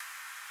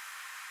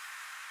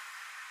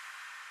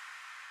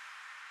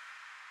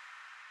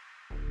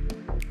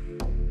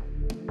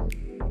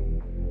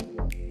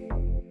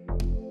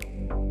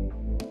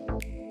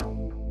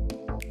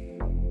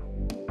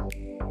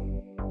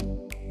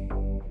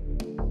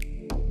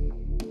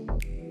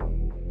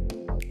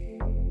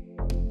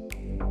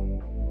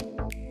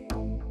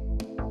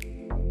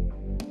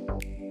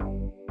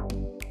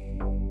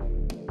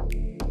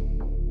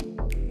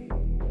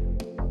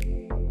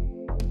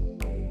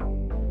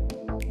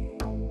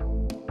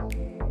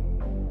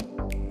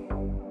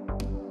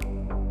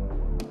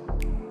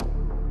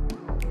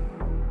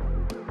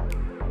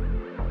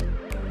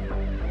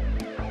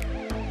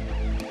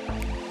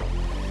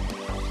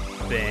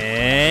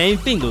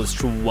Bem-vindos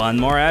to one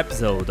more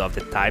episode of the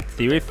Type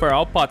Theory for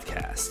All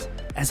podcast.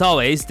 As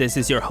always, this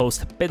is your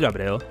host Pedro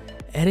Abreu,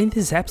 and in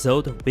this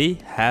episode we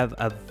have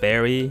a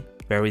very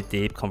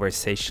deep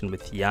conversation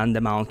with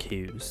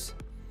Muijnck-Hughes.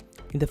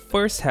 In the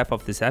first half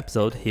of this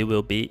episode, he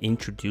will be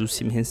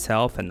introducing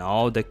himself and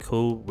all the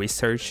cool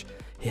research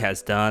he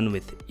has done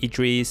with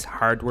Idris,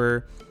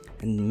 hardware,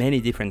 and many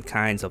different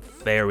kinds of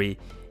very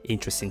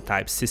interesting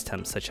type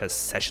systems such as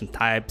session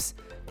types,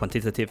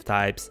 quantitative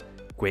types,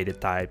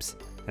 graded types,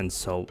 and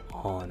so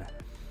on.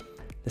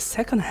 The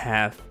second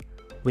half,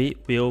 we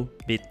will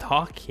be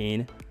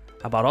talking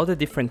about all the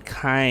different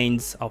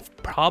kinds of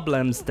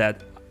problems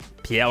that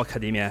PL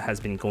academia has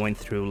been going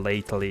through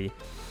lately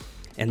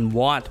and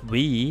what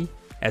we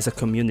as a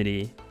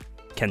community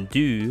can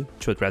do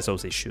to address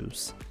those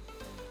issues.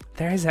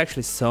 There is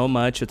actually so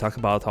much to talk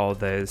about all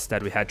this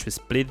that we had to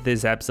split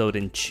this episode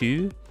in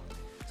two.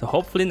 So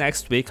hopefully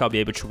next week I'll be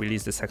able to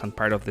release the second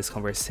part of this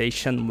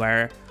conversation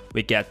where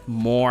we get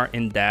more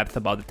in depth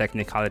about the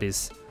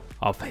technicalities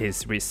of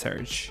his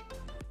research.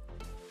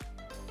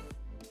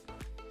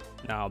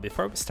 Now,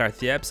 before we start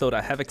the episode,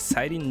 I have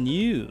exciting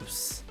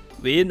news.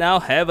 We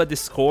now have a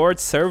Discord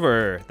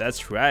server.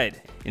 That's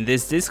right. In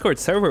this Discord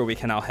server, we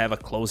can now have a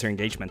closer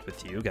engagement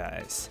with you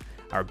guys,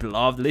 our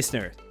beloved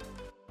listeners.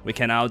 We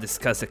can now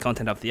discuss the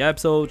content of the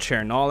episode,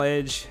 share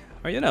knowledge,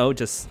 or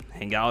just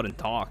hang out and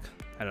talk.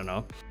 I don't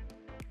know.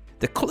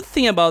 The cool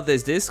thing about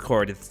this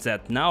Discord is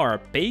that now our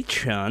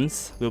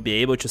patrons will be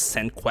able to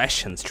send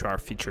questions to our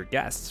featured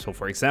guests. So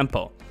for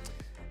example,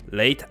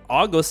 late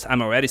August,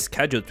 I'm already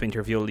scheduled to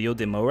interview Leo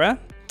De Moura,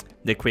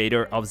 the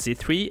creator of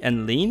Z3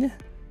 and Lean.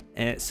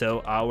 And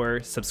so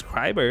our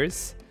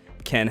subscribers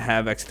can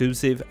have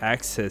exclusive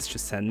access to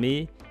send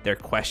me their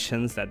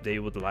questions that they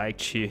would like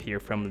to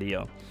hear from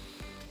Leo.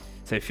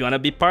 So if you want to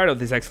be part of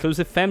this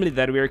exclusive family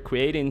that we are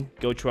creating,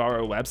 go to our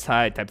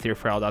website,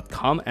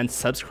 typetheoryforall.com, and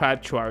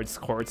subscribe to our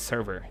Discord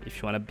server. If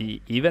you want to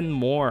be even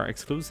more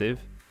exclusive,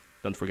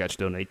 don't forget to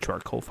donate to our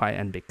Ko-Fi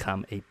and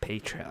become a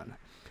Patreon.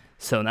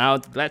 So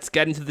now let's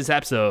get into this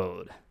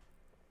episode.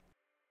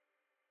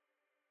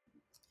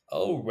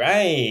 All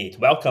right.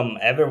 Welcome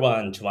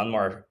everyone to one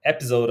more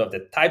episode of the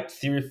Type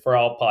Theory for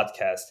All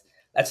podcast.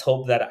 Let's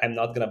hope that I'm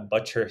not going to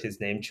butcher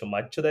his name too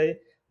much today.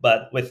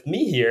 But with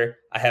me here,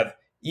 I have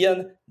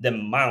Ian de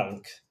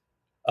Muijnck.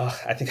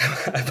 I think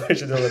I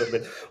pushed it a little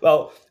bit.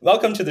 Well,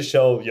 welcome to the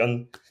show,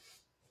 Ian.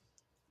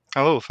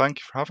 Hello, thank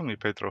you for having me,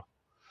 Pedro.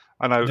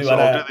 And I'll do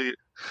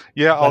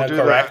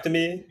correct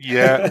me?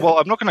 Yeah, well,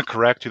 I'm not going to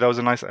correct you. That was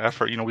a nice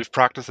effort. We've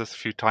practiced this a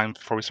few times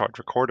before we started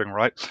recording,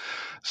 right?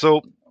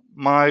 So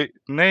my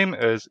name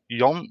is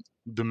Jan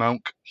de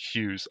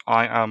Muijnck-Hughes.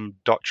 I am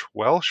Dutch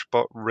Welsh,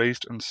 but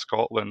raised in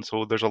Scotland.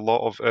 So there's a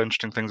lot of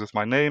interesting things with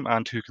my name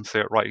and who can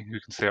say it right and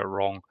who can say it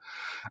wrong.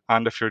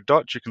 And if you're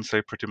Dutch, you can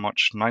say pretty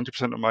much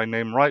 90% of my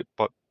name right,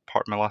 but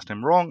part of my last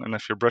name wrong. And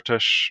if you're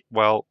British,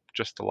 well,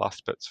 just the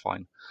last bit's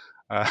fine.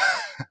 Yeah.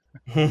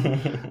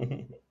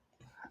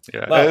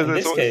 Well, in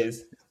this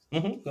case,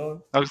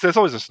 go on. There's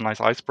always this nice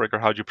icebreaker.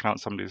 How do you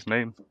pronounce somebody's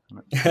name?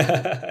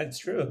 It's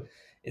true.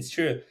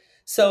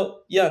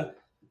 So, Jan,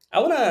 I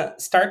want to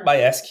start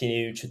by asking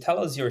you to tell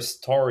us your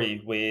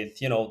story with,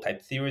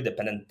 type theory,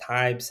 dependent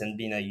types, and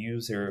being a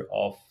user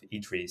of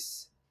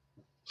Idris.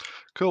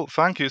 Cool,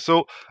 thank you.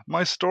 So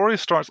my story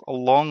starts a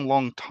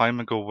long time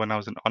ago when I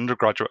was an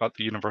undergraduate at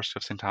the University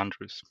of St.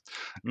 Andrews.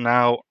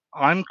 Now,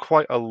 I'm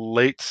quite a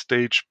late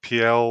stage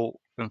PL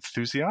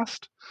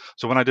enthusiast.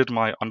 So when I did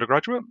my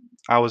undergraduate,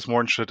 I was more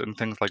interested in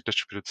things like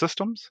distributed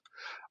systems.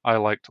 I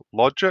liked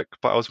logic,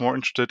 but I was more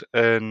interested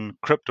in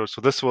crypto.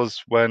 So this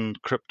was when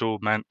crypto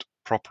meant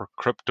proper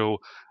crypto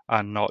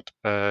and not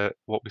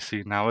what we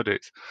see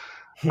nowadays.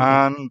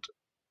 And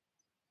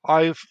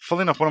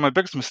funnily enough, one of my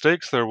biggest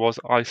mistakes there was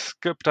I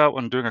skipped out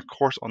on doing a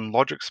course on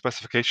logic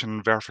specification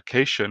and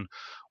verification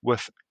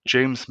with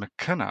James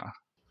McKenna,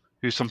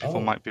 who some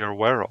people might be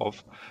aware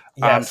of.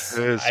 Yes,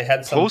 I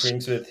had some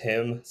drinks with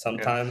him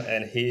sometime,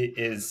 and he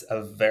is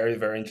a very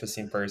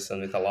interesting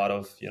person with a lot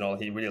of,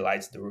 he really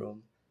lights the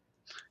room.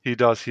 He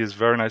does. He is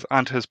very nice.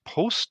 And his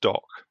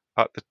postdoc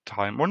at the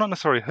time, or not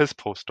necessarily his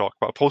postdoc,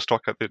 but a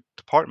postdoc at the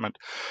department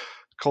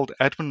called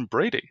Edwin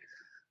Brady.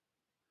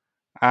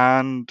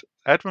 And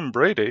Edwin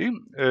Brady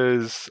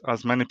is,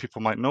 as many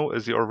people might know,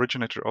 is the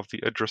originator of the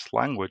Idris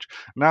language.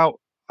 Now,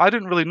 I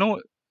didn't really know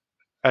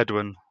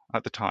Edwin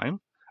at the time,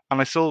 and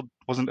I still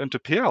wasn't into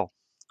PL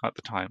at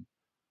the time.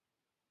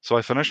 So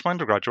I finished my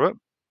undergraduate,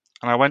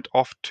 and I went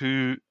off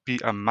to be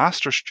a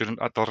master's student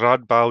at the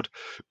Radboud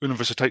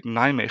Universiteit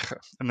Nijmegen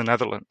in the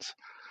Netherlands.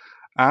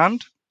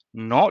 And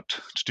not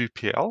to do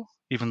PL,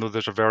 even though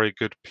there's a very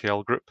good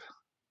PL group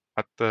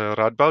at the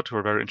Radboud who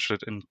are very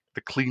interested in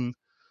the clean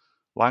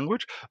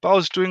language, but I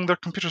was doing their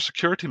computer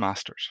security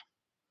masters.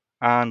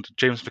 And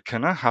James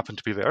McKenna happened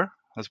to be there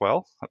as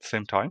well at the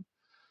same time,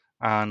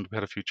 and we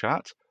had a few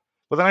chats.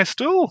 But then I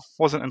still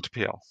wasn't into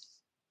PL.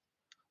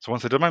 So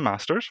once I did my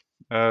masters,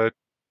 it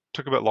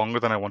took a bit longer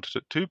than I wanted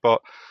it to, but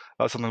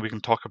that's something we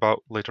can talk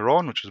about later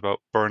on, which is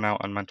about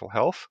burnout and mental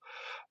health.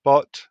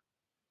 But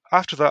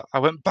after that, I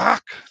went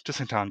back to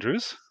St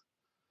Andrews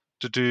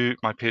to do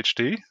my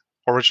PhD,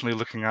 originally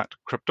looking at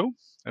crypto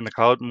in the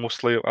cloud.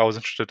 Mostly I was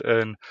interested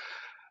in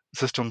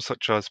systems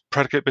such as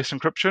predicate-based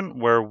encryption,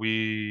 where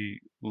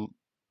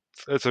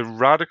it's a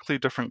radically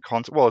different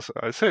concept. Well,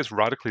 I say it's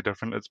radically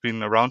different. It's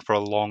been around for a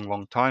long,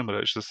 long time, but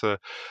it's just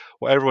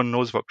what everyone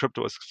knows about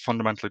crypto is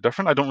fundamentally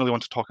different. I don't really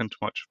want to talk into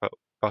much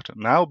about it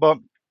now, but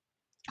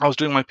I was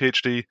doing my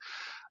PhD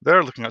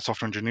there looking at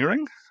software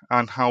engineering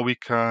and how we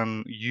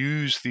can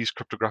use these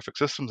cryptographic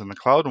systems in the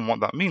cloud and what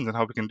that means and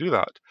how we can do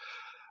that.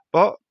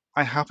 But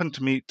I happened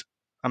to meet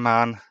a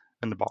man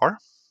in the bar,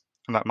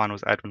 and that man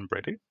was Edwin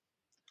Brady.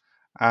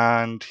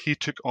 And he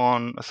took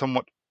on a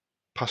somewhat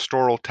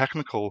pastoral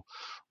technical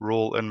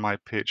role in my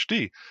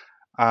PhD.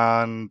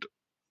 And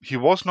he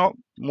was not,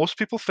 most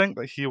people think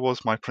that he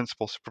was my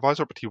principal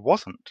supervisor, but he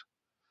wasn't.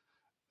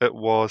 It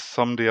was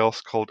somebody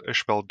else called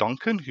Ishbel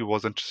Duncan who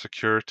was into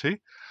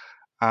security,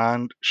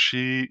 and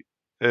she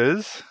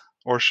is,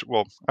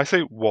 well, I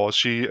say was,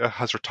 she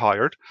has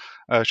retired.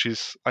 I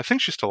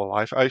think she's still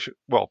alive.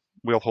 Well,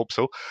 we'll hope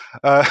so.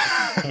 Uh,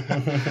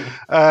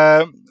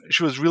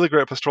 she was really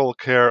great at pastoral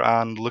care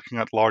and looking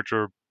at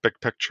larger, big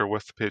picture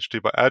with the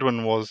PhD, but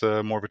Edwin was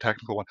more of a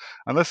technical one.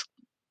 And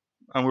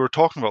we were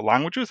talking about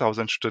languages. I was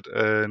interested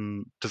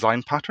in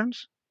design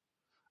patterns,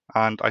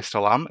 and I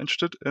still am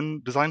interested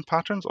in design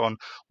patterns on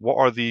what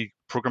are the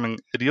programming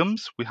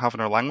idioms we have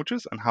in our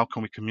languages and how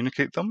can we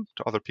communicate them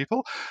to other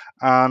people.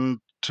 And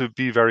to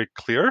be very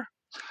clear,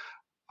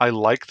 I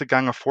like the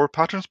Gang of Four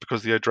patterns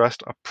because they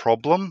addressed a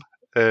problem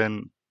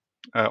in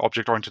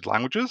object-oriented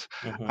languages,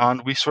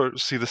 and we sort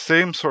of see the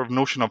same sort of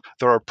notion of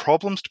there are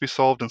problems to be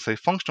solved in, say,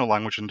 functional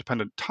language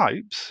independent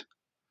types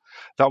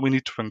that we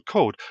need to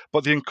encode.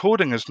 But the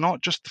encoding is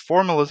not just the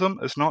formalism,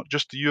 it's not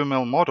just the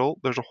UML model,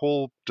 there's a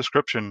whole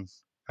description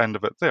end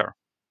of it there.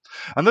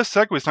 And this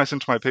segues nice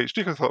into my PhD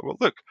because I thought, well,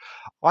 look,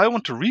 I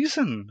want to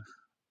reason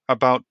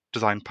about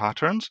design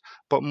patterns,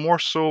 but more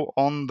so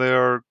on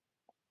their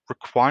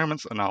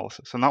requirements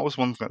analysis. And that was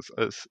one thing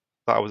that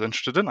I was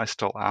interested in, I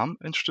still am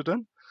interested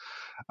in.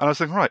 And I was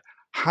thinking, right,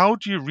 how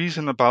do you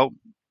reason about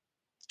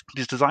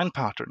these design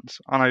patterns?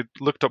 And I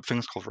looked up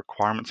things called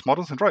requirements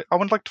models and right, I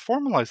would like to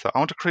formalize that. I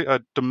want to create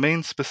a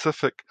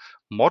domain-specific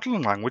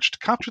modeling language to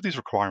capture these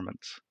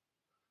requirements.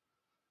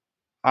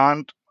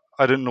 And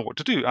I didn't know what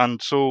to do.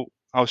 And so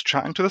I was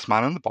chatting to this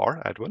man in the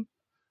bar, Edwin,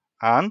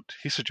 and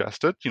he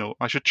suggested,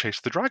 I should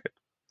chase the dragon.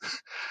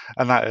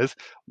 And that is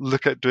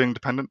look at doing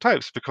dependent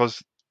types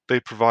because they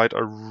provide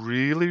a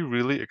really,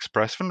 really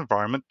expressive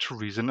environment to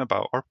reason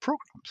about our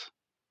programs.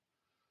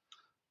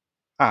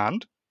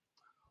 And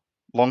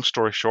long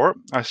story short,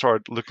 I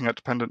started looking at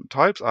dependent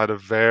types. I had a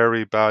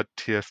very bad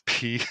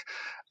TFP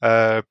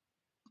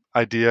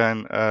idea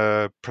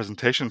and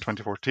presentation in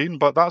 2014,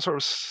 but that sort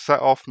of set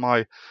off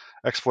my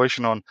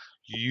exploration on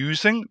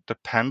using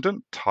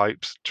dependent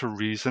types to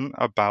reason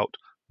about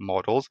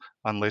models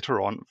and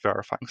later on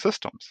verifying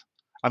systems.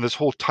 And this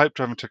whole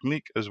type-driven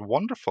technique is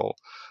wonderful,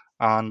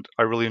 and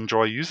I really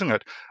enjoy using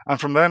it.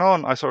 And from then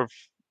on, I sort of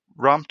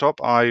ramped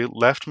up. I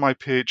left my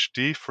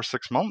PhD for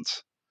 6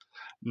 months,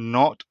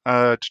 not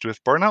to do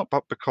with burnout,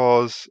 but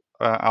because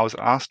I was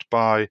asked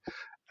by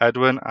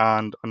Edwin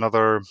and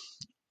another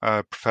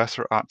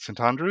professor at St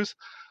Andrews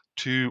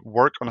to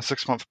work on a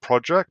 6-month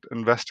project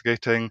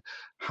investigating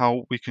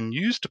how we can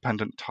use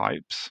dependent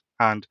types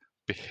and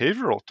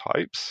behavioral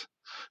types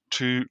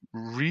to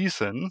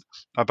reason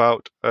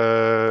about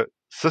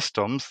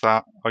systems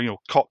that are,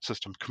 COT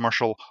systems,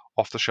 commercial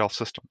off-the-shelf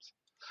systems.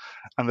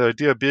 And the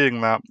idea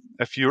being that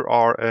if you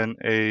are in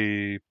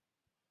a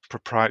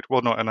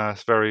in a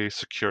very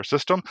secure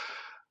system,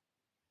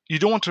 you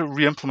don't want to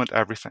re-implement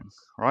everything,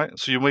 right?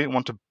 So you might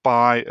want to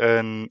buy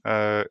in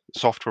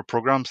software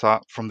programs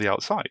that from the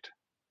outside,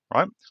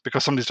 right?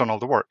 Because somebody's done all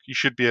the work. You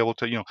should be able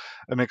to,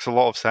 it makes a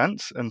lot of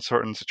sense in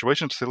certain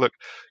situations to say, look,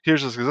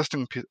 here's this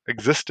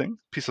existing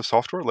piece of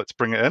software, let's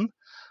bring it in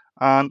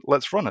and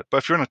let's run it. But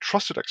if you're in a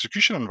trusted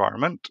execution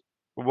environment,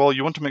 well,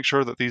 you want to make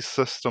sure that these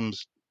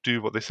systems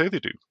do what they say they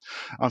do.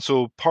 And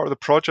so part of the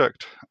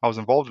project I was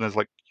involved in is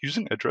like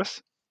using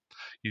Idris,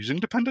 using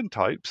dependent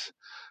types,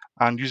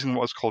 and using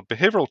what is called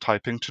behavioral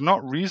typing to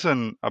not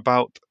reason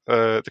about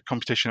the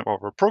computation of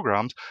our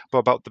programs, but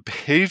about the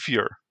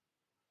behavior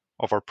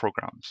of our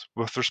programs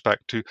with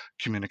respect to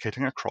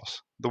communicating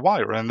across the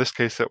wire. And in this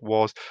case, it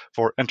was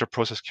for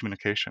inter-process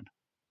communication.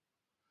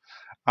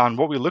 And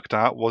what we looked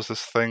at was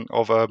this thing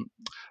of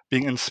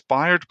being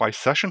inspired by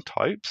session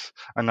types.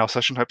 And now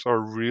session types are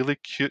really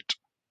cute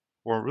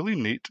or really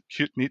neat,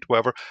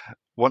 whatever,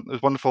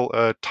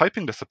 wonderful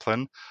typing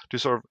discipline to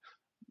sort of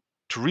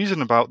to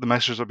reason about the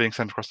messages that are being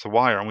sent across the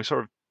wire. And we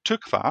sort of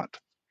took that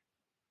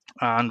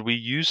and we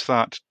used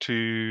that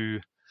to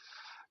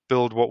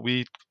build what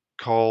we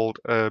called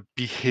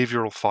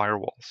behavioral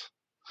firewalls.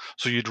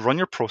 So you'd run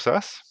your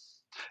process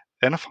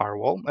in a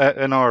firewall,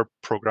 in our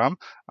program,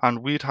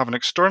 and we'd have an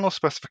external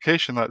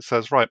specification that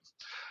says, right,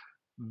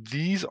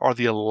 these are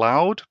the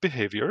allowed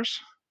behaviors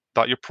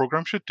that your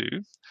program should do.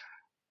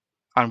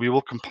 and we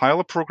will compile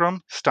a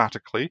program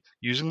statically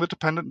using the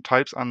dependent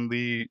types and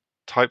the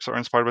types that are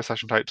inspired by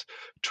session types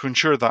to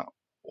ensure that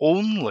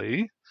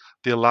only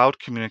the allowed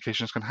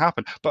communications can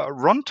happen. But at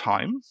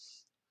runtime,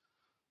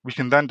 we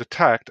can then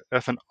detect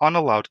if an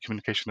unallowed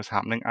communication is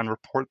happening and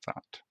report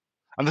that.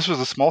 And this was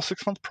a small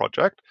 6-month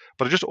project,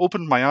 but it just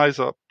opened my eyes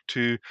up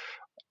to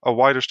a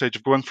wider stage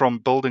of going from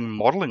building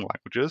modeling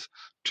languages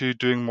to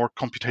doing more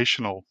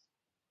computational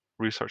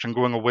research and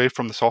going away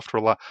from the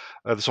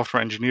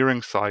software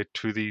engineering side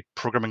to the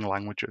programming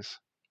languages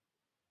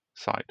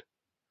side.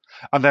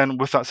 And then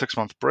with that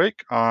 6-month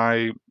break,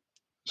 I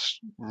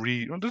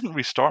didn't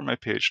restart my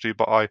PhD,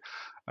 but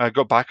I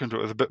got back into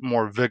it with a bit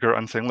more vigor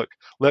and saying, look,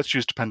 let's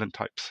use dependent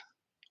types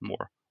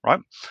more,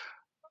 right?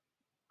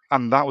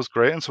 And that was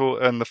great. And so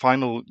in the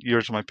final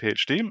years of my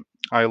PhD,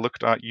 I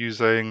looked at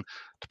using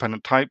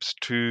dependent types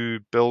to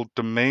build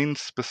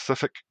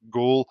domain-specific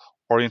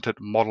goal-oriented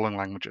modeling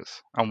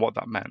languages and what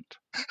that meant.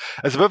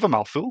 It's a bit of a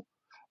mouthful,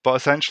 but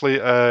essentially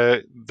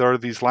there are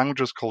these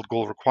languages called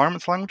goal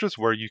requirements languages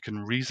where you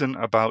can reason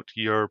about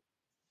your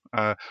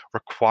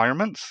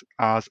requirements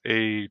as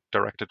a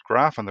directed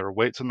graph, and there are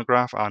weights on the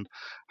graph, and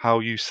how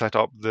you set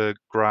up the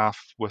graph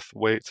with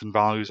weights and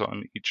values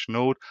on each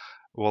node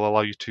will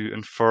allow you to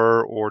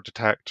infer or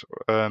detect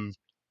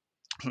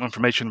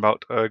information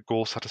about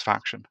goal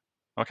satisfaction.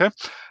 Okay,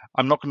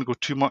 I'm not going to go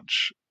too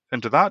much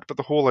into that, but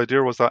the whole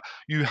idea was that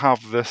you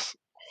have this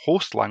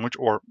host language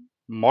or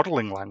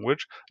modeling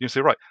language. You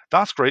say, right,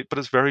 that's great, but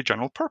it's very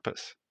general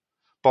purpose.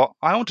 But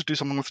I want to do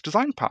something with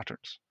design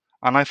patterns.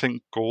 And I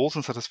think goals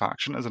and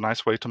satisfaction is a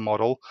nice way to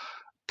model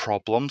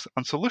problems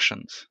and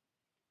solutions.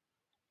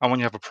 And when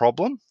you have a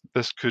problem,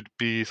 this could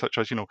be such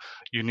as, you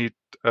need,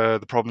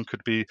 the problem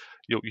could be,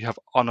 you have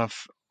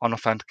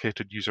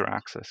unauthenticated user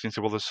access. You say,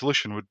 well, the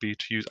solution would be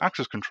to use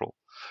access control.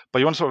 But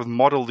you want to sort of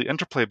model the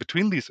interplay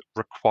between these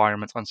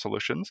requirements and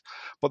solutions.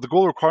 But the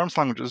goal requirements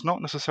language is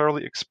not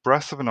necessarily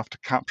expressive enough to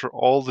capture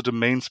all the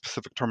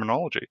domain-specific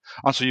terminology.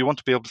 And so you want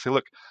to be able to say,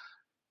 look,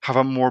 have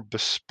a more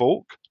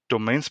bespoke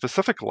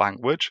domain-specific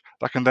language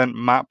that can then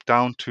map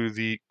down to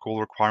the goal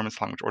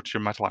requirements language or to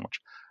your meta language.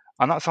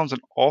 And that sounds an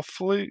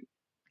awfully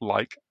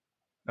like,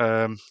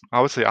 I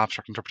would say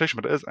abstract interpretation,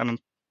 but it is an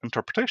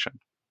interpretation,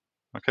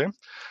 okay?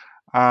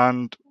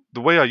 And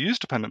the way I use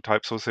dependent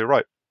types, I'll say,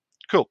 right,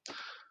 cool,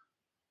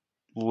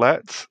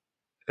 let's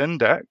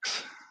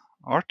index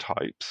our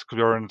types, because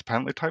we are an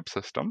independently typed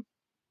system,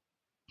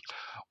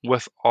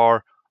 with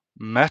our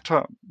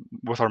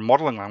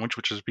modeling language,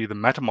 which is be the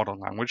meta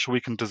modeling language, so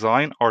we can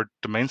design our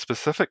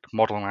domain-specific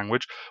modeling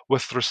language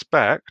with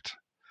respect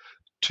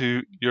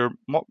to your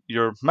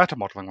meta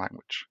modeling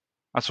language.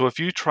 And so if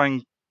you try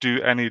and do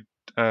any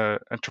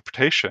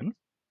interpretation,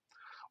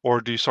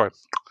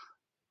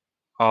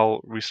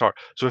 I'll restart.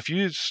 So if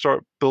you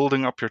start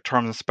building up your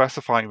terms and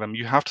specifying them,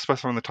 you have to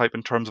specify the type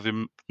in terms of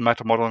your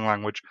meta modeling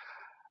language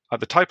at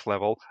the type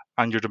level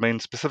and your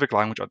domain-specific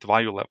language at the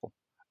value level.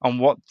 And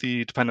what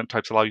the dependent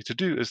types allow you to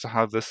do is to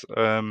have this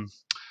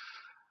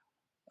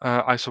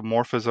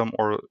isomorphism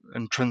or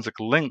intrinsic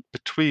link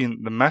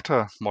between the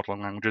meta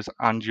modeling languages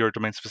and your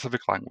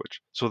domain-specific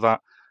language, so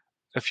that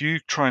if you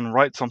try and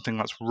write something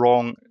that's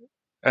wrong,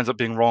 ends up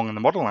being wrong in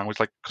the modeling language,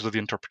 like because of the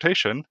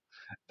interpretation,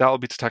 that will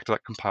be detected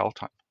at compile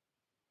time.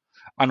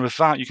 And with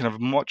that, you can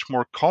have much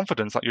more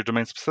confidence that your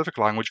domain-specific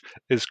language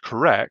is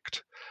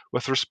correct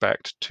with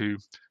respect to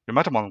your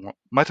meta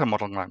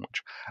modeling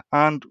language.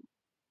 And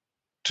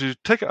to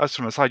take it as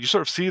an aside, you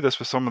sort of see this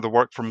with some of the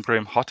work from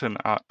Graham Hutton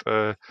at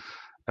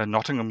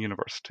Nottingham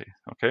University.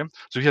 Okay,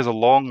 so he has a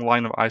long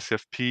line of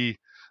ICFP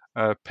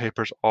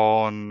papers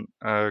on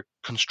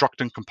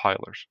constructing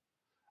compilers.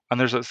 And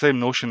there's that same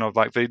notion of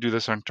like they do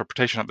this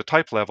interpretation at the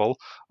type level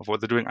of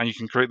what they're doing, and you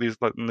can create these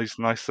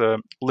nice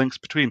links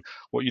between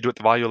what you do at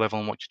the value level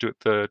and what you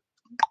do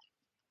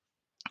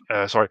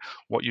at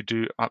what you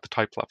do at the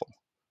type level.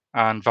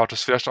 And Wouter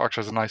Sverster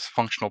actually has a nice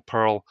functional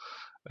Perl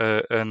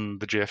in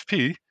the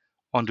JFP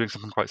on doing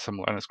something quite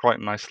similar, and it's quite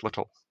a nice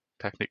little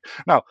technique.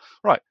 Now,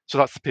 right, so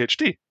that's the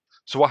PhD.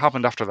 So what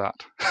happened after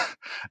that?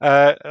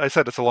 I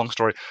said it's a long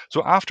story.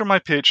 So after my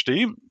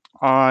PhD,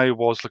 I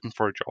was looking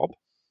for a job,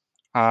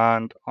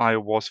 and I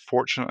was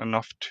fortunate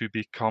enough to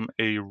become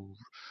a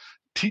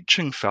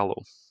teaching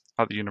fellow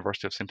at the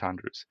University of St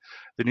Andrews.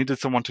 They needed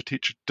someone to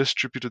teach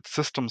distributed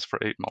systems for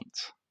 8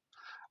 months.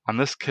 And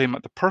this came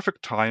at the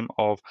perfect time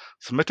of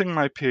submitting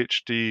my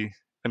PhD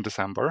in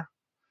December,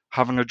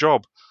 having a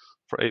job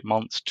for 8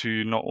 months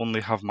to not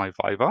only have my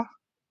viva,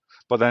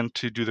 but then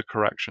to do the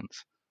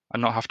corrections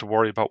and not have to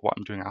worry about what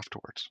I'm doing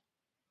afterwards.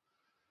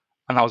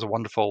 And that was a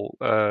wonderful,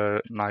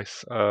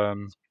 nice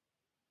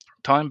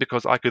time,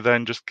 because I could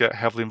then just get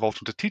heavily involved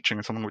into teaching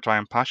and something which I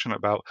am passionate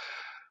about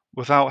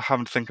without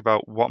having to think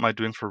about what am I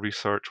doing for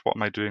research, what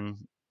am I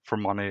doing for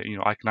money.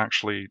 I can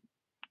actually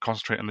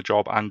concentrate on the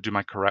job and do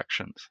my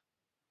corrections.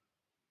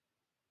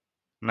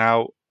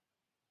 Now,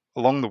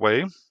 along the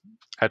way,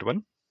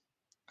 Edwin,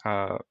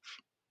 a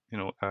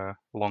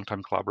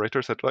long-time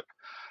collaborator, said, look,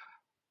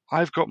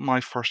 I've got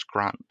my first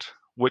grant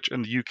which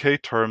in the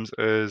UK terms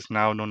is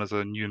now known as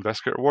a New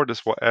Investigator Award.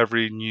 It's what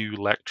every new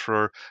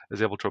lecturer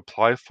is able to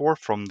apply for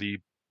from the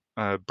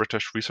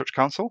British Research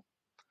Council.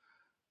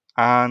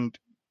 And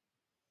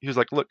he was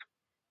like, look,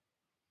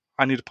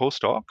 I need a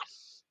postdoc,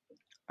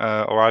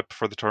 or I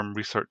prefer the term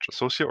research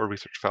associate or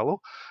research fellow,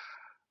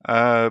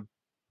 but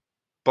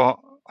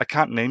I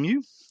can't name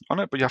you on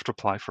it, but you have to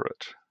apply for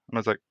it. And I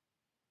was like,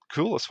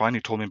 cool, that's fine.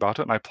 He told me about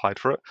it, and I applied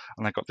for it,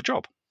 and I got the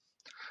job.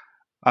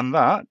 And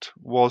that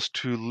was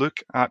to look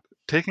at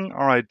taking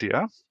our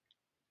idea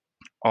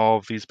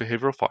of these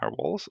behavioral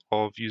firewalls,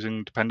 of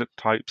using dependent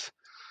types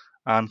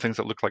and things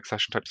that look like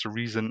session types to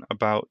reason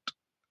about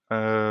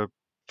the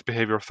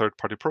behavior of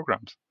third-party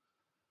programs.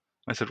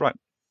 I said, right,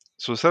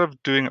 so instead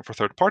of doing it for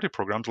third-party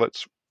programs,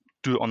 let's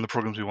do it on the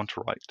programs we want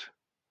to write.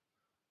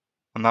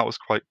 And that was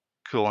quite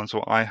cool. And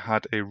so I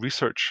had a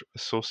research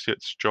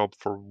associate's job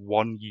for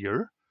 1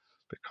 year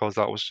because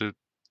that was the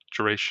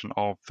duration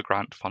of the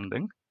grant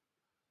funding.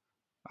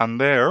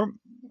 And there,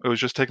 it was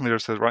just taking the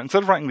said, right,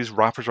 instead of writing these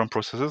wrappers around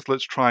processes,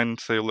 let's try and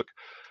say, look,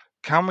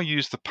 can we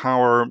use the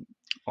power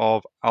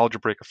of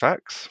algebraic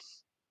effects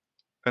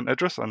in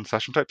Idris and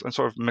session types and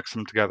sort of mix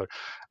them together?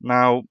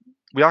 Now,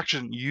 we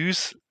actually didn't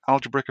use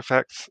algebraic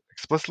effects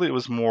explicitly. It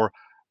was more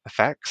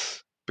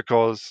effects,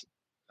 because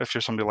if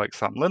you're somebody like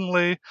Sam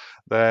Linley,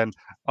 then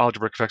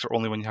algebraic effects are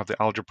only when you have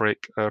the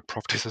algebraic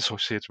properties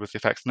associated with the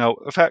effects. Now,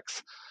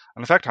 effects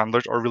and effect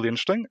handlers are really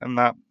interesting in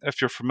that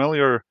if you're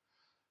familiar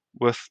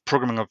with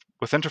programming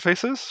with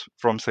interfaces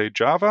from, say,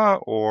 Java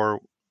or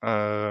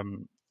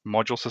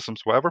module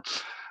systems, whatever,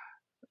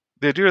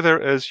 the idea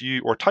there is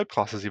or type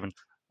classes even,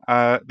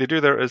 the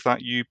idea there is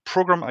that you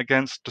program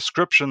against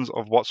descriptions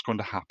of what's going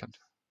to happen.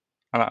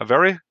 And at a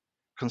very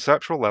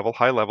conceptual level,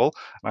 high level,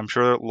 and I'm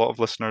sure a lot of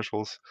listeners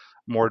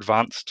more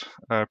advanced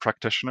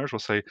practitioners will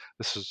say,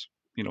 this is,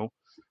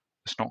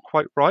 it's not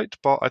quite right,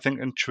 but I think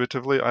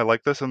intuitively I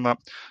like this in that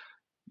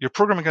you're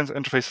programming against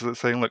interfaces that's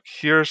saying, look,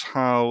 here's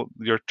how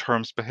your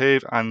terms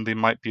behave, and they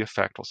might be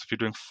effectful. So if you're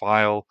doing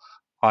file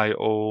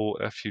I/O,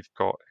 if you've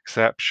got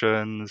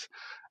exceptions,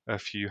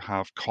 if you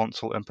have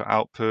console input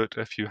output,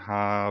 if you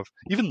have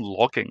even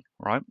logging,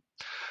 right?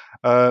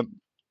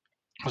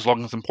 Because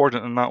logging is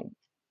important in that,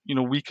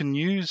 we can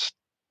use,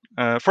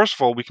 first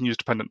of all, we can use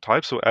dependent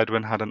types. So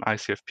Edwin had an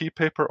ICFP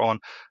paper on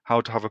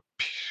how to have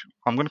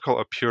I'm going to call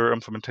it a pure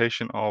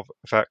implementation of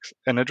effects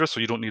in Idris. So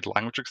you don't need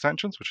language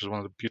extensions, which is one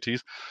of the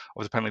beauties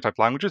of dependently typed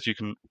languages. You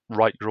can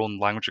write your own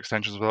language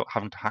extensions without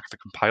having to hack the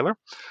compiler.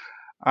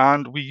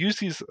 And we use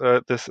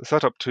this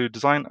setup to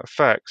design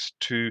effects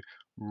to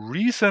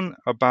reason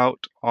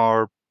about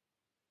the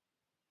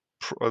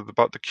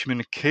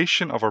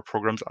communication of our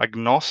programs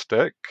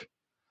agnostic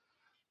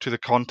to the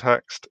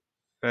context,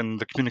 in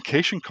the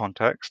communication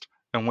context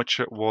in which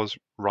it was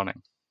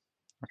running.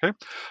 Okay,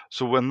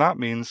 so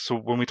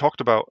when we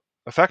talked about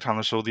effect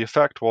handlers, so the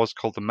effect was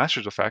called the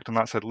message effect, and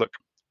that said, look,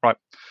 right,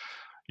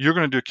 you're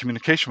going to do a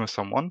communication with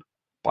someone,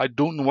 but I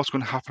don't know what's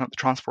going to happen at the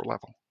transport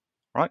level.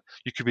 Right?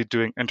 You could be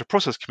doing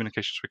inter-process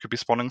communications. We could be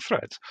spawning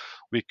threads.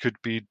 We could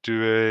be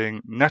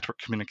doing network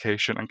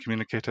communication and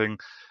communicating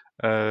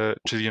to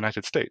the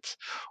United States.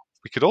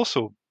 We could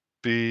also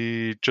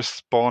be just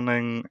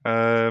spawning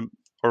our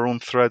own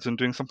threads and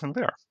doing something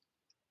there.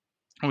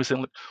 And we say,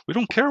 look, we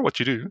don't care what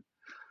you do.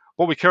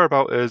 What we care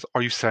about is,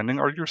 are you sending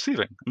or are you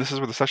receiving? And this is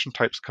where the session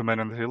types come in,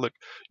 and they say, look,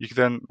 you can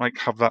then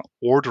have that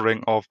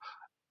ordering of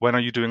when are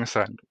you doing a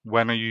send,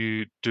 when are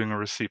you doing a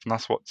receive, and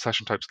that's what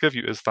session types give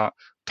you, is that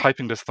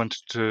typing discipline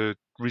to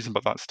reason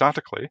about that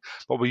statically.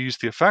 But we use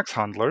the effects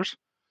handlers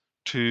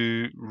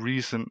to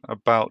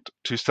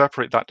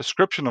separate that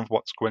description of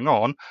what's going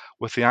on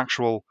with the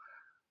actual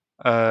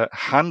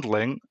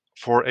handling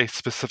for a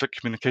specific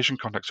communication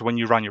context. So when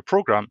you run your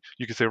program,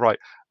 you can say, right,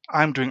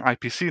 I'm doing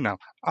IPC now,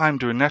 I'm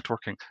doing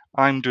networking,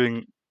 I'm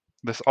doing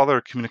this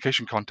other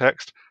communication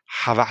context,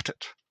 have at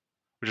it,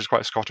 which is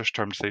quite a Scottish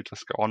term to say,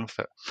 let's get on with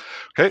it.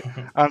 Okay,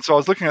 and so I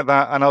was looking at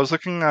that, and I was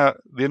looking at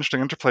the interesting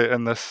interplay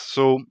in this.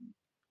 So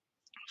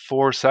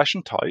for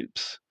session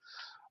types,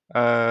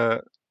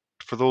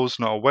 for those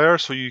not aware,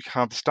 so you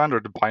have the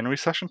standard binary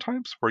session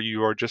types where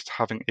you are just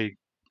having a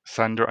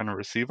sender and a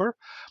receiver,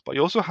 but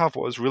you also have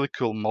what is really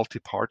cool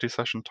multi-party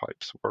session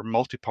types, where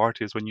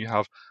multi-party is when you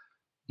have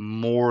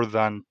more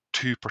than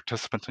two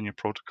participants in your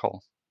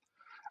protocol.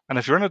 And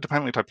if you're in a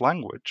dependently typed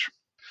language,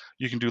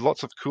 you can do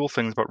lots of cool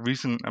things about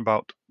reasoning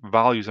about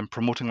values and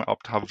promoting that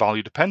up to have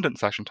value-dependent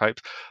session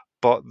types,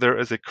 but there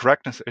is a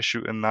correctness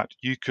issue in that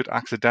you could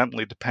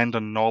accidentally depend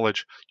on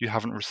knowledge you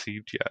haven't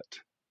received yet.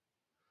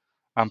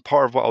 And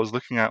part of what I was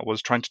looking at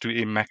was trying to do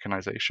a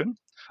mechanization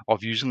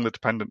of using the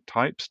dependent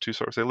types to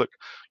sort of say, look,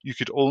 you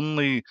could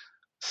only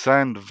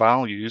send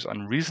values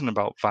and reason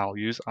about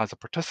values as a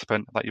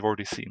participant that you've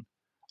already seen.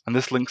 And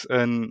this links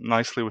in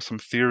nicely with some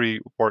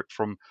theory work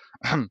from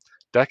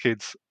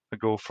decades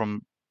ago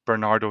from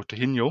Bernardo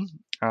Tejino,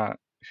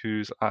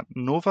 who's at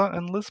Nova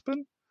in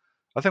Lisbon.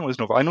 I think it was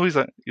Nova. I know he's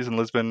in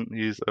Lisbon.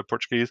 He's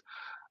Portuguese,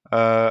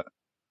 and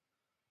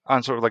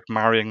sort of like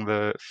marrying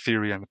the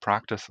theory and the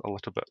practice a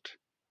little bit.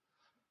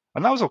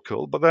 And that was all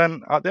cool. But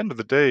then at the end of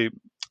the day,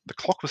 the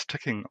clock was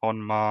ticking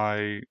on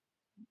my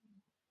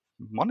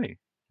money,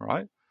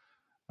 right?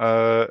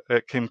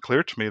 It came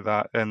clear to me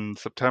that in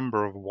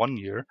September of one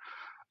year,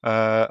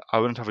 I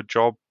wouldn't have a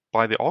job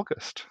by the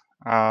August.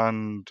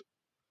 And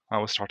I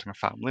was starting a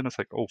family, and it's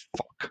like, oh,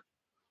 fuck,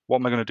 what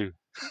am I going to do?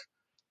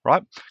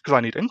 Right? Because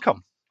I need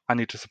income. I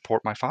need to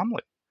support my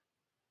family.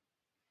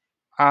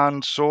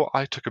 And so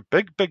I took a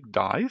big, big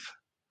dive,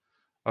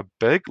 a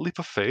big leap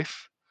of faith,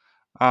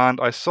 and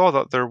I saw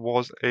that there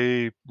was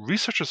a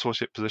research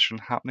associate position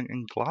happening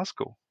in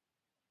Glasgow,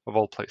 of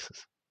all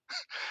places.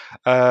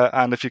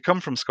 And if you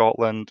come from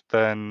Scotland,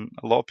 then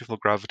a lot of people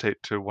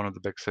gravitate to one of the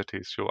big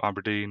cities, so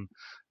Aberdeen,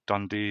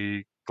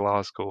 Dundee,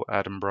 Glasgow,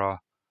 Edinburgh,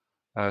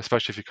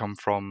 especially if you come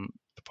from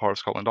the part of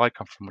Scotland I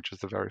come from, which is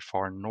the very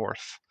far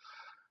north.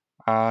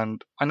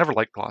 And I never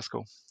liked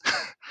Glasgow.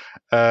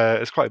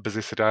 It's quite a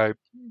busy city. I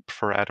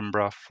prefer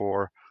Edinburgh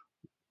for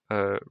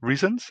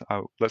reasons.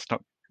 Let's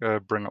not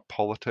bring up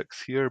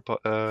politics here, but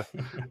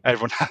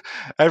everyone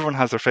everyone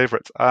has their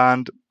favourites.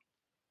 And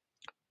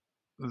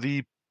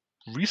the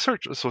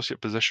research associate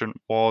position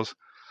was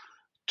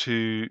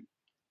to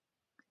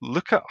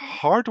look at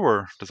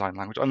hardware design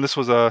language, and this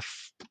was a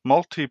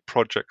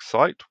multi-project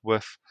site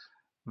with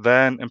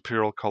then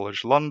Imperial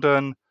College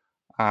London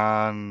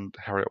and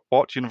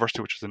Heriot-Watt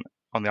University, which is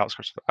on the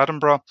outskirts of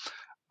Edinburgh,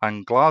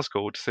 and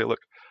Glasgow, to say, look,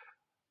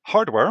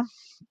 hardware,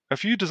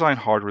 if you design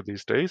hardware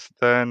these days,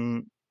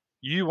 then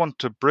you want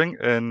to bring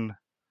in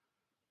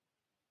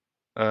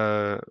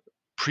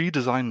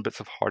pre-designed bits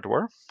of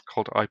hardware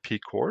called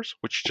IP cores,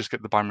 which just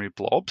get the binary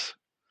blobs.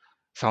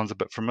 Sounds a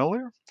bit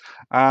familiar.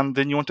 And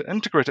then you want to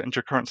integrate it into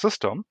your current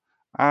system,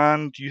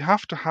 and you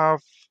have to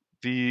have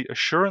the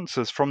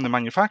assurances from the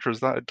manufacturers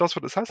that it does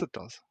what it says it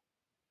does.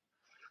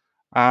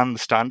 And the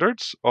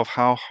standards of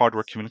how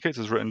hardware communicates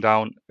is written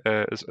down,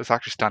 it's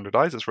actually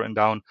standardized, it's written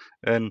down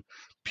in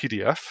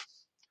PDF,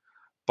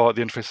 but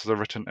the interfaces are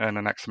written in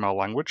an XML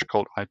language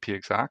called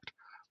IPExact.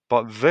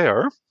 But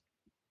there,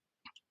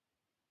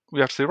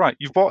 we have to say, right,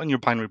 you've bought in your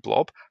binary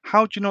blob.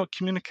 How do you know it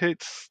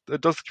communicates,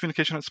 it does the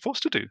communication it's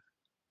supposed to do?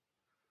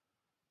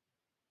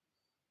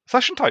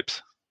 Session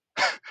types.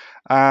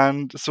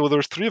 And so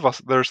there's three of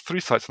us, there's three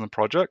sites in the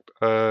project,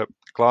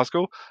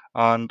 Glasgow,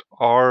 and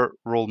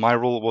my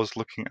role was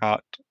looking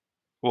at,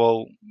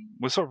 well,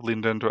 we sort of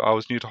leaned into it. I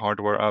was new to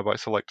hardware, but I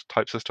select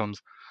type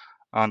systems,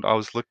 and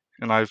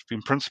I've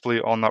been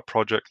principally on that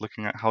project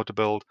looking at how to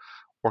build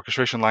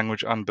orchestration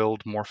language and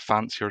build more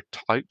fancier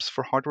types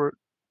for hardware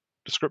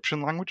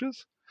description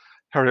languages.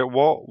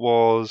 Heriot-Watt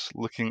was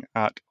looking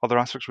at other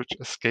aspects which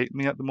escape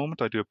me at the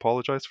moment. I do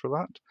apologize for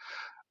that.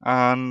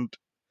 And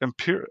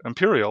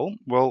Imperial,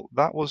 well,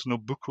 that was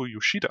Nobuko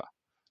Yoshida.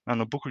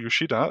 And Nobuko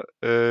Yoshida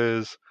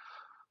is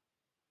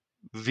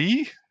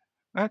the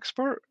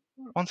expert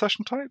on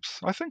session types.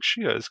 I think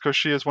she is, because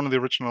she is one of the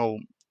original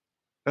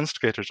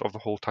instigators of the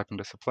whole typing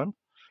discipline.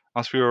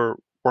 As we were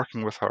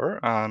working with her,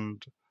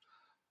 and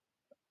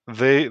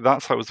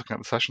that's how I was looking at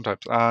the session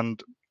types. And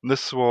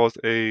this was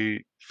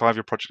a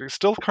 5-year project. It's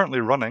still currently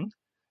running,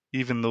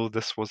 even though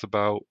this was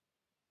about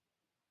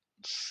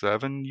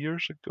 7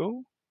 years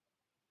ago.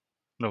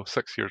 No,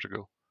 6 years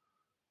ago.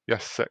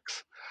 Yes,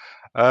 6.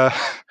 Uh,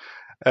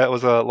 it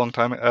was a long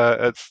time.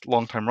 It's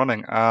long time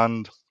running,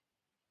 and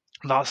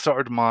that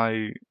started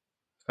my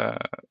uh,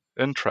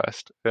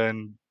 interest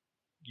in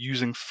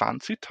using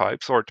fancy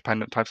types or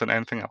dependent types and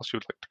anything else you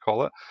would like to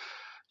call it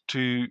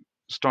to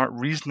start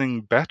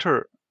reasoning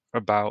better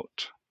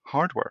about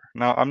hardware.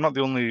 Now, I'm not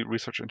the only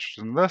researcher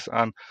interested in this,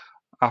 and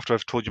after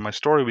I've told you my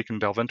story, we can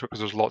delve into it because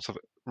there's lots of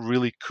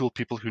really cool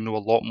people who know a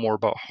lot more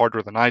about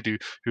hardware than I do,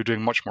 who are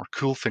doing much more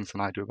cool things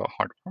than I do about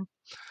hardware.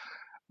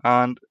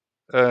 And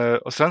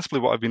ostensibly,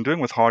 what I've been doing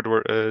with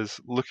hardware is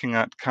looking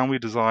at can we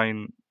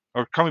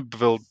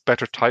build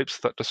better types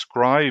that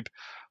describe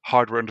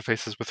hardware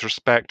interfaces with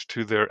respect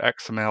to their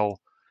XML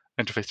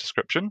interface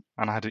description.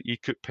 And I had an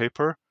eCoop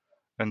paper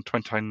in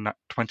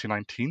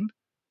 2019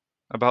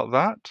 about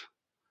that.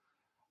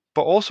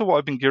 But also, what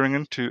I've been gearing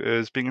into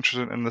is being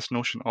interested in this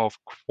notion of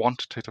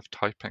quantitative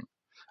typing.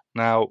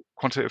 Now,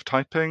 quantitative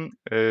typing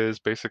is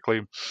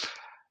basically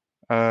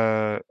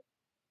part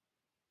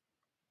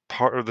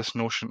of this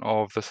notion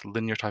of this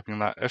linear typing,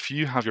 that if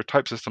you have your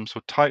type system, so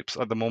types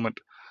at the moment,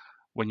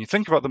 when you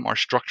think about them, are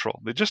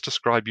structural. They just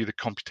describe you the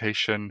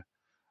computation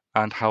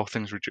and how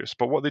things reduce.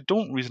 But what they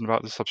don't reason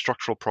about is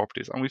substructural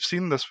properties. And we've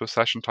seen this with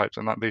session types,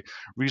 and that they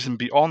reason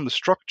beyond the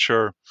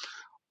structure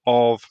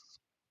of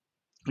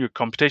your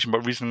computation,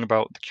 but reasoning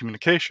about the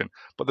communication.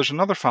 But there's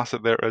another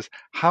facet there, is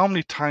how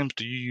many times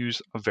do you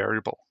use a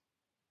variable?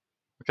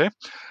 Okay.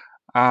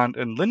 And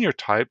in linear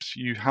types,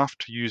 you have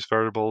to use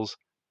variables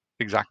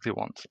exactly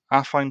once.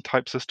 Affine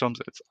type systems,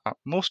 it's at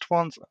most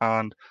once,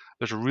 and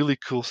there's a really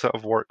cool set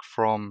of work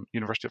from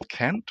University of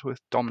Kent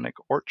with Dominic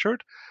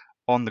Orchard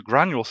on the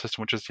granule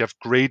system, which is you have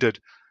graded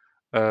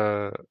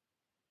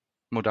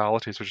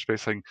modalities, which is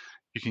basically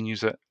you can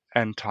use it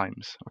n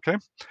times, okay?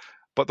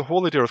 But the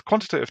whole idea of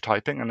quantitative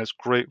typing, and it's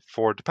great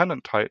for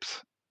dependent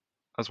types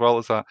as well,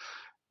 is that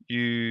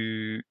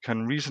you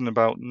can reason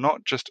about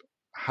not just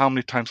how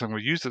many times something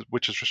will use it,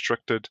 which is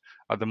restricted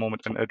at the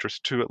moment in Idris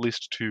 2, at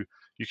least to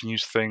you can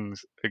use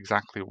things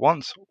exactly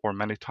once or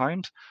many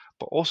times,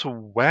 but also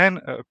when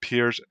it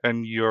appears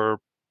in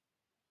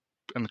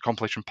the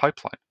compilation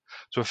pipeline.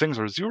 So if things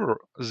are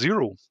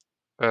zero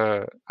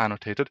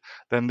annotated,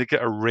 then they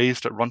get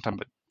erased at runtime,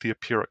 but they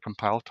appear at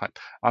compile time.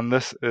 And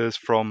this is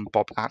from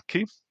Bob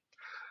Atke,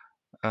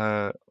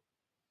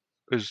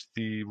 is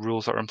the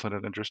rules that are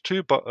implemented in Idris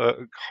 2, but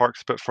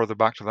harks a bit further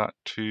back to that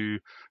to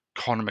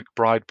Conor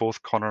McBride.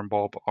 Both Conor and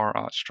Bob are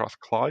at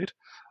Strathclyde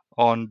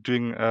on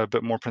doing a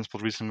bit more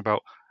principled reasoning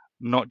about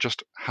not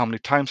just how many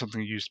times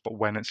something is used, but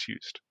when it's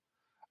used.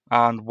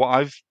 And what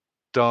I've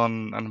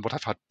done and what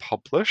I've had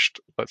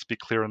published, let's be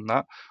clear on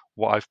that,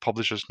 what I've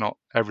published is not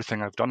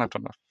everything I've done. I've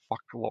done a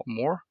lot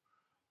more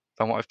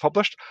than what I've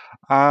published.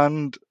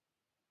 And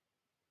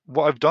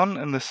what I've done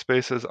in this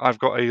space is I've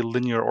got a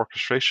linear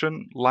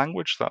orchestration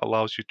language that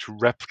allows you to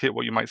replicate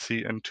what you might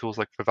see in tools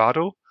like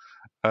Vivado,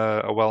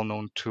 a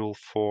well-known tool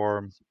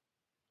for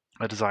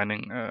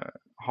designing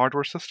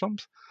hardware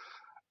systems.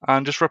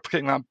 And just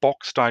replicating that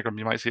box diagram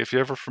you might see. If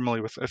you're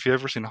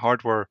ever seen a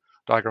hardware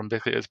diagram,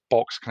 basically it's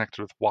box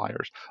connected with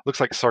wires.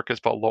 Looks like circuits,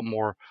 but a lot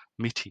more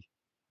meaty.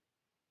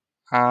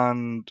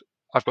 And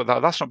I've got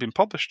that. That's not been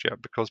published yet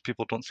because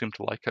people don't seem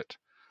to like it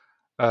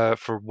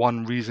for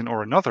one reason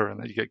or another, and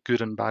that you get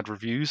good and bad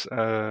reviews,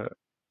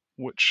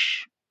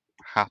 which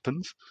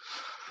happens.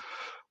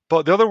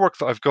 But the other work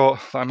that I've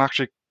got, that I'm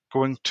actually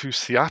going to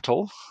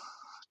Seattle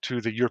to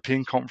the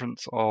European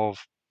Conference of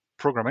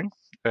Programming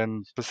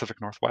in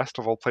Pacific Northwest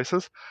of all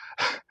places,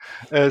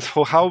 is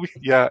for how we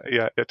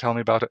tell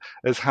me about it,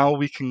 is how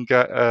we can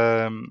get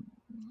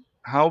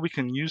how we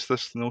can use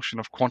this notion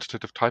of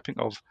quantitative typing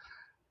of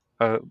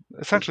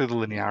essentially the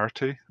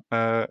linearity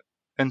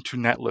into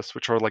netlists,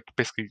 which are like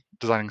basically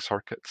designing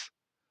circuits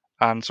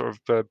and sort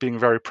of being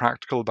very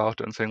practical about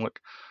it and saying, look,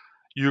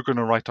 you're going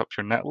to write up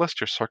your netlist,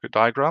 your circuit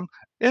diagram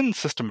in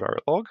System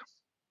Verilog,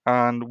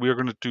 and we're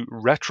going to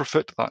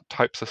retrofit that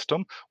type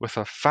system with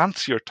a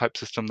fancier type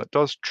system that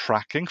does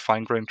tracking,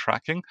 fine-grained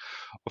tracking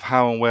of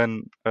how and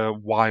when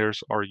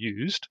wires are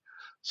used,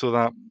 so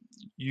that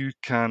you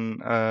can,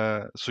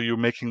 so you're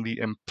making the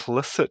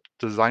implicit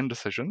design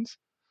decisions.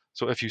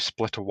 So if you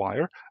split a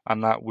wire,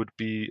 and that would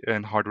be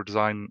in hardware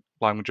design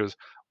languages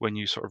when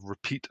you sort of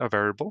repeat a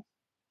variable,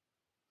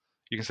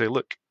 you can say,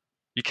 look,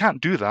 you can't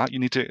do that. You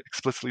need to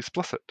explicitly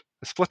split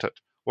it.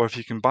 Or if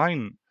you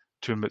combine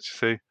two inputs, you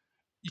say,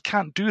 you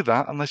can't do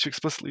that unless you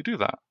explicitly do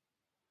that.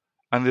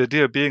 And the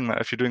idea being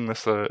that if you're doing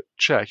this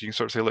check, you can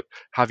sort of say, look,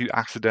 have you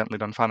accidentally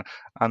done fan?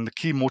 And the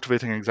key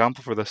motivating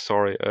example for this,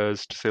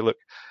 is to say, look,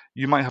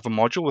 you might have a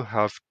module that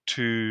have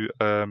two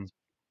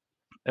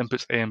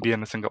inputs A and B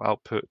and a single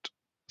output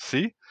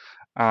C.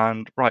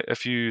 And right,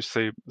 if you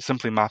say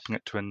simply mapping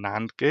it to a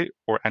NAND gate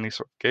or any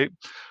sort of gate,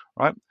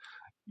 right,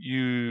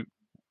 you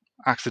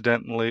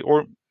accidentally,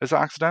 or is it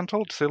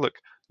accidental to say, look,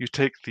 you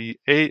take the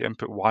A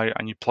input Y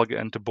and you plug it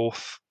into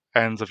both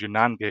ends of your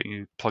NAND gate and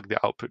you plug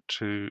the output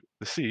to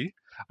the C,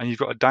 and you've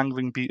got a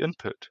dangling B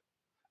input.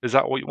 Is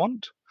that what you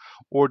want?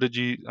 Or did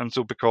you, and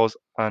so because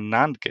a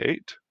NAND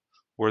gate,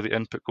 where the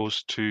input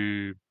goes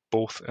to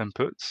both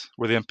inputs,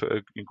 where the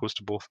input goes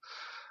to both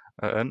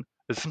in,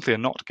 is simply a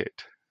NOT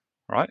gate,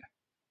 right?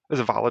 It's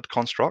a valid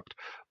construct,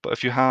 but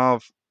if you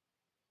have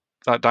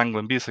that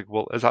dangling B, it's like,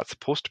 well, is that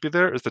supposed to be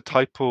there? Is the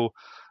typo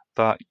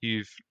that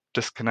you've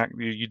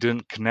you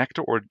didn't connect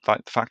it, or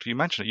that the fact that you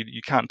mentioned it,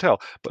 you can't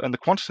tell. But in the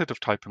quantitative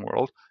typing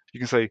world, you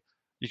can say,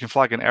 you can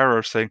flag an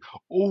error saying,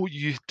 oh,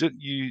 you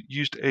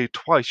used A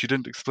twice, you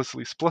didn't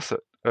explicitly split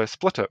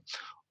it.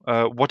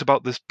 What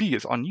about this B?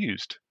 It's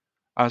unused.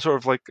 And sort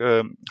of like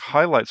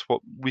highlights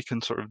what we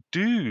can sort of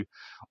do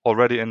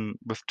already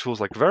with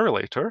tools like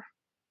Verilator.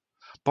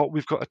 But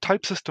we've got a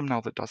type system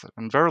now that does it.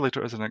 And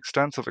Verilator is an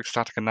extensive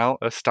static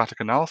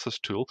analysis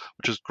tool,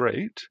 which is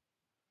great.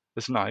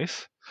 It's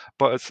nice,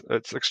 but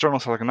it's external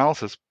static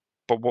analysis.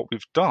 But what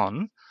we've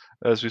done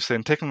is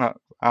we've taken that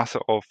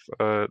asset of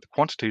the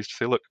quantities to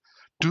say, look,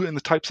 do it in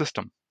the type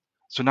system.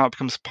 So now it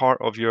becomes part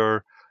of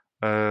your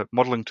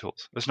modeling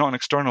tools. It's not an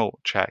external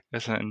check,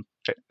 it's an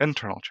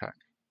internal check,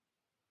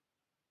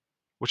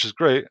 which is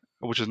great,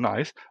 which is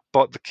nice.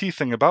 But the key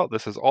thing about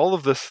this is all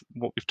of this,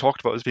 what we've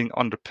talked about, is being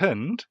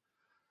underpinned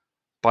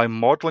by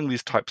modeling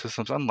these type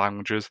systems and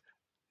languages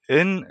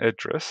in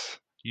Idris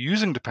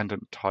using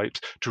dependent types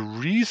to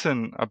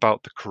reason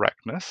about the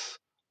correctness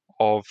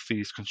of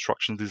these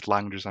constructions, these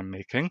languages I'm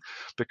making,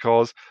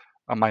 because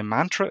my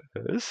mantra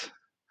is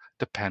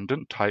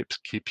dependent types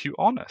keep you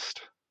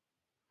honest.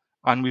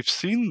 And we've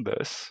seen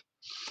this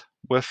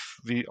with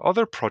the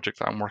other project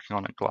that I'm working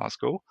on at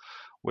Glasgow,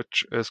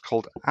 which is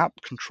called App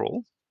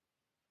Control.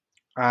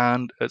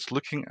 And it's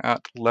looking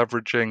at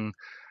leveraging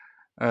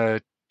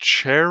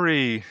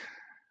Cherry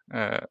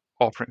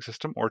operating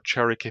system or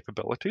Cherry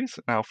capabilities.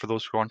 Now, for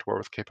those who aren't aware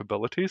with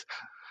capabilities,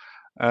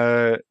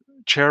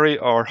 Cherry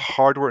are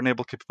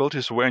hardware-enabled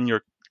capabilities. So in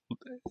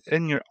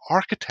your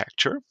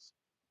architecture,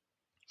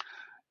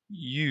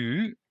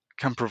 you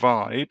can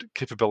provide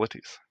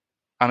capabilities.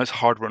 and it's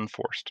hardware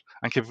enforced.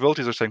 And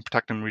capabilities are saying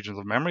protecting regions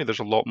of memory. There's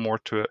a lot more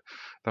to it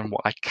than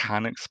what I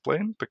can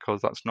explain,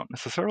 because that's not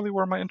necessarily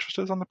where my interest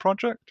is on the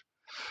project.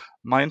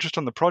 My interest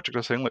on the project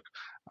is saying, look,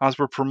 as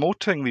we're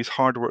promoting these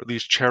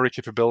cherry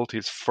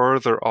capabilities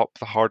further up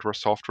the hardware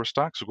software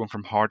stack, so going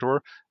from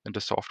hardware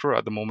into software,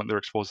 at the moment they're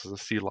exposed as a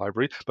C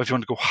library, but if you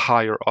want to go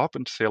higher up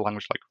into, say, a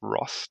language like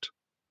Rust,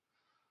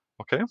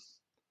 okay,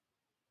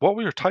 what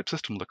will your type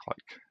system look like?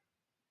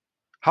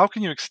 How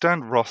can you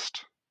extend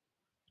Rust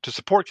to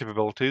support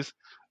capabilities,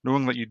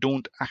 knowing that you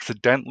don't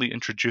accidentally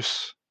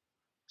introduce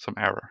some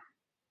error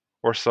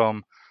or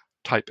some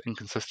type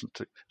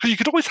inconsistency? Because you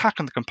could always hack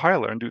on the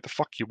compiler and do what the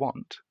fuck you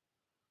want,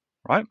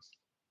 right?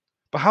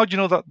 But how do you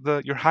know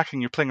that your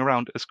hacking, you're playing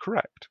around, is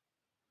correct?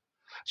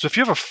 So if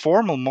you have a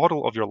formal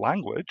model of your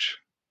language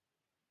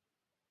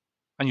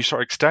and you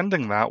start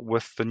extending that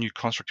with the new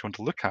construct you want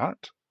to look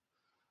at,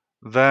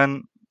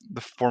 then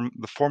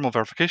the formal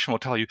verification will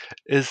tell you,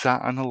 is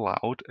that an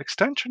allowed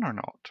extension or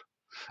not?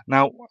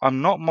 Now,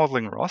 I'm not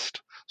modeling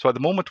Rust. So at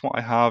the moment, what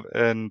I have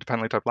in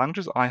dependently typed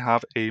languages, I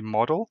have a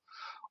model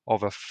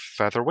of a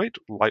featherweight,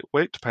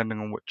 lightweight, depending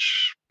on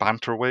which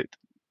bantam weight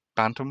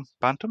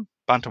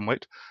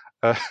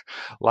uh,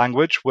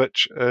 language,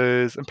 which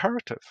is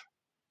imperative.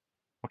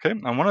 Okay,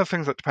 and one of the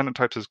things that dependent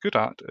types is good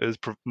at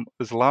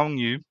is allowing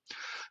you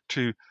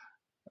to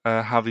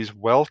have these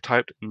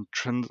well-typed,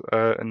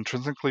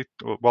 intrinsically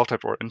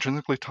well-typed or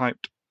intrinsically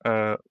typed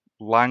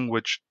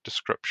language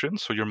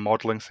descriptions. So you're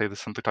modeling, say, the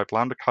simply typed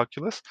lambda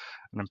calculus,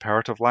 an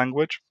imperative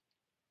language,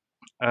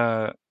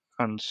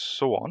 and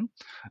so on.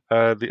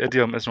 The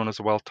idiom is known as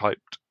a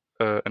well-typed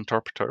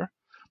interpreter,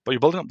 but you're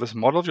building up this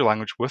model of your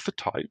language with the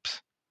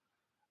types,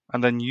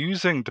 and then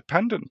using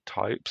dependent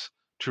types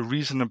to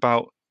reason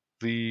about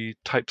the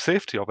type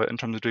safety of it in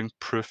terms of doing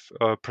proof,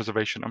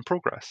 preservation, and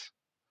progress.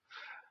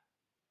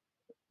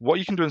 What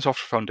you can do in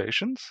software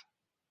foundations,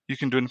 you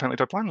can do in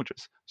independently typed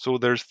languages. So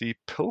there's the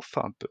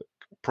PILFA book,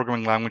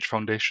 Programming Language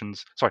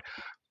Foundations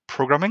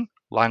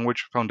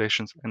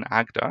in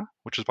AGDA,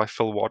 which is by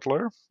Phil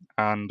Wadler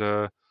and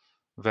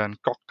Van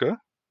Kokke,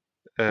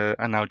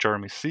 and now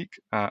Jeremy Seek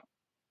at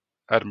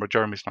Edinburgh.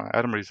 Jeremy's not at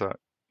Edinburgh, he's at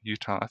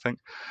Utah, I think.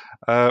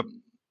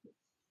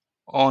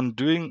 On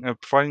doing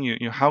providing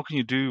you how can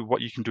you do what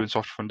you can do in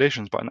software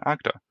foundations but in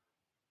AGDA.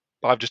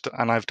 But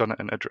I've done it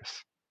in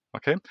Idris.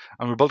 Okay,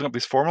 and we're building up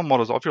these formal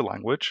models of your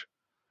language,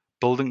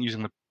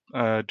 using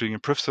doing a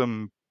proof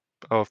sum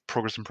of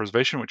progress and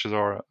preservation, which is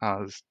our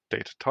as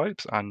data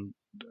types, and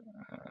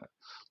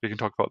we can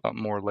talk about that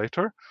more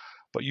later.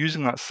 But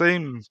using that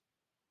same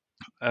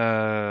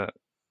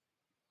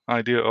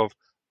idea of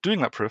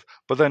doing that proof,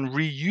 but then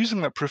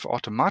reusing that proof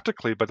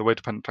automatically by the way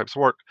dependent types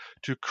work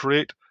to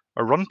create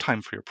a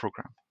runtime for your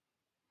program.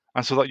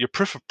 And so that your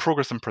proof of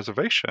progress and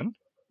preservation,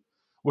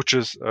 which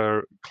is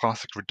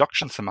classic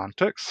reduction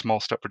semantics, small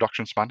step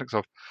reduction semantics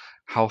of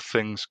how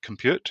things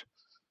compute,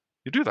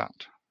 you do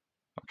that.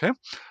 Okay?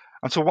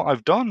 And so what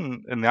I've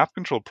done in the app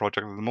control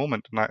project at the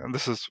moment, and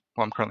this is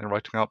what I'm currently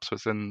writing up, so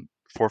it's in the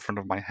forefront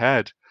of my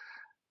head,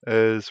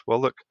 is, well,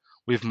 look,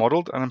 we've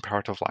modeled an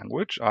imperative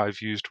language.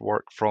 I've used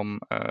work from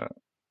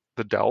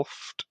the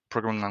Delft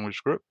programming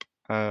language group.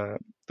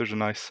 There's a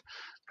nice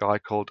guy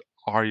called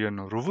Arjen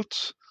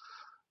Rovuts,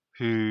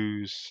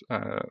 whose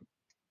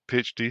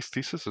PhD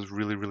thesis is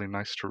really, really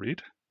nice to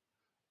read.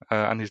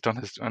 And he's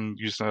done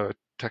used a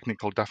technique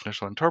called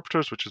definitional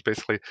interpreters, which is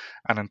basically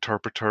an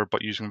interpreter,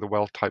 but using the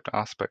well-typed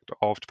aspect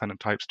of dependent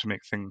types to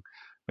make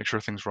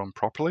sure things run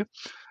properly.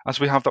 And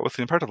so we have that with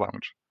the imperative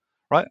language,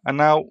 right? And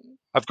now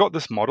I've got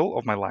this model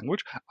of my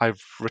language.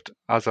 I've written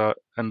as a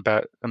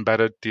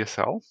embedded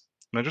DSL,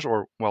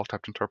 or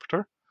well-typed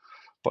interpreter.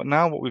 But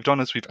now what we've done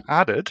is we've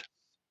added,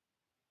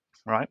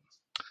 right,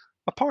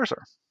 a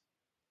parser,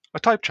 a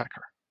type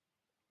checker.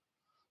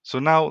 So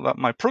now that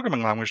my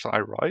programming language that I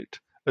write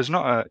is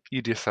not a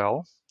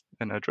eDSL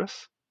in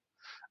Idris,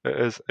 it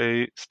is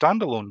a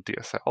standalone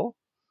DSL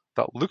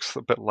that looks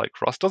a bit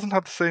like Rust, doesn't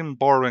have the same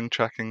borrowing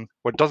checking,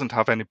 or it doesn't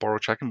have any borrow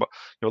checking, but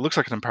it looks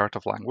like an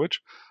imperative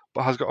language,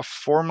 but has got a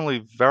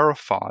formally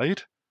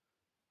verified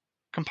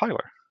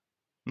compiler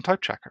and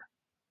type checker,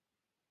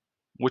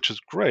 which is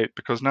great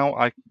because now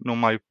I know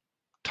my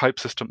type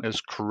system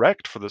is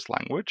correct for this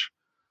language,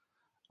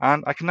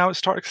 and I can now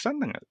start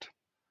extending it.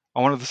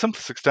 And one of the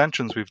simplest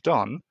extensions we've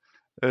done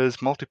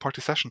is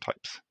multi-party session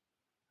types.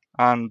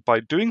 And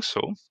by doing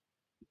so,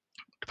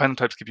 dependent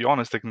types keep you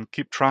honest. They can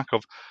keep track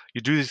of,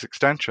 you do these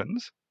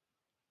extensions.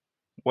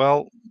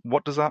 Well,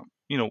 what does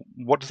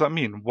that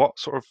mean? What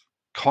sort of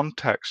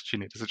context do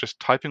you need? Is it just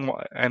typing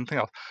anything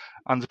else?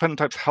 And dependent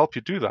types help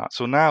you do that.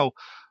 So now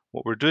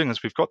what we're doing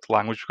is we've got the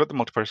language, we've got the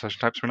multi-party session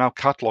types. We're now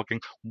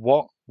cataloging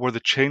what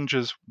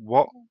changes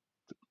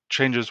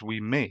we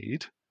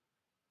made,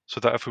 so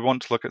that if we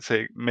want to look at,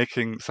 say,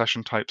 making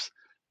session types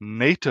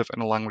native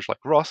in a language like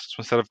Rust,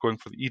 so instead of going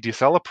for the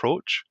eDSL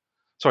approach,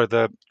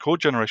 the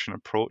code generation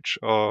approach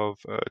of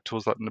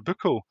tools that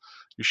Nabucco,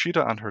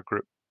 Yoshida and her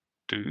group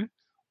do,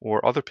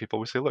 or other people,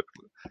 we say, look,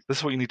 this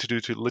is what you need to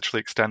do to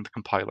literally extend the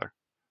compiler.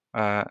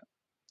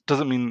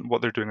 Doesn't mean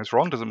what they're doing is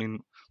wrong. Doesn't mean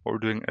what we're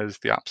doing is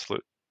the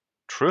absolute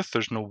truth.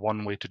 There's no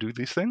one way to do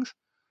these things.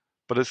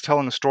 But it's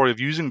telling a story of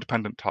using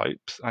dependent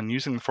types and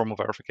using the formal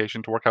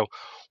verification to work out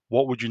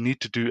what would you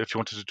need to do if you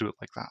wanted to do it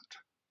like that.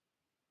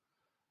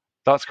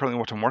 That's currently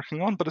what I'm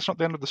working on, but it's not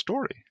the end of the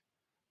story,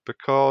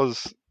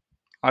 because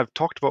I've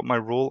talked about my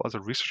role as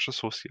a research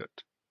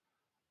associate,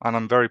 and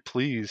I'm very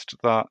pleased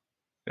that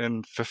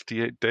in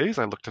 58 days,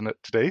 I looked in it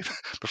today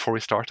before we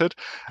started,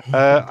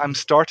 I'm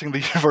starting the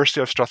University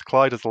of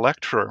Strathclyde as a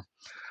lecturer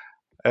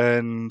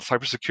in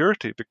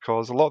cybersecurity,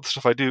 because a lot of the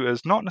stuff I do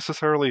is not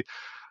necessarily,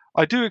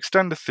 I do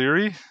extend the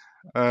theory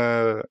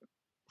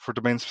for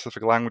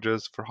domain-specific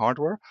languages for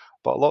hardware,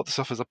 but a lot of the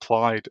stuff is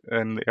applied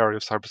in the area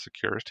of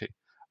cybersecurity.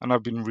 And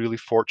I've been really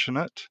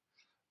fortunate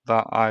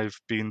that I've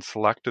been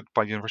selected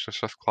by University of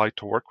Strathclyde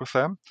to work with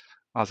them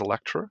as a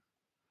lecturer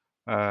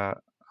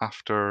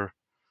after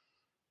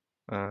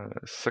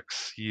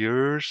 6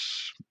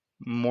 years,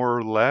 more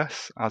or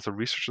less, as a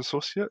research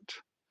associate,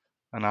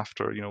 and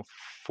after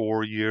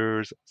 4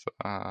 years as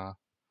a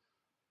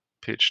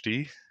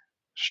PhD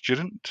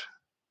student.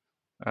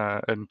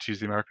 And to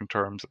use the American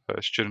terms,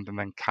 student and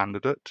then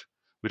candidate.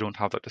 We don't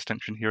have that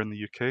distinction here in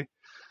the UK,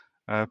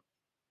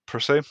 per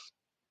se.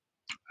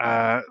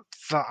 That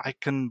I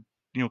can,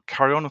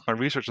 carry on with my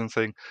research and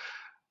saying,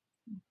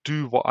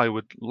 do what I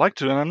would like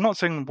to. And I'm not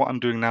saying what I'm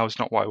doing now is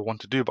not what I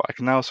want to do, but I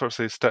can now sort of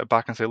say, step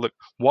back and say, look,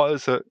 what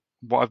is it,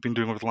 what I've been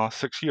doing over the last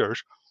 6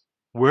 years?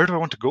 Where do I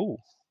want to go?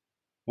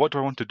 What do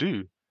I want to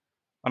do?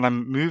 And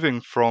I'm moving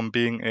from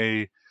being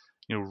a,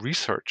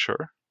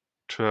 researcher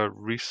to a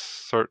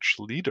research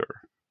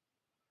leader.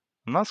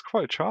 And that's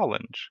quite a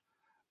challenge.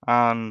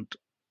 And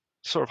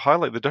sort of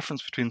highlight the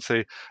difference between,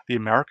 say, the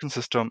American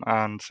system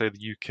and, say,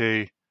 the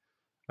UK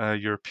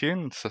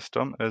European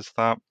system is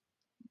that,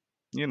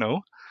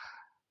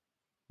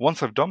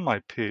 once I've done my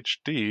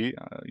PhD,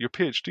 your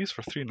PhD is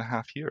for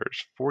 3.5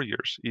 years, 4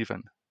 years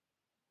even.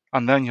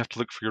 And then you have to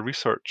look for your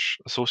research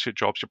associate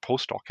jobs, your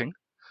postdocing.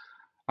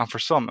 And for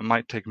some, it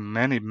might take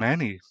many,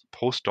 many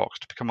postdocs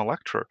to become a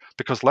lecturer,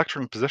 because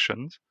lecturer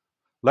positions,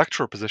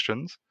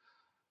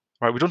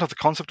 right, we don't have the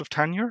concept of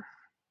tenure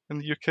in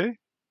the UK,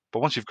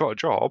 but once you've got a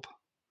job,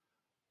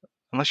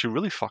 unless you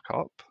really fuck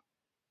up,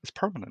 it's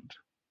permanent.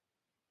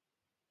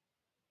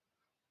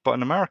 But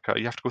in America,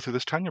 you have to go through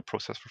this tenure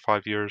process for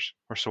 5 years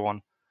or so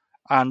on,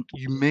 and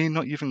you may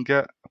not even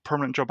get a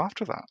permanent job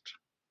after that.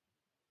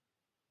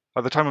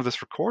 At the time of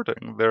this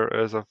recording, there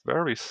is a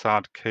very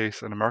sad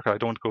case in America. I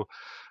don't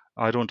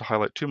want to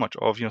highlight too much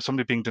of,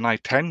 somebody being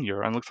denied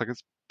tenure, and it looks like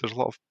there's a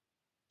lot of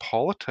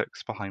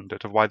politics behind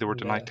it of why they were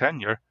denied Yeah.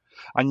 tenure,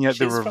 and yet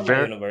they She's were from my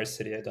very.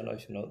 university. I don't know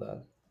if you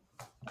know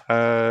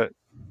that.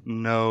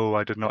 No,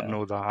 I did not Yeah.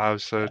 know that. I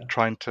was Yeah.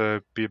 trying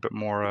to be a bit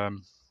more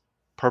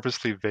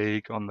purposely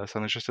vague on this,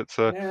 and it's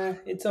a. Yeah,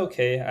 it's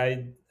okay.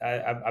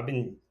 I've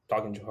been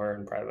talking to her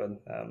in private.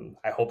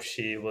 I hope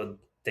she would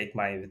take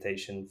my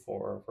invitation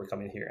for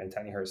coming here and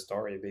telling her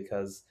story,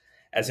 because,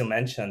 as you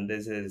mentioned,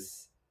 this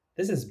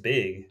is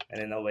big,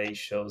 and in a way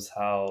shows It's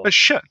how.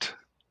 shit,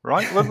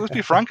 right? Let's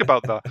be frank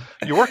about that.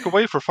 You work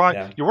away for five.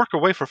 Yeah. You work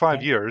away for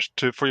five Yeah. years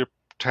for your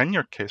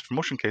tenure case,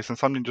 promotion case, and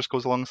somebody just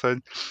goes along and says,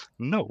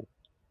 "No,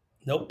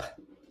 Nope.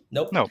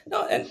 Nope. no."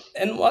 No,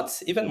 and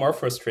what's even more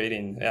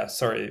frustrating, yeah,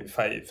 sorry if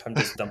I'm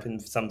just dumping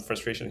some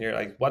frustration here.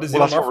 Like, what is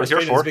Well, even that's more what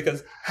we're here frustrating is for.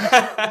 because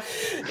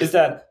is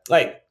that,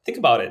 like, think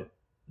about it.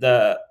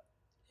 The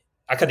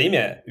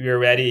academia, we're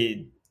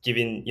already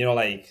giving,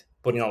 like,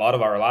 putting a lot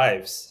of our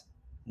lives,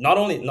 not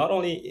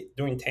only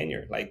during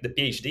tenure, like the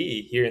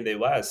PhD here in the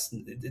US,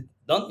 it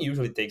don't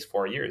usually takes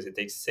 4 years, it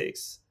takes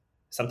 6,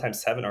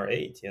 sometimes 7 or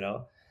 8,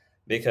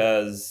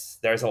 because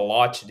there's a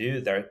lot to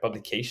do. There are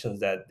publications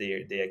that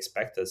they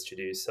expect us to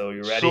do, so So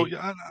you're, you're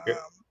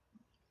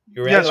yeah.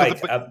 already So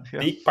like a yeah,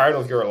 big part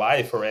of your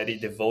life already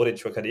devoted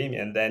to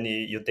academia, and then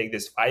you take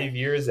this 5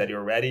 years that you're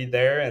already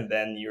there, and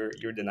then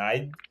you're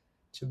denied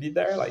to be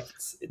there. Like,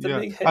 it's a yeah,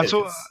 big and hit.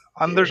 so It's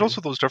and there's weird.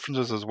 also those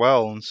differences as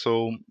well. And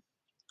so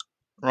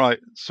right,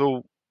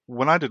 so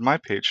when I did my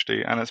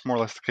PhD, and it's more or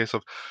less the case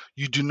of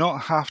you do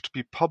not have to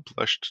be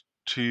published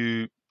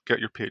to get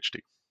your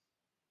PhD.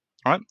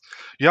 Right,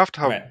 you have to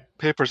have Right.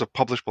 papers of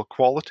publishable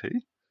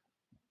quality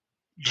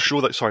to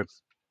show that. Sorry,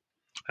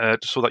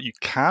 so that you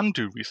can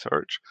do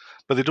research,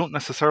 but they don't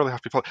necessarily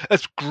have to be published.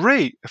 It's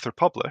great if they're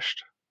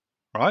published,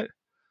 right?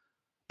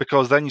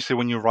 Because then you say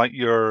when you write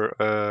your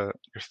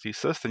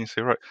thesis, then you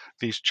say, right,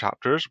 these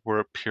chapters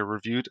were peer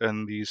reviewed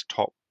in these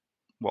top.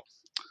 Well,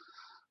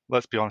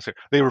 let's be honest here,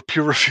 they were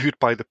peer reviewed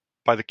by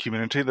the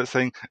community that's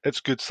saying it's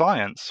good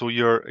science. So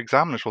your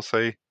examiners will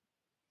say,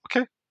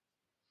 okay,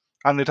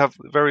 and they'd have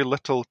very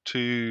little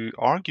to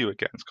argue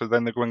against because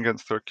then they're going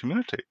against their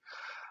community.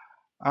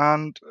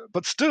 And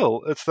but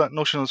still, it's that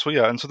notion of, so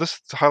yeah, and so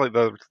this to highlight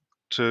that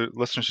to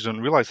listeners who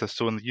don't realize this.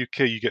 So in the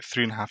UK, you get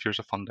 3.5 years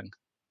of funding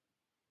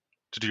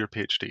to do your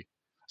PhD.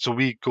 So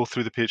we go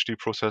through the PhD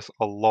process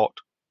a lot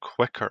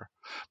quicker,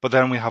 but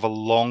then we have a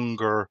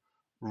longer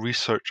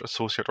research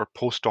associate or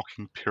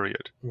postdocing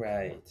period,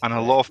 Right. and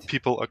a lot of Right.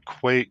 people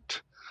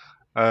equate.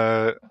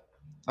 Uh,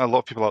 a lot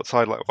of people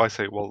outside, like if I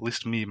say, well, at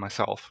least me,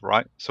 myself,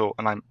 right? So,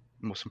 and I'm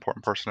the most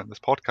important person in this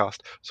podcast,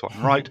 so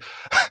I'm right,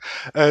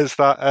 is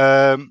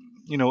that,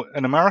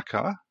 in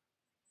America,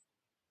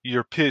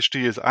 your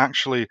PhD is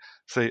actually,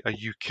 say, a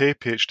UK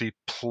PhD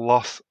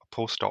plus a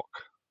postdoc,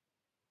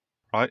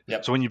 right? So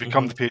Yep. when you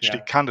become the PhD Yeah.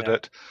 Yeah.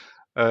 candidate,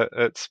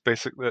 it's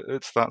basically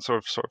it's that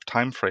sort of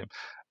time frame.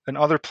 In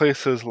other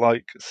places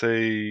like,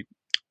 say,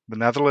 the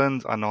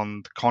Netherlands and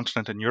on the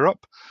continent in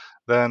Europe,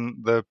 then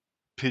the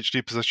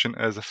PhD position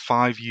is a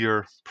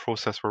 5-year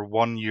process where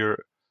 1 year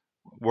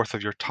worth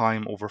of your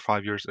time over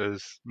 5 years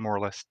is more or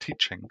less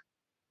teaching,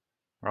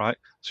 right?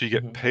 So you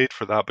get paid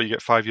for that, but you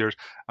get 5 years,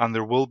 and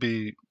there will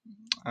be.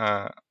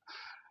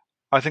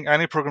 I think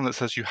any program that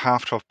says you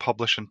have to have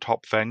published in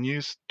top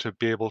venues to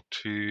be able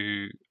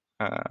to,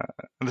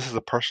 and this is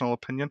a personal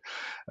opinion,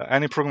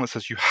 any program that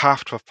says you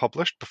have to have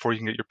published before you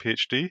can get your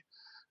PhD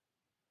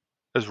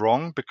is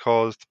wrong,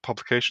 because the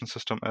publication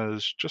system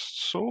is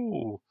just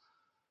so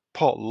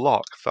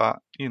potluck that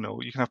you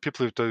can have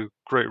people who do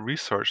great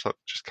research that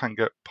just can't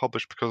get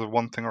published because of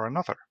one thing or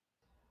another,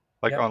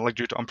 Yep.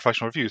 due to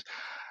unprofessional reviews.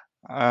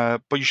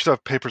 But you should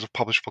have papers of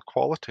publishable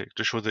quality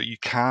to show that you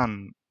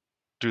can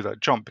do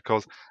that jump,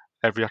 because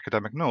every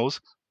academic knows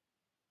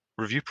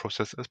review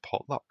process is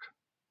potluck.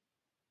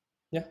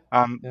 Yeah.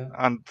 And Yeah.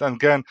 and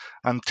again,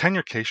 and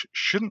tenure case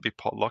shouldn't be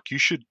potluck. You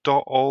should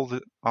dot all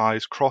the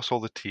I's, cross all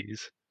the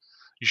T's.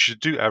 You should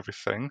do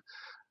everything.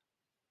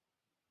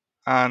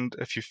 And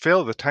if you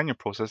fail the tenure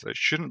process, it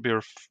shouldn't be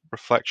a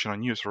reflection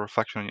on you, it's a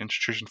reflection on your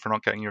institution for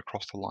not getting you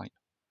across the line.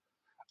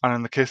 And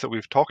in the case that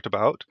we've talked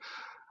about,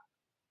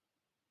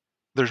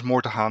 there's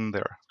more to hand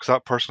there, because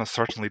that person has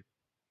certainly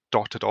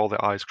dotted all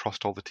the I's,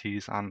 crossed all the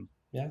T's, and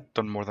Yeah.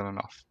 done more than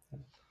enough. Now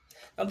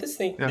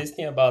Yeah, this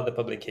thing about the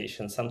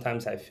publication,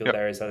 sometimes I feel yeah,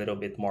 there is a little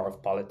bit more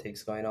of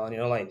politics going on.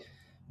 Like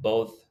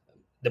both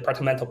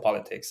departmental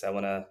politics. I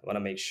wanna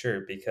make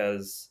sure,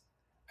 because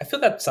I feel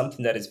that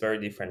something that is very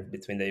different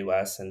between the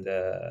U.S. and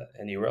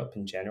Europe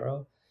in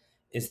general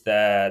is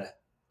that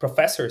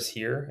professors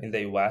here in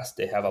the U.S.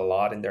 they have a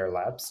lot in their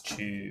labs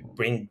to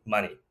bring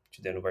money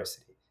to the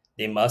university.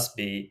 They must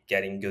be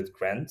getting good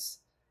grants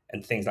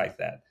and things like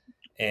that,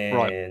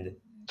 right. and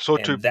So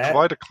to and that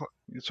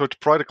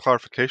provide a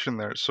clarification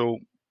there, so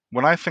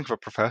when I think of a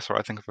professor,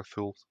 I think of a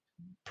full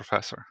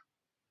professor.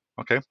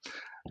 Okay,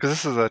 because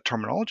this is a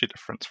terminology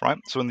difference, right?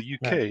 So in the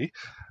right. UK,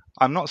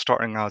 I'm not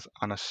starting as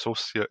an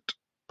associate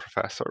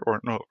professor or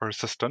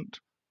assistant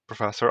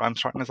professor. I'm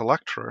starting as a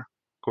lecturer,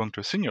 going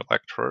to a senior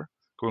lecturer,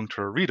 going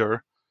to a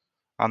reader,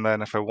 and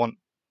then if I want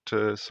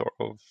to sort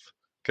of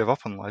give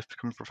up on life,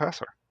 become a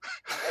professor.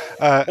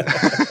 Uh,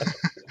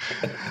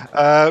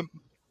 uh,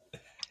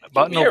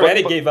 but We no,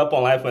 already but gave up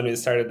on life when we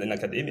started in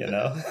academia.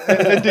 No.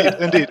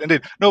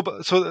 indeed. No,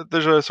 but so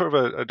there's a sort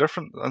of a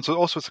different, and so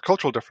also it's a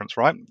cultural difference,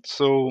 right?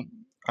 So,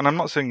 and I'm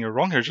not saying you're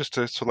wrong here, just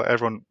to let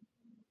everyone,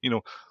 you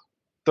know,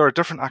 there are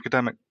different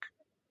academic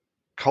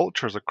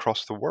cultures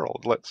across the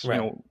world.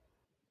 Right.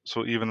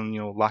 So even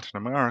in Latin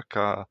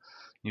America,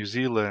 New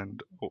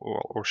Zealand,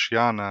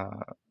 Oceania,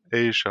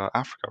 Asia,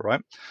 Africa,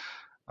 right?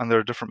 And there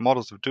are different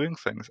models of doing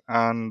things.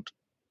 And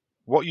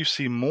what you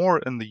see more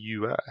in the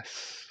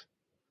US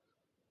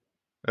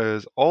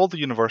is all the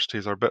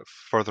universities are a bit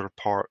further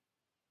apart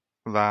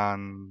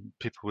than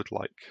people would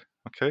like.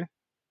 Okay.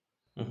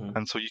 Hmm.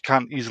 And so you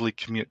can't easily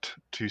commute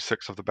to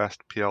 6 of the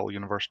best PL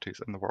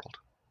universities in the world,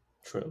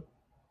 True.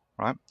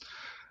 right?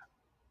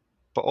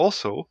 But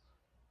also,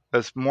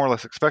 as more or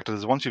less expected,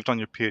 is once you've done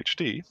your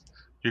PhD,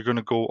 you're going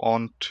to go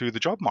on to the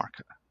job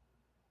market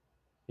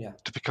Yeah.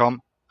 to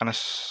become an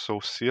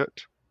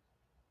associate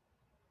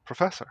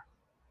professor.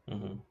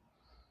 Hmm.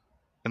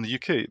 In the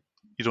UK,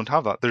 you don't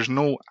have that. There's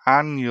no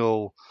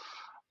annual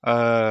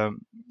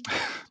um,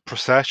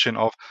 procession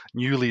of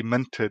newly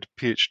minted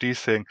PhDs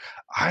saying,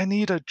 I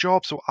need a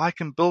job so I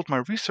can build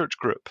my research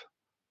group,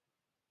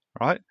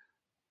 right?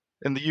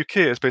 In the UK,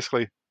 it's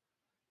basically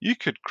you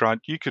could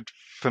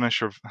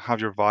finish or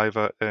have your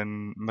Viva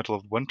in middle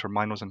of winter.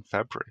 Mine was in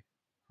February,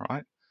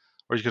 right?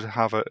 Or you could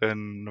have it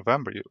in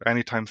November.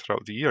 Any time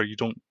throughout the year, you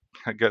don't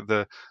get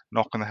the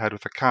knock on the head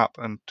with a cap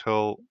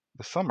until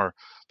the summer.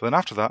 But then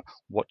after that,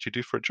 what do you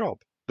do for a job?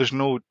 There's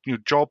no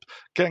job.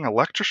 Getting a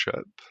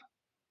lectureship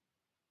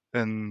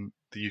in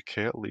the UK,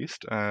 at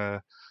least,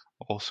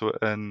 also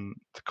in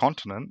the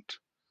continent,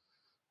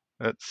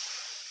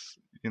 it's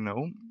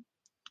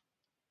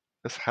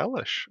it's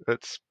hellish.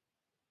 It's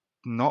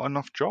not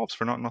enough jobs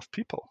for not enough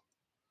people.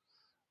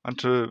 And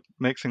to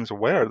make things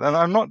aware, and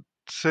I'm not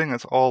saying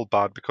it's all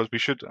bad, because we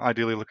should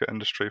ideally look at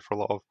industry for a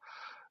lot of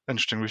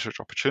interesting research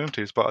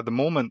opportunities. But at the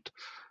moment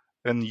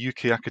in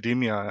UK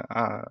academia,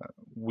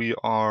 we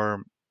are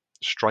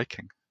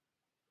striking.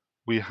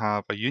 We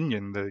have a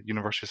union, the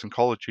Universities and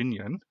College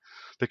Union,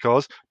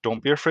 because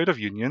don't be afraid of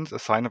unions. A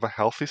sign of a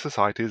healthy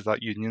society is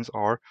that unions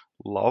are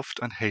loved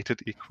and hated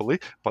equally,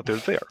 but they're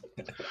there.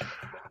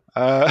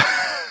 Uh,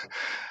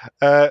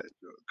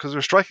 because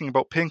we're striking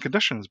about paying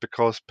conditions,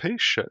 because pay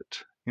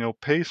shit.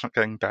 Pay's not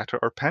getting better.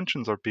 Our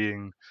pensions are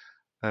being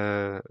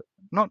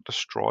not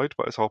destroyed,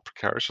 but it's all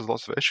precarious. There's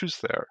lots of issues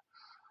there.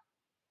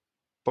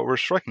 But we're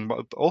striking.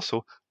 But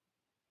also,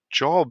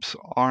 jobs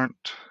are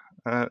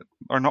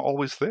not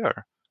always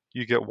there.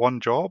 You get one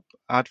job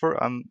advert,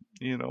 and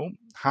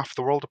half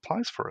the world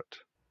applies for it.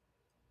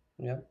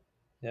 Yeah.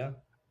 Yeah.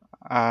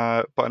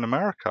 But in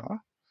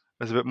America,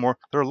 there's a bit more.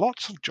 There are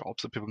lots of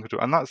jobs that people can do,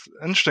 and that's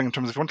interesting in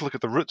terms of if you want to look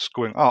at the routes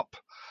going up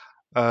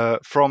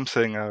from,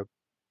 saying, a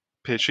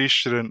PhD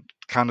student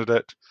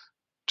candidate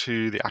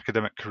to the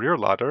academic career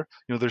ladder.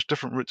 There's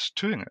different routes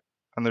to it,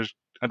 and there's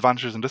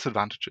advantages and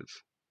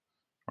disadvantages,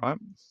 right?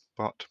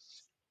 But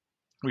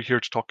we're here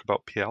to talk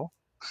about PL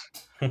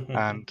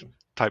and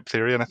type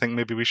theory, and I think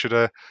maybe we should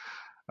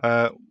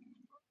uh,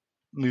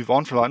 move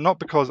on from that. Not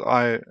because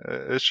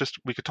it's just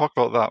we could talk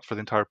about that for the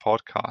entire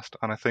podcast,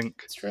 and I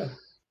think It's true.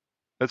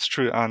 it's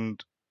true,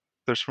 and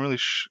there's some really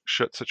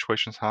shit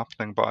situations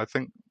happening, but I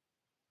think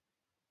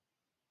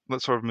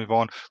let's sort of move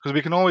on, because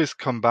we can always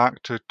come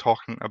back to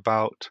talking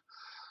about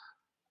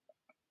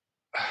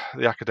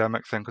the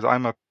academic thing, because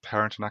I'm a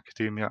parent in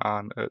academia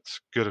and it's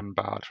good and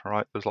bad,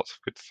 right? There's lots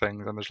of good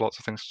things and there's lots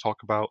of things to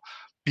talk about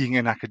being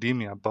in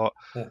academia, but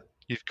Yeah.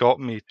 you've got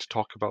me to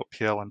talk about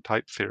PL and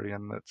type theory,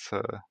 and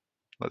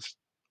let's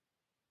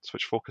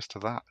switch focus to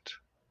that.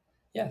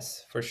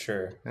 Yes, for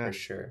sure, Yeah. for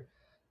sure.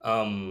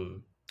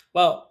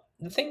 Well,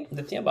 the thing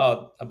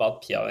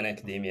about PL in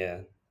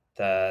academia,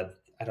 that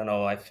I don't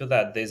know, I feel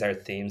that these are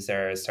themes that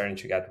are starting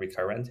to get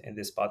recurrent in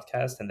this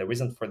podcast, and the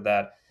reason for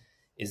that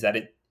is that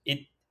it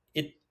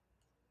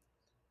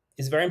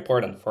is very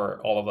important for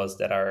all of us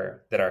that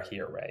are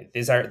here, right?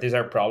 These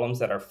are problems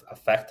that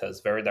affect us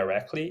very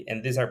directly,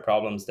 and these are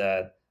problems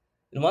that,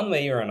 in one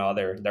way or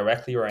another,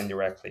 directly or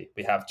indirectly,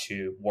 we have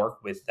to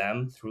work with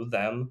them, through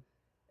them,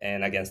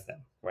 and against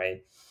them,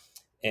 right?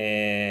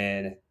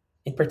 And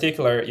in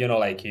particular,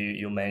 like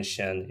you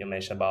mentioned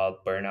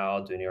about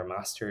burnout doing your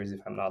masters, if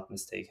I'm not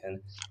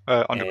mistaken,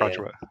 and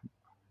Undergraduate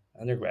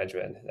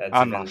undergraduate, that's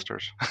and even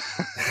masters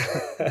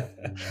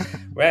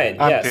right.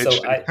 and Yeah, so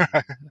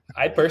PhD.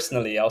 I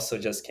personally also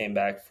just came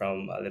back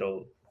from a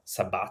little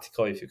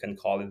sabbatical, if you can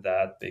call it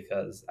that,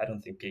 because I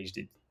don't think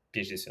PhD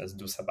students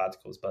do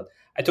sabbaticals, but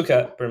I took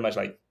a pretty much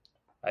like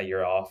a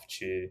year off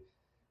to,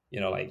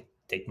 like,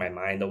 take my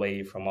mind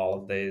away from all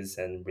of this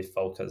and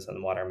refocus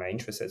on what are my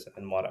interests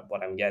and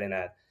what I'm getting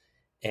at.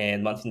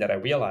 And one thing that I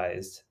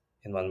realized,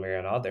 in one way or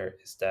another,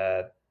 is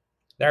that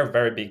there are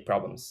very big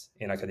problems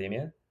in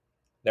academia.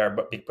 There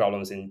are big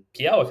problems in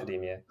PL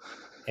academia,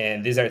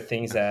 and these are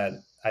things that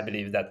I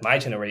believe that my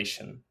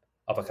generation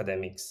of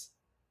academics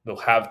will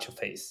have to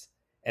face,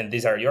 and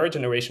these are your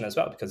generation as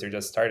well, because you're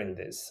just starting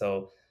this.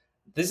 So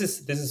this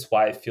is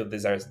why I feel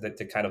these are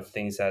the kind of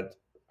things that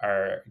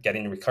are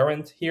getting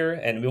recurrent here,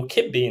 and will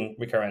keep being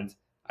recurrent,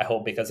 I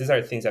hope, because these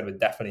are things that we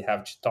definitely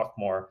have to talk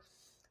more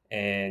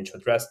and to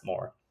address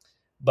more.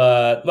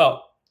 But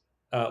well,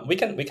 we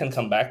can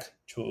come back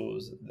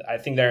to. I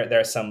think there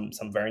are some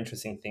very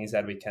interesting things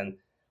that we can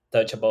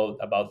touch about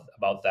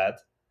that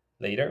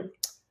later.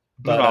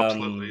 No, no, But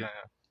absolutely, yeah,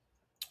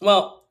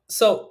 well,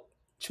 so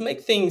to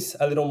make things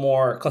a little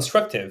more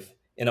constructive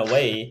in a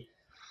way,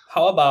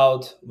 how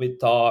about we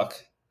talk?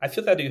 I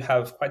feel that you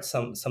have quite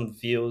some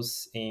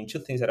views in two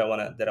things that I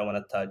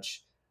wanna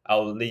touch.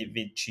 I'll leave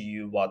it to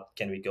you. What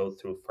can we go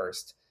through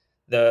first?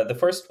 The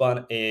first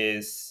one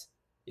is,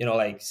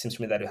 like, seems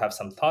to me that you have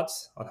some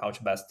thoughts on how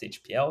to best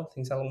teach PL,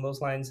 things along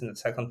those lines. And the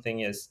second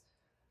thing is,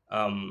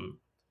 um,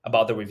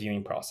 about the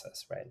reviewing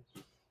process, right?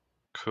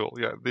 cool.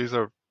 Yeah, these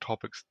are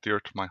topics dear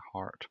to my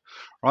heart,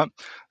 right?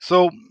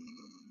 So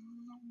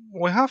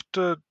we have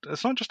to.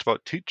 It's not just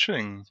about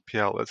teaching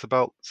PL; it's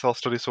about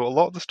self-study. So a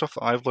lot of the stuff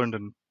that I've learned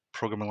in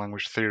programming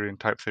language theory and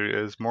type theory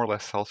is more or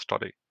less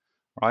self-study,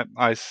 right?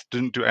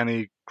 Didn't do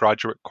any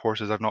graduate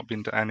courses. I've not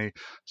been to any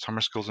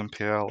summer schools in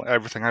PL.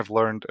 Everything I've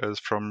learned is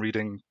from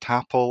reading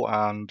TAPL,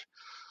 and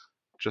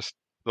just,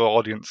 the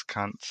audience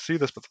can't see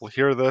this, but they'll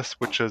hear this,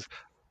 which is,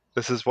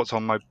 this is what's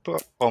on my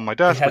book, on my He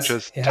desk, which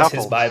has is he has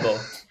his TAPL. Bible.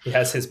 He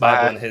has his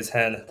Bible I in his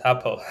hand.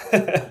 Tapo.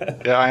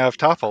 Yeah, I have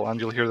TAPL, and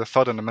you'll hear the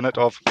thud in a minute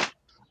of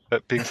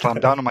it being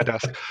slammed down on my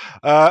desk.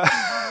 Uh,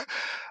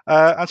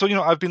 and so,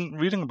 I've been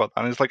reading about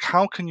that, and it's like,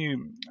 how can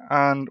you,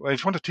 and if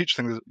you want to teach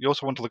things, you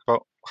also want to look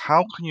about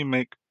how can you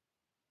make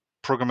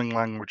programming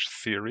language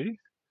theory,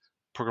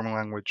 programming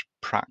language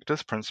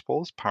practice,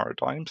 principles,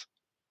 paradigms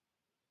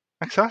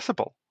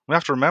accessible. We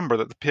have to remember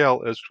that the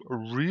PL is a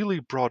really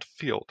broad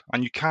field,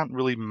 and you can't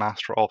really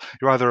master all.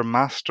 You're either a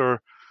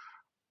master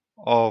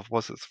of,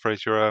 what's this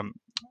phrase? You're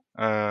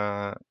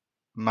a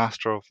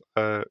master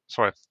of,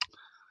 sorry,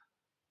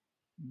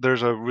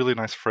 there's a really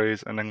nice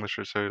phrase in English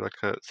to say, like,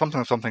 something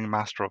of something,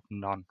 master of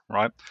none,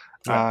 right?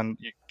 Yeah, And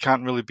you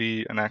can't really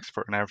be an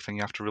expert in everything.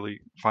 You have to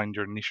really find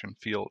your niche and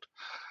field.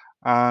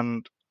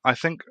 And I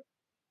think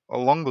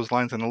along those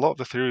lines, and a lot of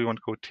the theory you want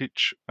to go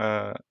teach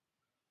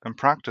in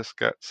practice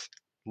gets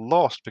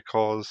lost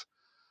because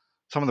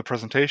some of the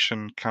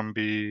presentation can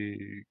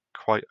be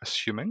quite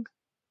assuming,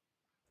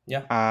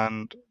 yeah,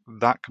 and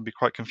that can be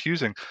quite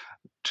confusing.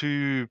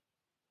 To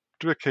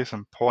do a case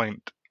in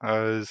point,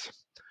 as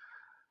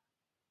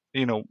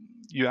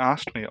you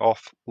asked me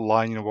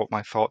offline, what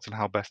my thoughts and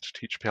how best to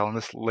teach PL, and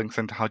this links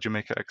into how do you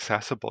make it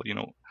accessible,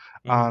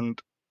 Mm-hmm.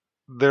 and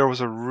there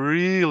was a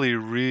really,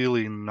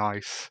 really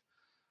nice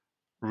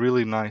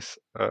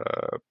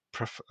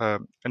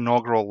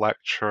inaugural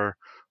lecture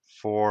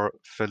for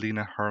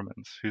Felina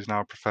Hermans, who's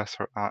now a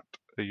professor at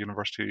the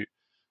University of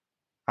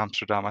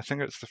Amsterdam. I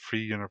think it's the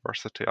Free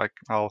University.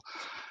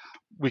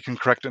 We can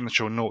correct it in the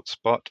show notes,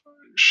 but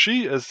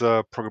she is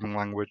a programming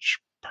language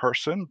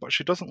person, but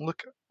she doesn't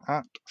look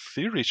at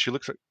theory. She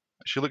looks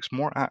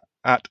more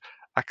at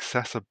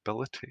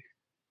accessibility,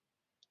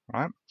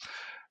 right?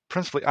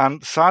 Principally,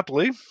 and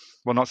sadly,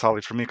 well, not sadly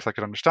for me because I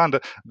could understand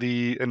it,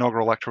 the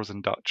inaugural lecture was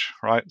in Dutch,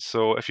 right?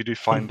 So if you do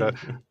find it,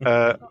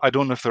 I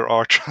don't know if there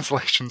are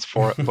translations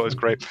for it, but it's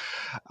great.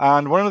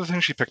 And one of the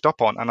things she picked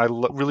up on, and I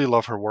really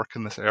love her work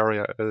in this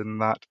area, in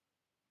that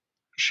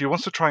she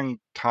wants to try and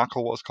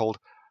tackle what is called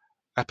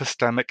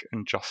epistemic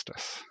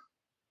injustice,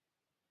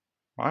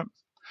 right?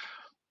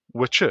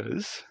 Which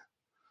is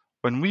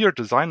when we are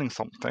designing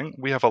something,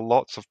 we have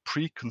lots of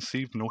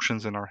preconceived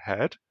notions in our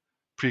head,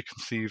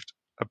 preconceived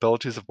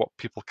abilities of what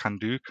people can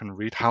do, can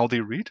read, how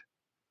they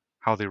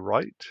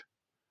write,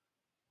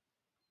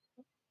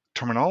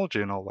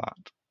 terminology, and all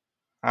that.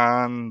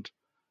 And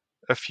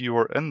if you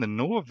are in the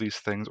know of these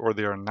things or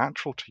they are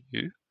natural to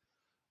you,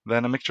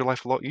 then it makes your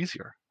life a lot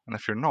easier. And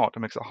if you're not, it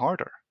makes it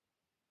harder.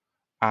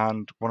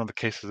 And one of the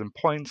cases in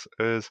points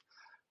is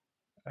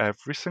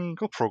every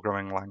single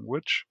programming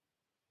language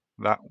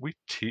that we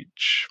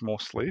teach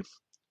mostly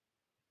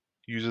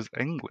uses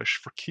English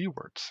for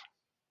keywords.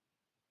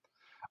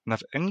 And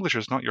if English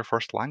is not your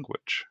first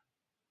language,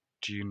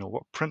 do you know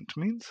what print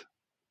means?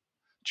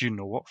 Do you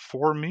know what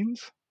for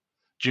means?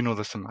 Do you know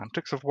the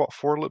semantics of what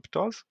for loop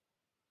does?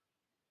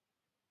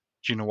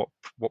 Do you know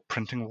what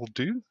printing will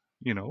do?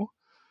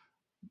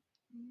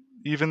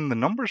 Even the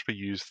numbers we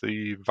use,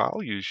 the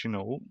values,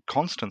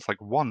 constants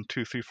like 1,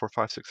 2, 3, 4,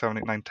 5, 6, 7,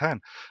 8, 9,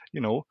 10,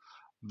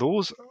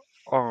 those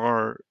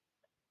are,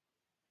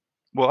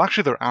 well,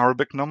 actually they're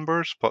Arabic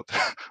numbers, but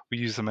we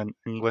use them in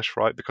English,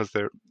 right? Because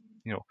they're,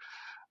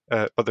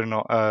 but they're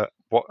not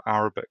what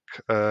Arabic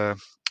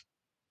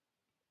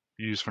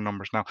use for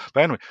numbers now.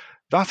 But anyway,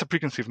 that's a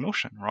preconceived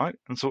notion, right?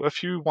 And so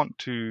if you want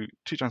to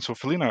teach, and so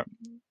Felina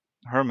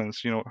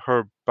Hermans,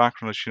 her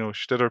background is,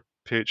 she did her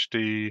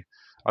PhD,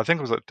 I think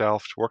it was at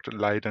Delft, worked at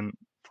Leiden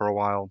for a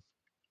while.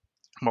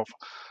 Well,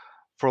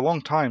 for a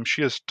long time,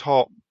 she has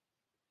taught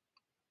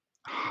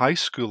high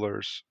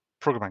schoolers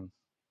programming,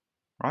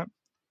 right?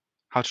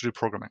 How to do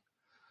programming.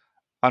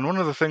 And one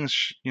of the things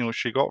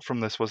she got from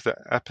this was the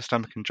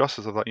epistemic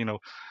injustice of that.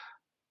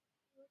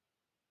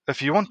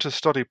 If you want to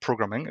study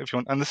programming, if you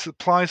want, and this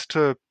applies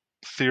to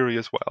theory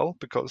as well,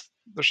 because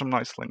there's some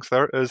nice links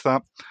there, is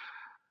that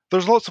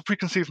there's lots of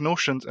preconceived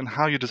notions in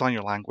how you design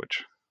your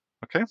language.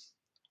 Okay,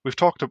 we've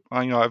talked,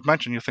 I've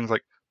mentioned things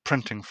like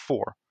printing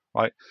for,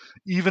 right?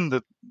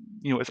 Even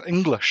it's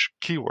English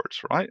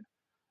keywords, right?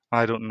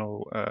 I don't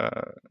know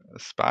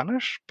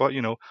Spanish, but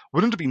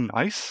wouldn't it be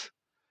nice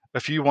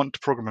if you want to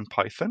program in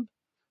Python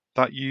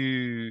that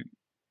you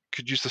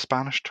could use the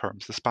Spanish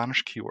terms, the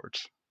Spanish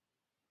keywords,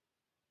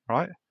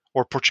 right?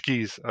 Or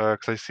Portuguese,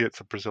 because I see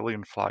it's a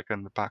Brazilian flag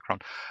in the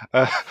background.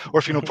 Or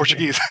if you know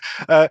Portuguese,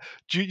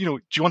 do you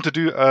want to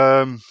do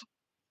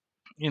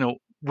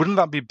wouldn't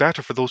that be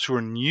better for those who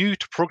are new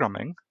to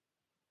programming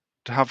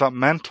to have that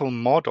mental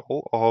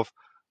model of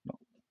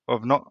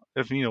not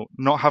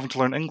having to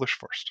learn English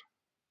first,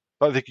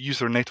 that they could use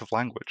their native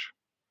language?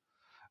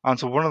 And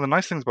so one of the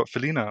nice things about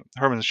Felina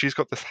Hermans is she's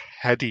got this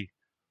heady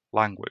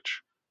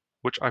language,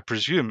 which I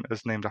presume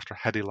is named after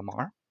Hedy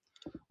Lamarr,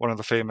 one of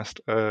the famous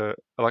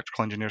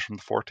electrical engineers from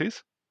the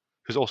 40s,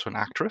 who's also an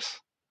actress.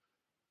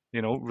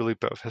 Really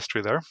bit of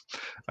history there.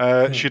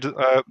 She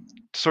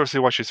sort of see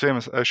why she's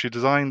famous. She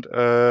designed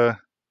a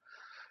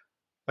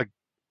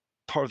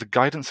part of the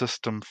guidance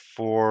system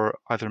for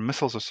either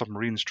missiles or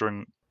submarines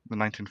during the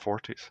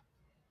 1940s. It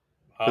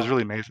was Wow.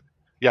 really amazing.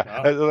 Yeah,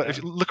 Wow. if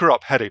Yeah. you look her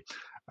up, Hedy.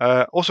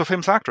 Also a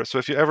famous actress. So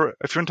if you're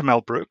into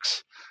Mel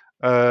Brooks,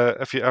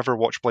 if you ever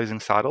watch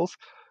Blazing Saddles,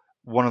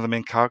 one of the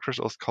main characters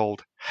is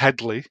called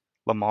Hedley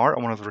Lamar,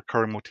 and one of the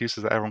recurring motifs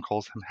is that everyone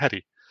calls him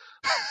Hedy.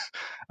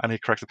 And he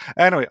corrects it.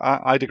 Anyway,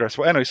 I digress.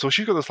 Well, anyway, so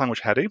she got this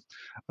language Hedy,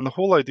 and the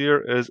whole idea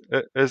is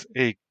it is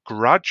a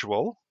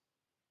gradual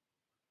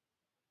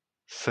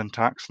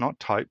syntax, not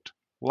typed,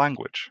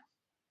 language.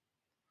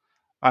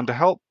 And to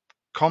help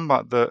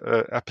combat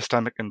the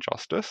epistemic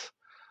injustice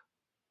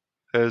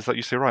is that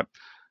you say, right,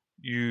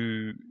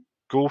 you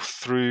go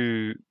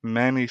through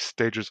many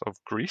stages of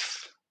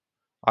grief.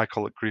 I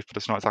call it grief, but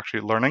it's not, it's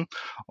actually learning.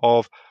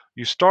 Of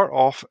you start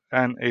off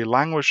in a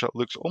language that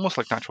looks almost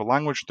like natural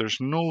language.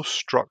 There's no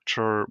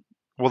structure.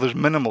 Well, there's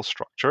minimal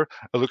structure.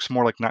 It looks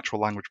more like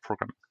natural language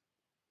programming,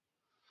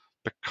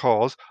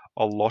 because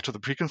a lot of the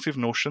preconceived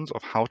notions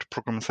of how to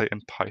program, say,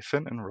 in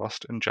Python, in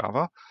Rust, in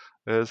Java,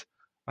 is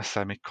a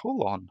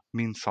semicolon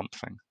means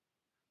something.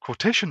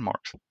 Quotation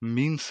marks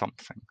mean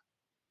something.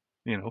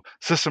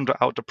 System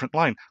to out to print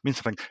line means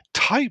something.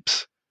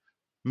 Types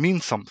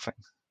mean something.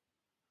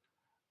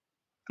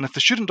 And if the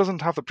student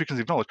doesn't have the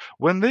preconceived knowledge,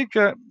 when they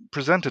get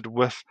presented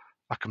with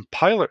a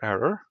compiler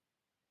error,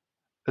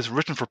 it's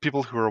written for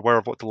people who are aware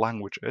of what the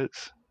language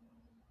is.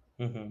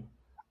 Mm-hmm.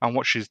 And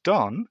what she's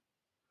done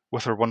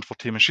with her wonderful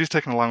team, and she's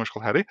taken a language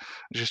called Hedi,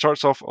 and she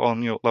starts off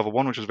on level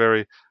 1, which is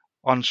very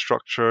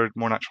unstructured,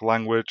 more natural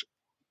language.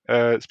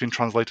 It's been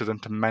translated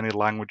into many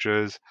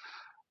languages.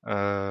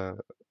 I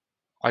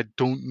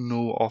don't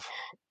know off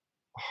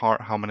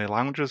heart how many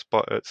languages,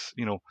 but it's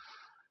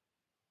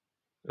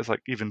it's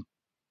like even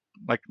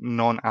like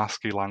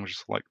non-ASCII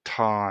languages like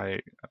Thai,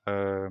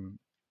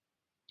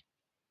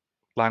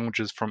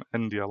 languages from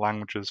India,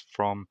 languages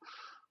from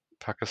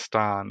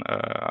Pakistan,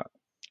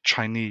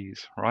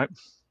 Chinese, right?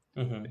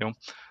 Mm-hmm. You know,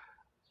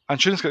 and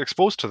students get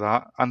exposed to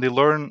that, and they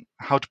learn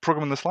how to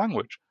program in this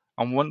language.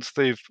 And once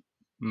they've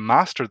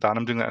mastered that,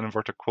 I'm doing that in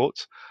inverted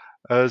quotes,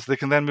 as they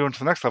can then move on to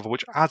the next level,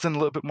 which adds in a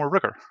little bit more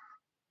rigor,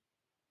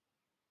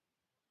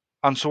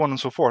 and so on and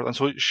so forth. And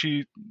so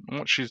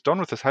what she's done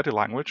with this Hedi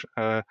language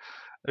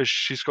is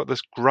she's got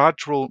this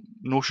gradual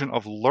notion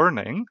of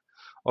learning,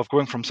 of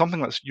going from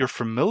something that you're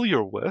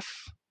familiar with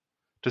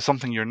to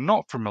something you're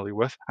not familiar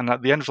with, and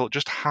at the end of it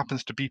just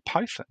happens to be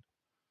Python,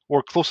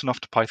 or close enough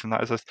to Python.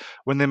 That is,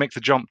 when they make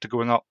the jump to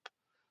going up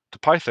to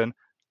Python,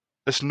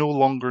 it's no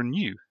longer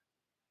new.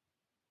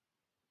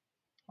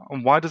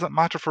 And why does it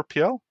matter for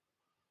PL?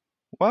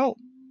 Well,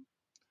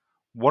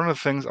 one of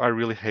the things I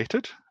really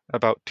hated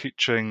about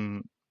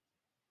teaching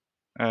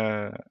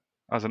uh,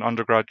 as an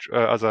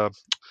undergraduate, as a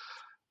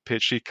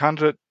PhD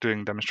candidate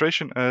doing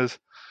demonstration, is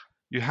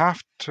you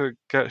have to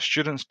get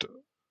students to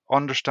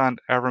understand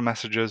error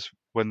messages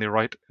when they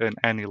write in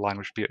any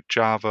language, be it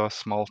Java,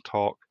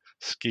 Smalltalk,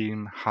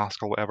 Scheme,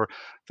 Haskell, whatever.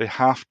 They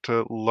have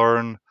to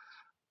learn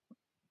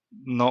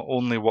not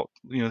only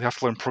they have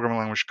to learn programming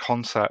language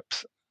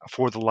concepts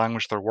for the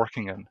language they're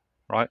working in,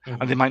 right?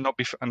 And they Mm-hmm. might not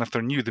be, and if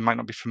they're new, they might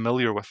not be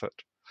familiar with it.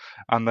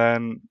 And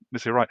then they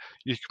say, right,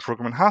 you can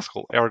program in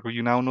Haskell, ergo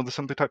you now know the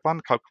simply type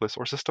band calculus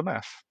or system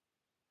F.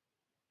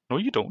 No,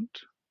 you don't.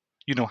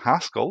 You know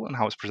Haskell and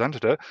how it's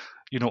presented it.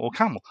 You know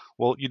OCaml.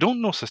 Well, you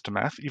don't know system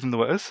F, even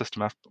though it is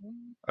system F,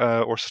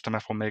 or system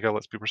F omega,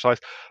 let's be precise.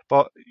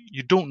 But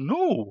you don't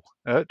know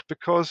it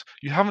because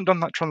you haven't done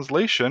that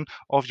translation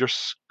of your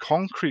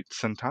concrete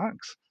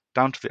syntax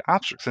down to the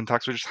abstract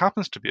syntax, which just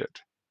happens to be it.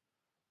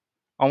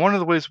 And one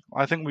of the ways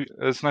I think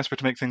it's a nice way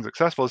to make things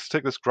accessible is to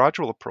take this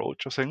gradual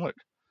approach of saying, look,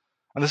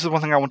 and this is one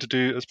thing I want to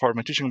do as part of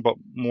my teaching, but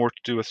more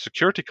to do with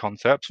security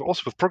concepts, but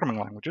also with programming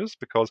languages,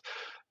 because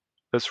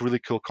it's a really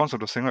cool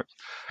concept of saying, look,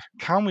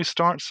 can we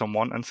start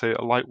someone and say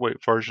a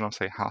lightweight version of,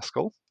 say,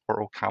 Haskell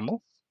or OCaml,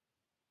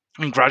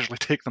 and gradually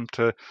take them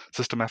to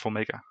System F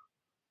Omega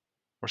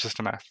or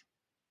System F,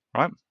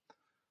 right?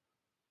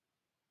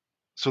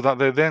 So that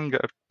they then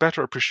get a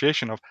better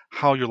appreciation of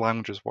how your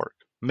languages work,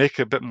 make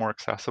it a bit more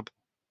accessible.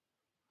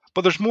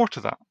 But there's more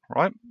to that,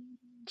 right?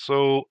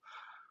 So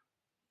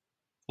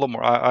a lot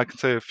more. I can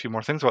say a few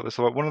more things about this.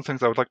 So one of the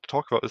things I would like to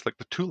talk about is like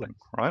the tooling,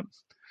 right?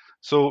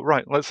 So,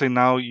 right, let's say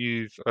now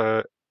you've,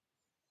 or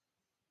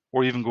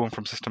even going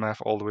from System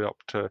F all the way up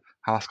to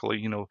Haskell,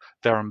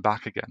 there and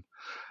back again,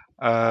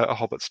 a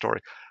Hobbit story.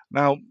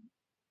 Now,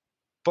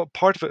 but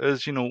part of it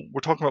is,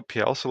 we're talking about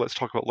PL, so let's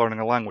talk about learning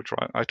a language,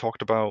 right? I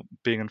talked about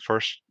being in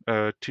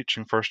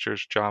teaching first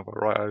year's Java,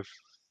 right? I've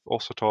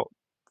also taught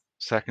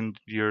second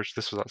years,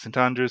 this was at St.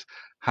 Andrews,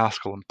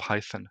 Haskell and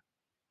Python,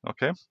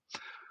 okay?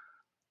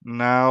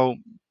 Now,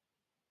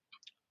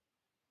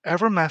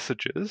 error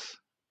messages,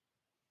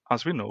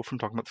 as we know from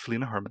talking about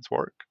Felina Herman's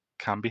work,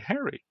 can be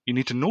hairy. You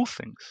need to know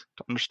things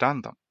to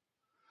understand them.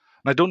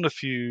 And I don't know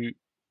if you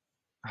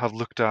have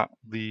looked at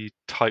the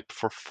type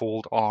for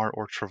fold R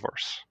or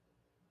traverse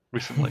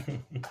recently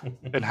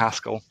in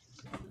Haskell.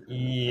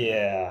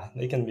 Yeah,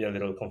 they can be a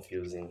little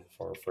confusing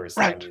for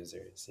first-time Right,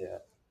 users. Yeah.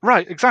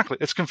 right, exactly.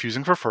 It's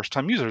confusing for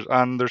first-time users.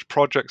 And there's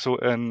projects. So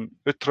in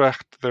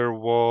Utrecht, there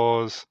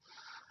was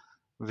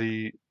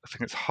I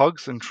think it's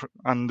Hugs,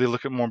 and they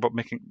look at more about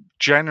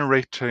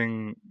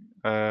generating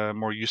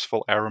more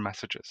useful error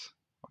messages.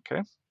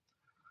 Okay,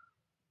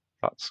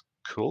 that's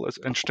cool. It's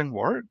interesting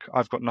work.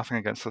 I've got nothing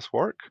against this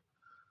work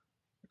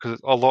because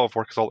a lot of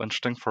work is all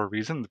interesting for a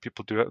reason. The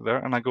people do it there,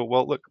 and I go,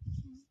 well, look,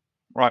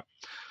 right.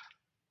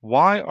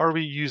 Why are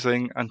we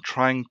using and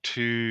trying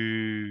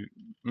to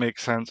make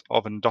sense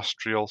of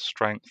industrial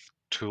strength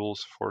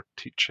tools for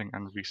teaching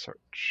and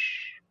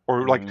research?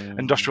 Or like Mm,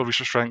 industrial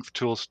research strength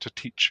tools to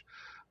teach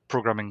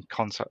programming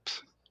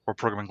concepts or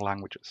programming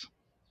languages,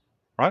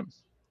 right?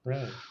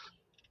 right.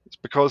 It's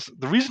because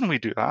the reason we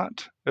do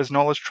that is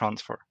knowledge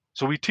transfer.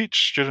 So we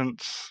teach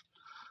students,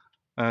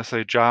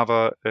 say,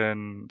 Java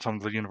in some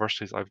of the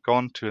universities I've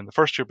gone to in the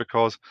first year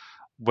because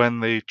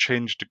when they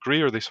change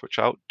degree or they switch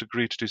out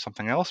degree to do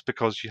something else,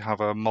 because you have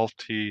a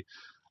multi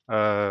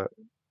uh,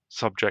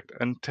 subject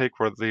intake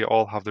where they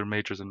all have their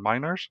majors and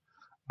minors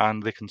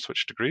and they can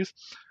switch degrees.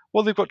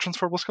 Well, they've got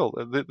transferable skill.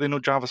 They know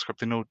JavaScript,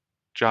 they know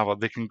Java,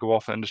 they can go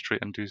off the industry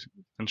and do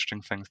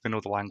interesting things. They know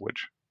the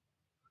language.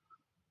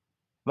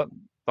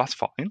 That's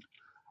fine.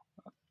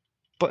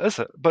 But is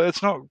it? But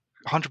it's not.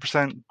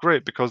 100%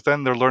 great, because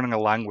then they're learning a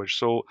language.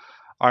 So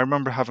I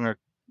remember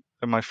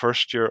in my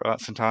first year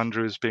at St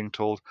Andrews being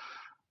told,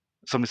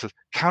 somebody says,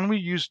 can we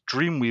use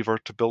Dreamweaver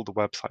to build the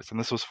websites? And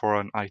this was for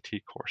an IT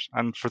course.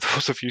 And for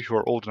those of you who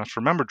are old enough to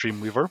remember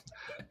Dreamweaver,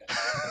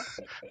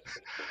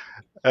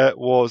 it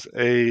was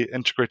a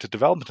integrated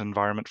development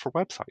environment for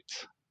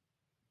websites.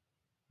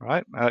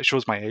 Right? It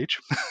shows my age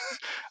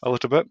a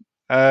little bit.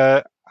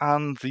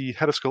 And the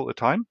head of school at the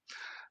time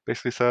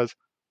basically says,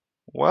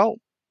 well,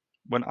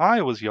 when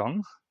I was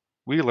young,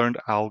 we learned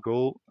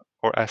Algo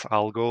or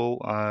S-Algo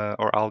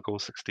or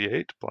Algo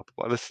 68, blah,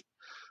 blah, blah. This,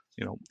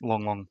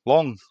 long, long,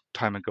 long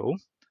time ago.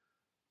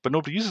 But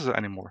nobody uses it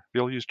anymore. They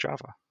all use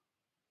Java,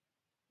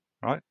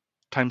 right?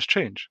 Times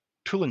change,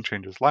 tooling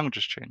changes,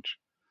 languages change.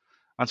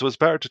 And so it's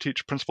better to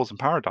teach principles and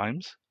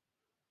paradigms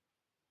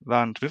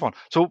than to move on.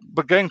 So,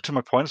 but getting to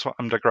my point, so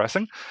I'm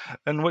digressing,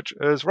 in which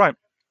is, right,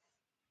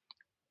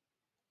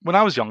 when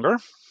I was younger,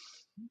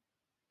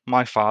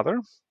 my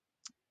father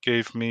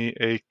gave me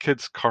a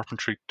kid's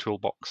carpentry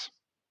toolbox.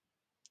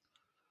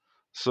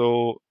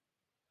 So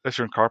if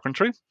you're in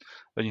carpentry,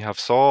 then you have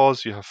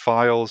saws, you have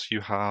files,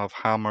 you have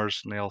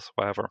hammers, nails,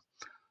 whatever.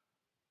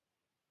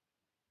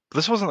 But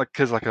this wasn't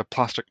like a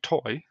plastic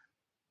toy.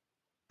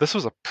 This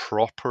was a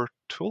proper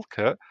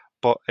toolkit,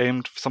 but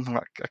aimed for something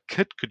like a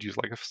kid could use,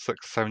 like a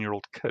 6,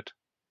 7-year-old kid.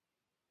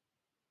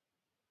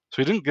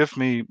 So he didn't give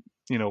me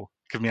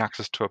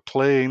access to a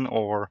plane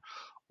or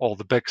all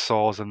the big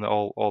saws and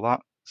all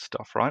that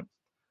stuff, right?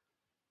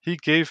 He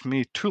gave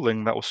me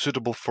tooling that was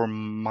suitable for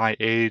my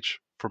age,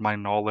 for my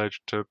knowledge,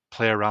 to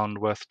play around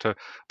with, to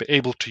be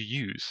able to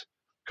use.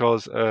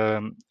 Because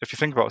if you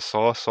think about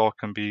a saw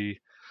can be,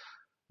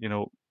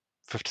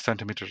 50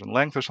 centimeters in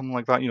length or something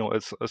like that.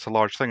 It's a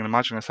large thing. And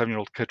imagine a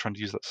 7-year-old kid trying to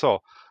use that saw,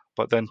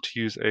 but then to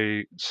use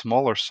a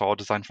smaller saw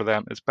designed for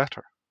them is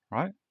better,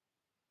 right?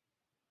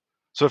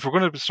 So if we're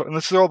going to start, and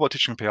this is all about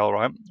teaching PL,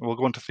 right? We'll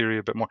go into theory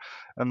a bit more.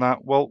 And that,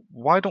 well,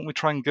 why don't we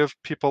try and give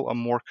people a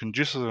more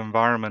conducive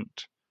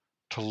environment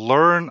to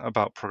learn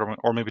about programming,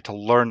 or maybe to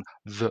learn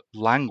the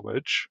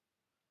language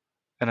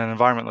in an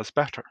environment that's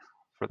better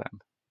for them?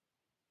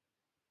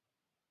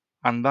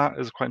 And that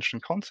is a quite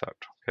interesting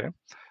concept, okay?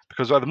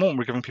 Because at the moment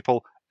we're giving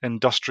people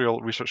industrial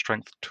research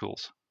strength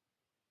tools,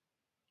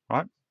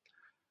 right?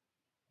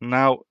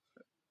 Now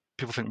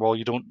people think, well,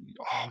 we've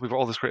got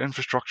all this great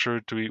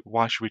infrastructure.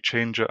 Why should we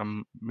change it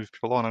and move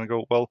people on? And I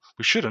go, well,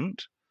 we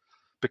shouldn't,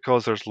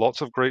 because there's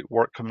lots of great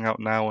work coming out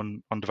now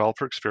on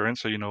developer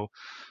experience. So,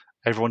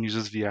 everyone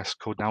uses VS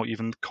Code now.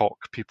 Even Coq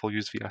people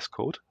use VS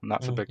Code, and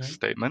that's a big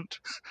statement.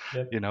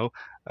 Yep.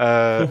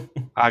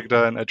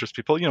 Agda and Idris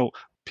people,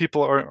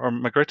 people are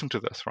migrating to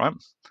this, right?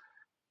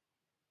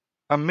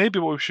 And maybe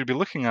what we should be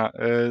looking at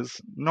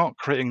is not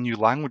creating new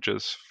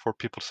languages for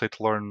people to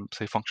learn,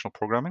 say, functional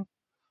programming,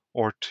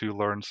 or to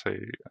learn, say,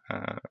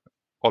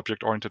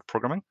 object-oriented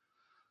programming.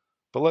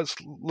 But let's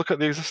look at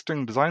the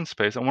existing design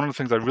space. And one of the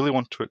things I really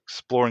want to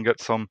explore and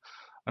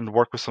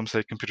work with some,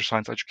 say, computer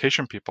science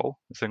education people,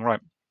 is saying,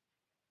 right,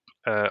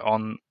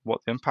 on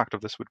what the impact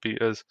of this would be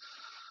is,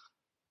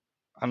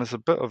 and it's a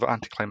bit of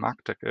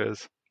anticlimactic,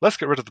 is let's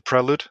get rid of the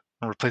prelude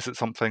and replace it with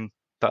something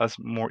that is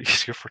more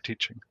easier for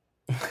teaching.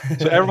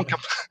 So everyone can,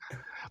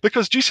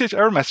 because GCH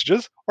error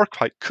messages are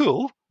quite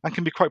cool and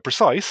can be quite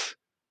precise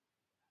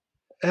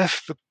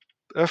if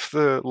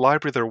the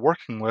library they're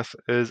working with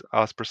is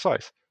as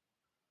precise.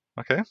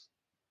 Okay?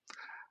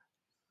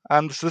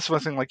 And so this is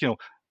one thing,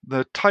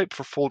 the type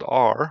for fold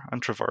R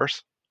and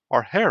traverse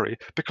are hairy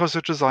because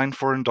they're designed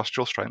for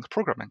industrial strength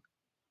programming.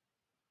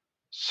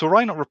 So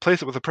why not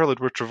replace it with a prelude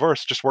where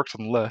traverse just works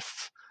on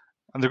lists,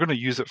 and they're going to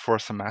use it for a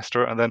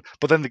semester,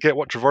 but then they get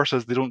what traverse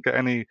is. They don't get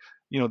any,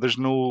 there's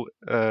no,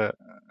 and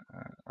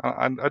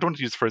I don't want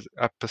to use the phrase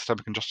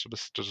epistemic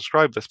injustice to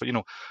describe this, but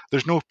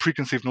there's no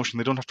preconceived notion.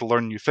 They don't have to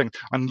learn new things,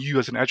 and you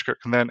as an educator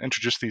can then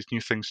introduce these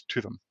new things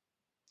to them.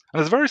 And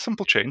it's a very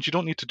simple change. You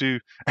don't need to do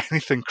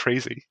anything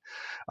crazy,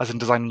 as in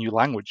design a new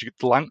language.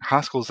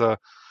 Haskell's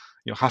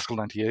Haskell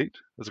 98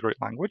 is a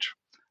great language.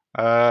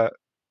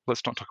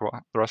 Let's not talk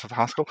about the rest of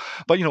Haskell,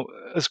 but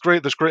it's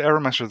great. There's great error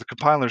messages. The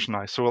compiler's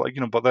nice. So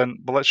but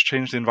let's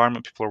change the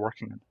environment people are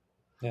working in.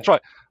 Yeah. That's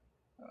right.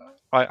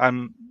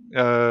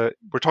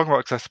 We're talking about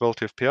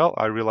accessibility of PL.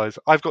 I realize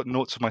I've got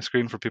notes on my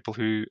screen for people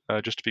who,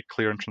 just to be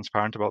clear and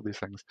transparent about these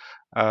things,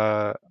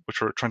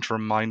 which are trying to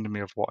remind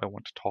me of what I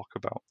want to talk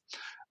about.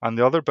 And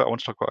the other bit I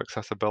want to talk about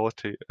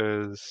accessibility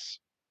is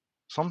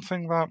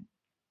something that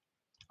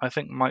I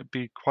think might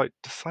be quite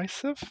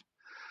decisive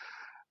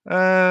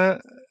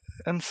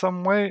in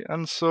some way.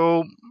 And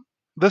so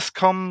this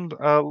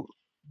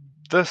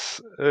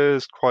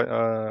is quite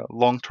a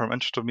long-term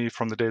interest of me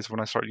from the days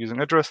when I started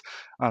using Idris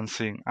and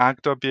seeing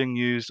Agda being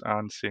used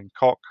and seeing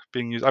Coq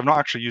being used. I've not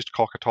actually used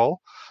Coq at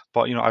all,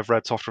 but I've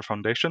read Software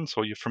Foundation,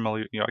 so I get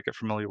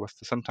familiar with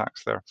the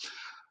syntax there.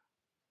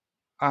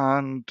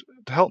 And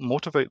to help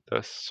motivate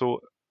this,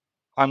 so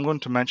I'm going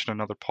to mention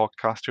another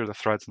podcast here, the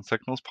Threads and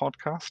Signals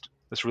podcast.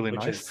 It's really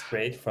nice. Which is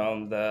great,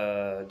 from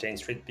the Jane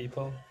Street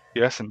people.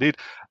 Yes, indeed.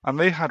 And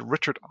they had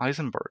Richard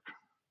Eisenberg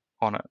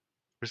on it.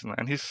 recently,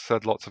 and he's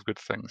said lots of good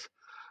things.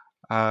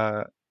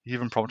 He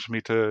even prompted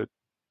me to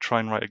try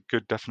and write a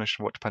good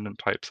definition of what dependent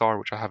types are,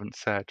 which I haven't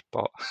said,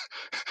 but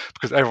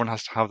because everyone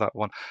has to have that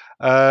one.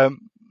 And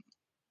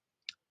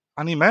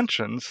he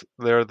mentions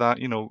there that,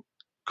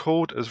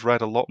 code is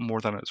read a lot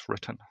more than it's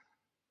written,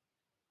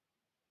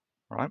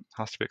 right?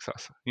 Has to be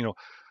accessible,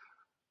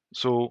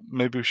 So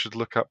maybe we should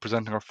look at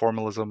presenting our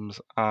formalisms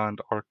and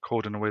our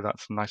code in a way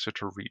that's nicer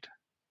to read.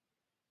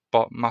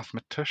 But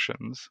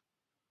mathematicians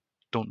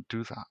don't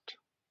do that.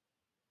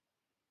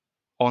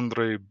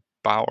 Andre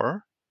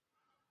Bauer,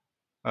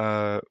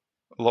 a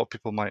lot of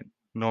people might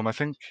know him. I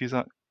think he's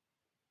at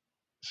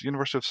the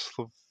University of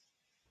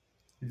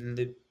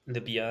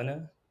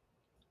Ljubljana.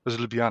 Is it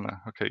Ljubljana?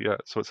 Okay, yeah.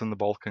 So it's in the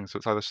Balkans. So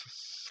it's either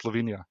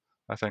Slovenia,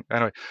 I think.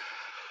 Anyway,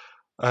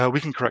 we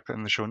can correct that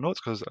in the show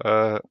notes because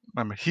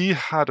remember, he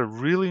had a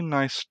really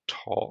nice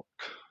talk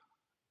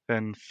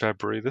in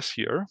February this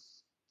year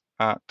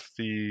at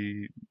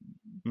the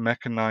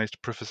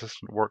Mechanized Proof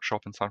Assistant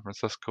Workshop in San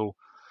Francisco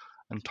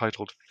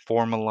entitled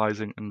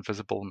Formalizing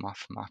Invisible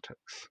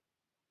Mathematics.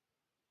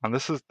 And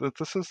this is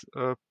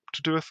to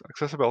do with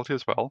accessibility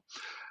as well.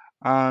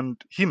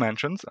 And he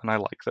mentions, and I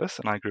like this,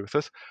 and I agree with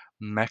this,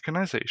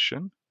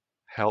 mechanization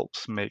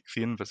helps make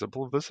the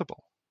invisible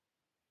visible.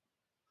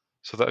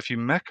 So that if you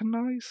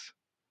mechanize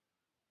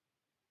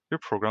your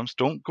programs,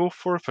 don't go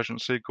for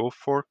efficiency, go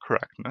for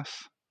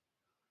correctness.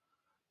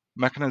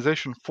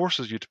 Mechanization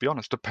forces you to be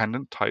honest.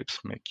 Dependent types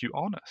make you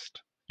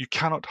honest. You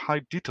cannot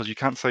hide details. You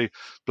can't say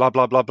blah,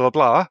 blah, blah, blah,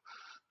 blah,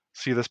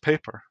 see this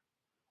paper.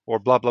 Or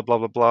blah, blah, blah,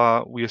 blah,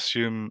 blah, we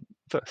assume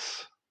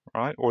this,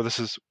 right? Or this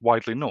is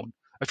widely known.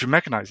 If you're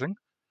mechanizing,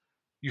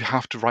 you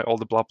have to write all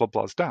the blah, blah,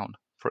 blahs down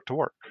for it to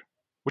work,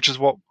 which is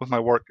what, with my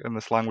work in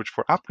this language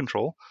for app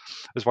control,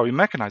 is why we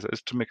mechanize it,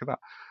 is to make it that.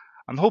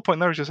 And the whole point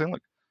there is just saying,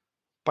 look,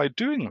 by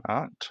doing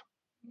that,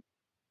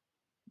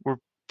 we're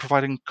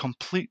providing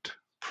complete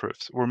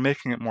proofs. We're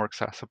making it more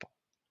accessible,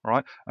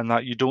 right? And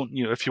that you don't,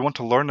 if you want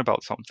to learn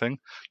about something,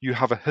 you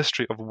have a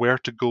history of where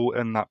to go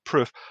in that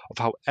proof of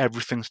how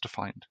everything's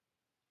defined.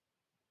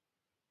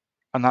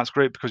 And that's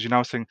great because you're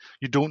now saying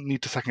you don't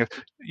need to second guess,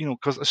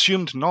 because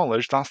assumed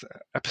knowledge, that's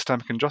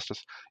epistemic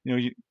injustice.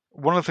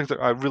 One of the things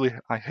that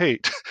I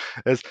hate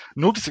is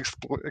nobody's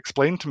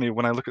explained to me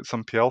when I look at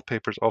some PL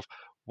papers of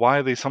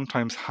why they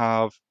sometimes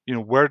have,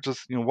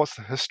 what's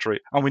the history?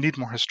 And we need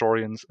more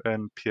historians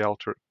in PL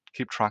to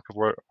keep track of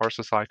where our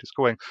society is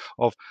going.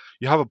 Of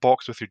you have a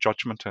box with your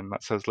judgment in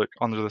that says, look,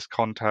 under this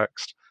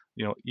context,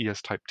 E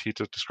is type T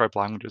to describe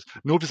languages.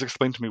 Nobody's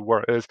explained to me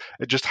where it is.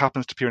 It just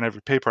happens to appear in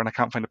every paper, and I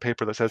can't find a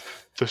paper that says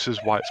this is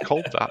why it's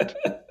called that.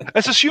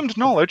 It's assumed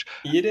knowledge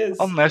It is.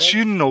 unless Yeah.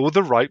 you know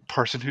the right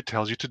person who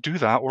tells you to do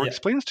that or Yeah.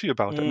 explains to you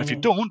about it. And if you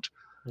Mm-hmm. don't,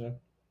 Yeah,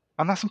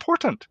 and that's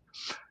important.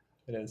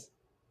 it is.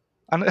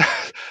 And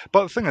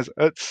but the thing is,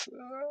 it's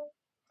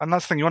and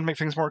that's the thing, you want to make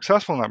things more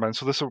accessible in that way.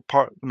 So this is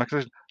part of the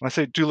mechanism. And I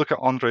say, do look at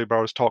Andre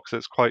Bauer's talks;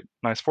 it's quite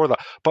nice for that.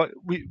 But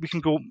we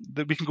can go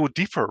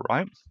deeper,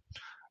 right?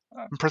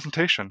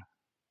 Presentation,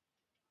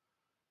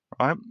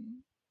 right?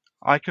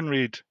 I can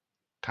read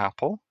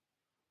TAPL,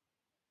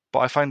 but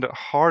I find it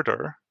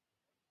harder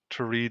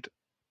to read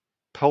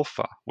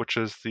PILFA, which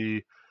is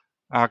the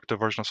AGDA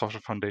version of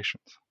Software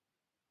Foundations,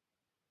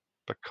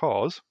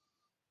 because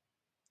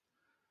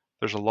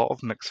there's a lot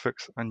of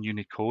mixfix and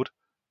Unicode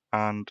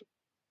and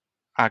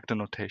AGDA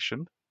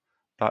notation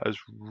that is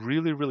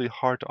really, really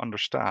hard to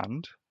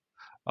understand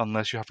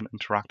unless you have an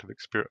interactive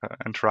experience,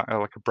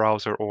 like a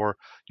browser, or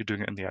you're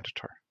doing it in the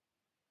editor.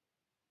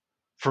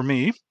 For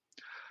me,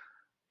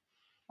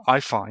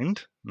 I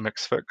find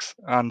mixfix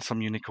and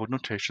some Unicode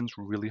notations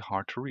really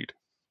hard to read.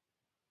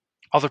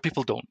 Other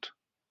people don't.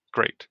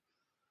 Great.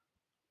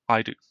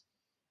 I do.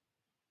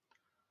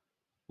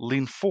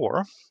 Lean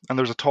 4, and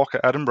there was a talk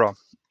at Edinburgh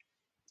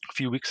a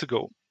few weeks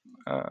ago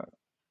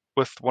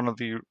with one of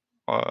the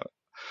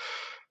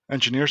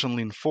engineers on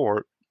Lean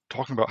 4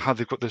 talking about how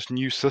they've got this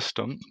new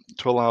system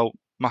to allow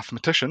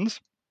mathematicians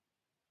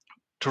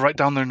to write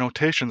down their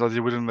notations as they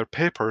would in their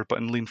paper, but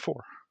in Lean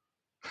 4,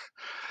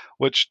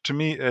 which to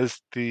me is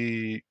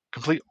the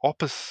complete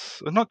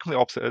opposite, not complete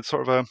opposite, it's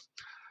sort of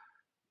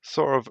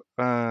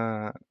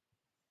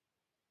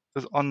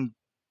is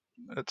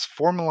it's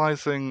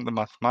formalizing the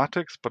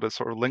mathematics, but it's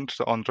sort of linked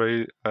to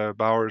Andre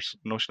Bauer's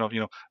notion of,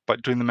 by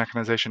doing the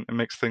mechanization, it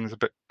makes things a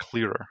bit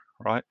clearer,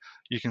 right?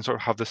 You can sort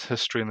of have this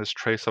history and this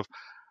trace of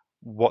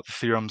what the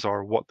theorems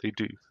are, what they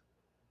do.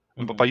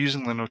 Mm-hmm. But by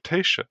using the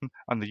notation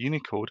and the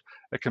Unicode,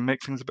 it can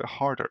make things a bit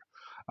harder.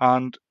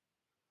 And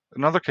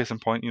another case in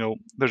point,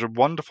 there's a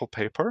wonderful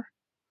paper,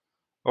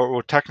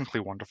 or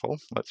technically wonderful,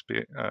 let's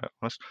be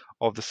honest,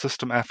 of the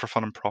System F for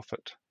Fun and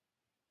Profit.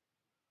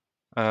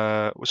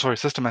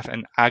 System F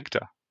in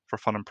AGDA for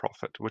Fun and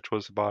Profit, which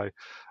was by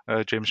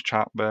James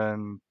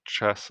Chapman,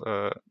 Chase,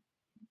 oh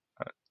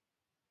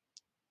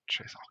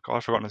God,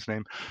 I've forgotten his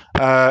name.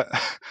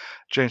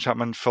 James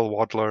Chapman, Phil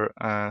Wadler,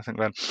 I think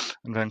then,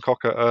 and then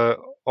Coca,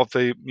 of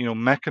the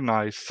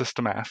mechanized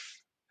System F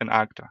in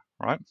AGDA,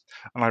 right?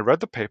 And I read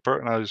the paper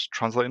and I was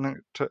translating it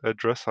to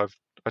Idris. I've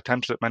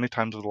attempted it many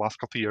times over the last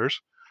couple of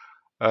years.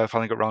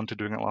 Finally got around to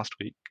doing it last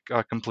week,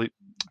 complete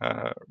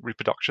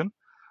reproduction.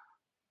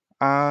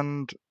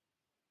 And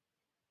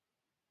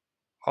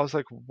I was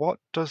like, what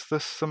does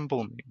this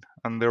symbol mean?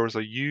 And there was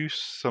a U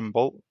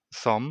symbol,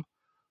 sum,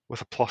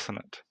 with a plus in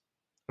it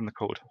in the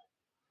code.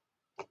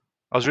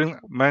 I was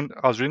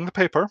reading the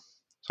paper,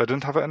 so I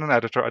didn't have it in an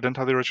editor. I didn't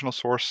have the original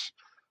source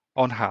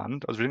on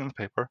hand. I was reading the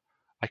paper.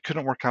 I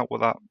couldn't work out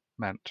what that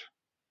meant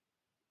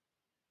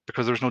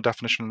because there was no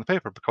definition in the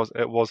paper because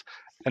it was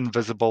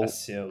invisible.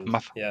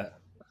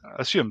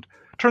 Assumed.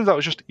 Turns out it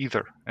was just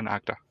either in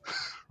Agda,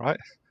 right?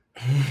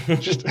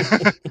 Just.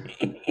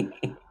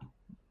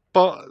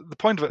 But the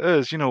point of it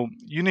is,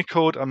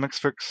 Unicode and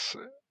Mixfix,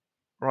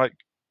 right,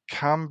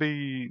 can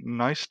be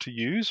nice to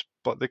use,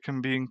 but they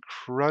can be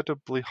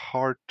incredibly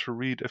hard to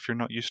read if you're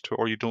not used to it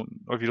or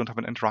if you don't have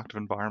an interactive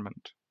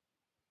environment.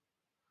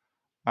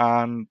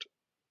 And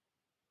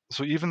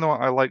so even though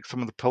I like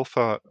some of the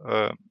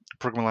PILFA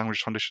Programming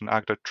Language Foundation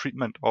Agda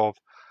treatment of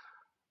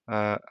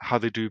how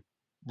they do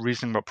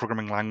reasoning about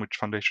programming language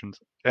foundations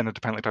in a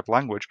dependently typed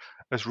language,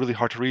 it's really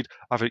hard to read.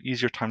 I have an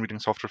easier time reading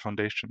Software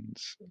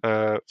Foundations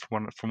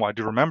from what I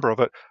do remember of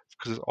it,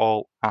 because it's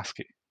all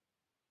ASCII.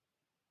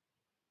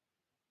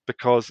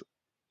 Because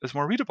it's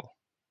more readable.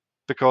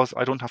 Because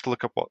I don't have to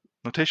look up what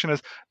notation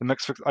is. The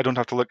Mixfix, I don't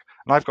have to look,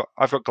 and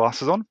I've got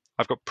glasses on.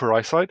 I've got poor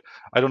eyesight.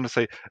 I don't have to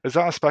say, is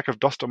that a speck of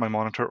dust on my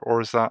monitor,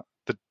 or is that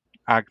the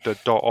Agda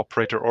dot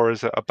operator, or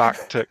is it a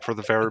backtick for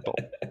the variable,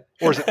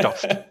 or is it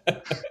dust?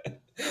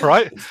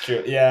 Right? It's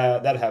true. Yeah,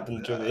 that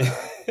happened to me.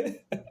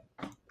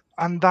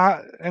 and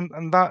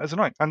that is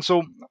annoying. And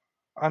so,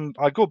 and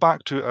I go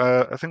back to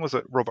I think was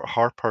it Robert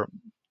Harper.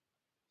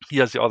 He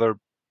has the other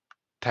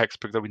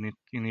textbook that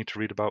you need to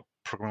read about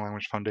programming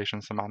language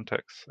foundation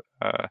semantics,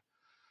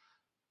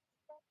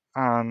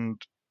 and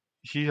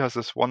he has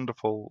this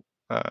wonderful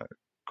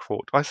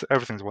quote.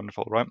 Everything's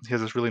wonderful, right? He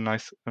has this really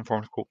nice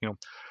informative quote.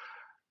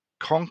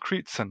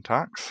 Concrete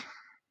syntax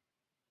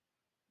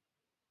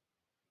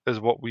is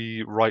what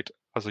we write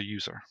as a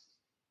user.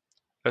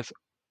 It's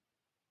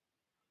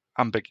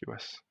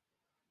ambiguous.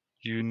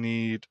 You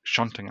need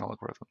shunting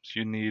algorithms.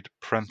 You need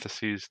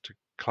parentheses to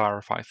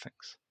clarify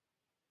things.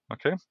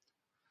 Okay?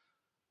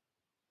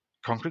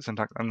 Concrete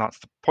syntax, and that's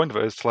the point of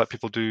it, is to let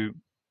people do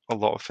a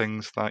lot of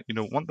things that you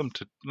don't want them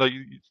to. Like,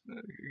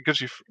 it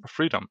gives you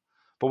freedom.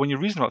 But when you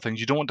reason about things,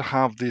 you don't want to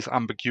have this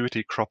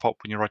ambiguity crop up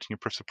when you're writing your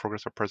proofs of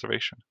progress or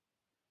preservation.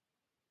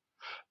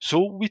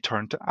 So we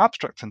turn to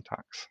abstract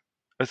syntax.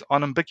 It's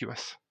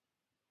unambiguous,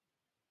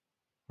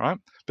 right?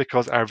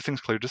 Because everything's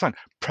clearly designed.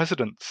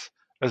 Precedence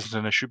isn't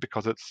an issue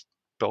because it's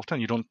built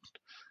in. You don't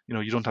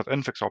have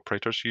infix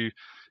operators. You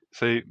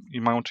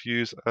might want to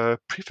use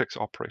prefix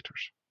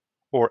operators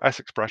or S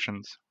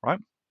expressions, right?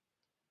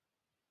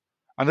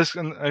 And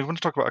I want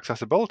to talk about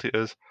accessibility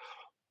is,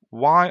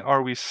 why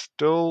are we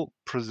still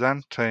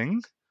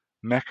presenting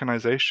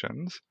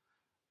mechanizations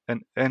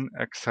in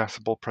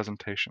inaccessible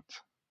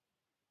presentations,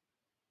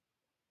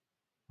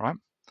 right?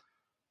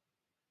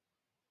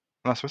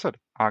 And that's what I said.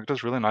 Agda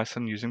is really nice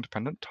in using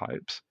dependent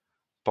types,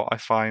 but I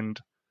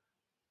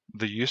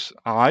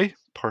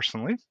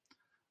personally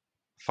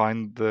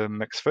find the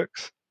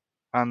Mixfix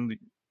and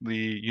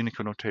the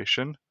Unicode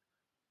notation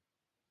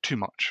too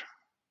much.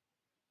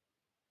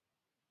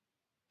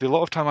 The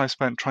lot of time I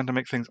spent trying to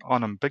make things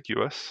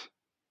unambiguous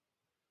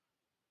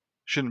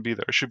shouldn't be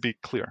there. It should be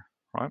clear,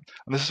 right?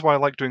 And this is why I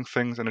like doing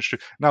things in a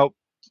Now,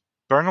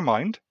 bearing in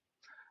mind,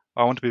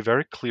 I want to be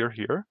very clear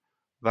here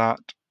that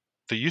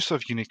the use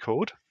of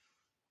Unicode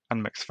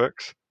and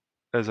Mixfix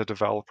is a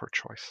developer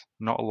choice,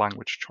 not a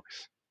language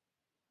choice.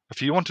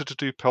 If you wanted to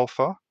do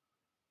PILFA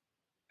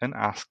in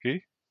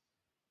ASCII,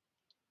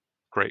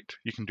 great,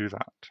 you can do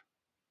that.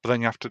 But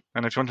then you have to,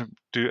 and if you want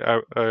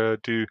to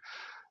do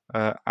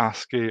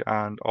ASCII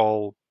and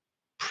all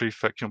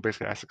prefix,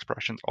 basic S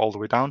expressions all the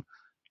way down,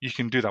 you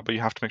can do that, but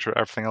you have to make sure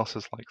everything else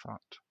is like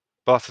that.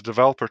 But that's a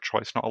developer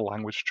choice, not a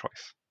language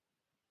choice.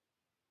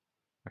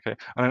 Okay,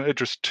 and in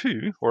Idris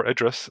 2, or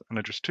Idris and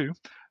Idris 2,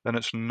 then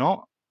it's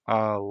not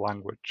a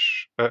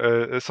language.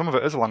 Some of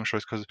it is a language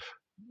choice because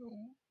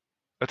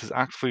it is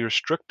actually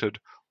restricted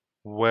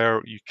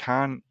where you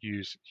can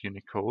use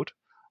Unicode,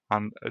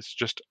 and it's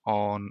just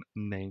on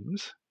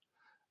names,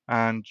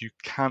 and you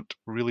can't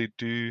really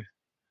do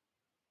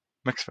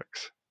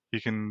Mixfix.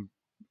 You can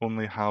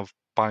only have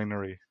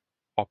binary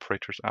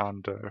operators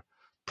and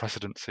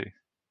precedency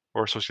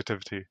or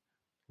associativity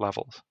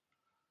levels.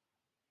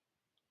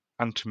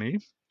 And to me,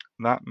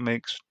 that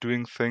makes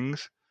doing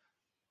things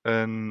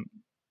in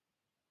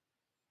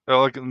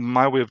like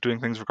my way of doing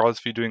things, regardless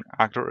if you're doing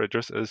Agda or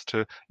Idris, is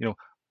to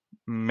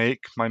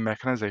make my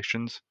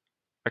mechanizations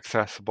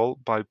accessible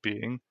by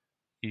being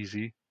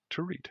easy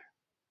to read.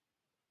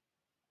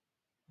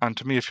 And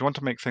to me, if you want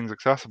to make things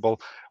accessible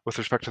with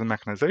respect to the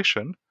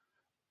mechanization,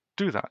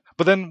 do that.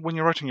 But then when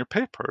you're writing your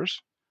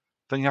papers,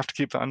 then you have to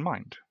keep that in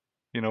mind.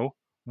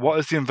 What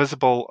is the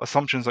invisible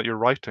assumptions that you're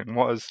writing?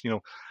 What is,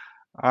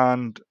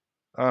 and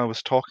I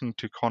was talking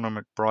to Conor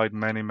McBride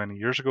many, many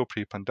years ago,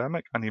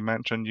 pre-pandemic, and he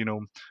mentioned,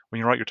 when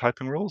you write your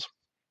typing rules,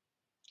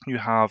 you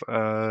have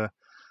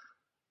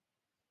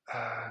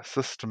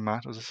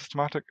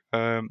systematic.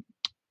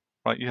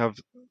 Right, you have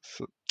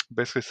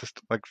basically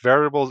like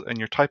variables in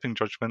your typing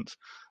judgments,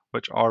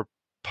 which are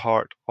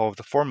part of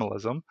the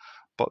formalism,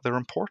 but they're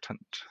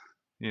important.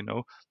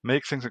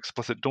 Make things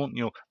explicit. Don't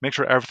make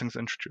sure everything's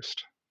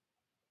introduced.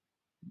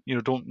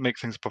 Don't make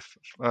things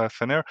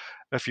thin air.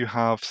 If you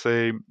have,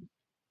 say,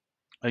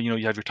 you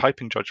have your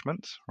typing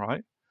judgments,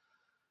 right?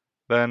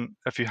 Then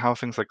if you have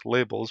things like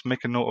labels,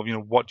 make a note of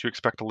what you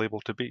expect a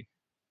label to be.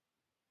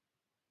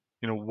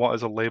 What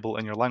is a label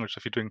in your language?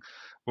 If you're doing,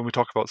 when we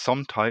talk about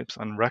sum types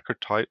and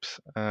record types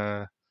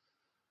in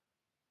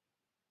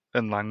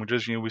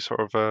languages, we sort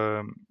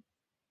of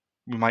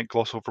we might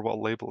gloss over what a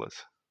label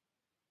is.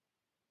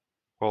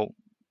 Well,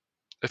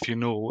 if you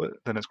know it,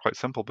 then it's quite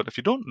simple. But if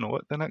you don't know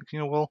it, then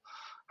well,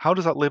 how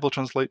does that label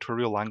translate to a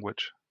real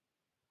language,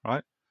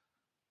 right?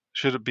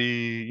 Should it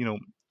be, and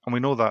we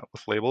know that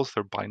with labels,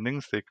 they're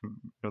bindings. They can,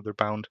 they're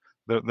bound.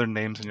 They're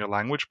names in your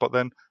language. But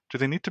then, do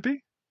they need to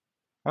be?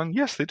 And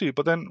yes, they do.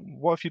 But then,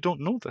 what if you don't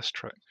know this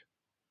trick?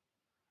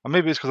 And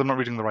maybe it's because I'm not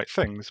reading the right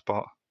things.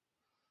 But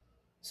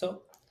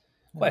So,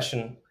 yeah.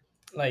 question,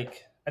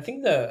 like I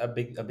think a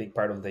big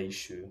part of the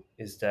issue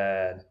is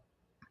that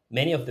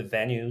many of the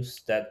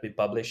venues that we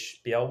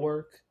publish PL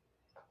work,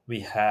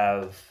 we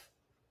have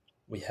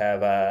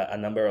a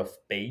number of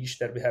page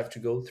that we have to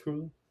go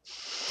through,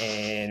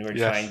 and we're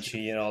Yes, trying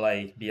to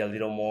like be a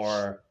little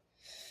more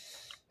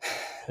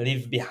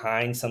leave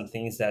behind some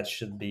things that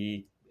should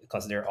be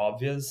considered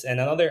obvious.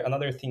 And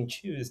another thing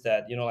too is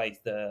that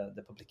like the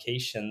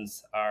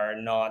publications are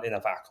not in a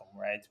vacuum,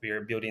 right? We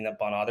are building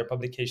upon other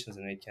publications,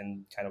 and we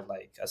can kind of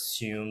like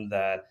assume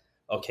that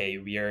okay,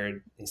 we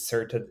are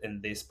inserted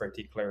in this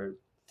particular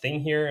thing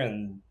here,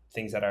 and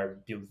things that are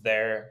built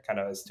there kind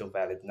of is still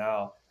valid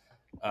now.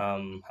 How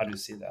do you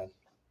see that?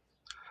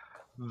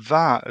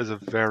 that is a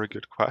very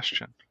good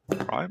question,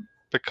 right?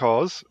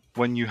 Because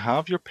when you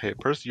have your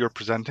papers, you're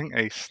presenting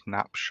a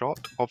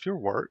snapshot of your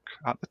work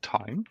at the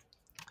time.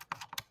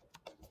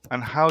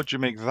 And how do you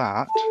make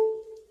that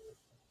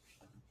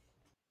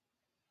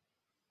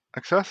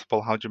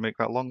accessible? How do you make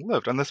that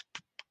long-lived? And this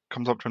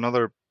comes up to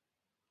another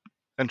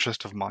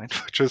interest of mine,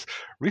 which is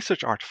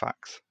research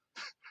artifacts,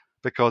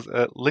 because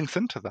it links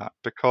into that.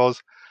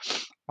 Because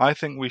I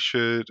think we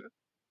should,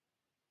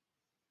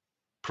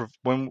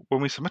 when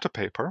we submit a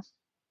paper,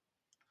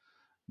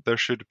 there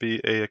should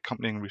be a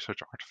accompanying research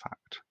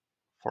artifact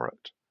for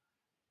it.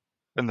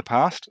 In the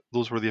past,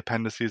 those were the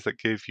appendices that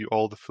gave you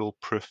all the full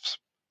proofs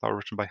that were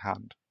written by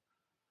hand.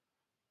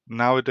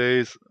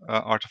 Nowadays,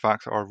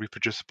 artifacts are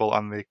reproducible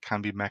and they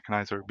can be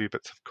mechanized or be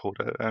bits of code,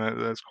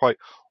 and it's quite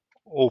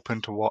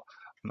open to what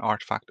an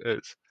artifact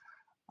is.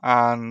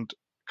 And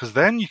because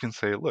then you can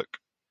say, look,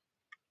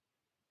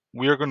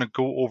 we are going to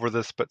go over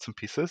this bits and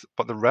pieces,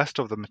 but the rest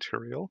of the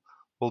material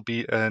will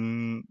be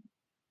in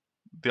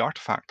the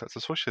artifact that's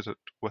associated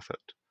with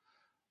it.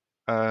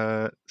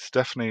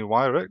 Stephanie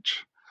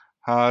Weirich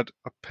had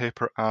a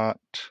paper at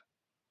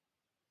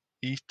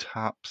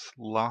ETAPS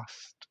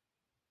last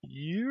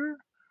year.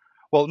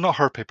 Well, not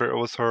her paper, it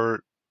was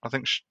her, I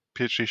think,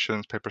 PhD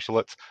student's paper. So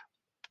let's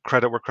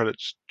credit where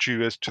credit's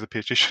due is to the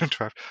PhD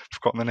student. I've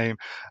forgotten the name.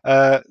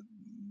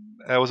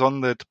 It was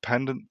on the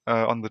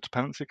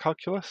dependency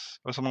calculus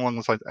or something along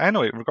those lines.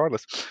 Anyway,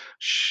 regardless,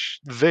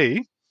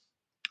 they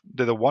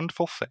did a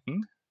wonderful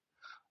thing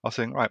of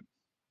saying, right,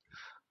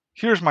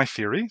 here's my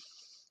theory.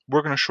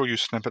 We're going to show you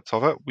snippets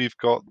of it.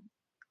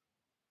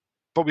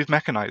 But we've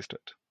mechanized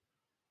it.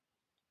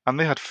 And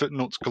they had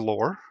footnotes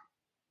galore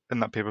in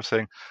that paper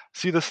saying,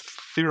 see this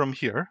theorem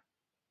here?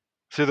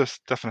 See this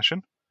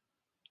definition?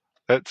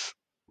 It's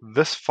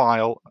this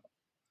file.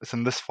 It's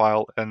in this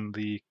file in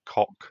the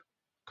coq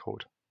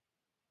code.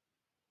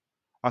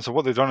 And so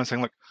what they've done is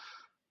saying, look,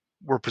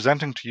 we're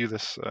presenting to you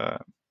this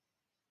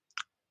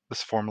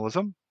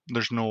formalism.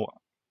 There's no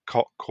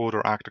coq code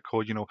or ACTA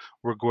code.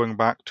 We're going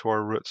back to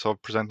our roots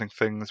of presenting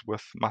things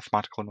with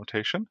mathematical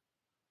notation,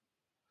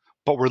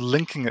 but we're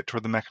linking it to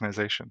the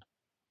mechanization,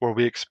 where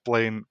we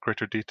explain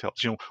greater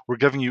details. We're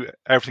giving you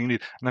everything you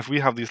need. And if we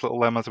have these little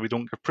lemmas that we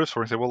don't give proofs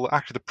for, we say, well,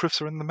 actually, the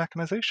proofs are in the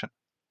mechanization.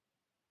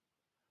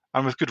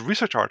 And with good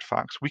research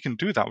artifacts, we can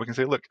do that. We can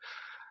say, look,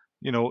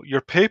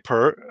 your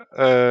paper,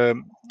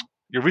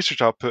 your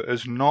research output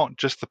is not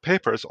just the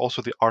paper, it's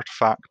also the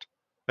artifact.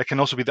 It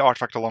can also be the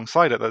artifact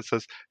alongside it that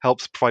says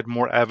helps provide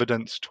more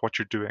evidence to what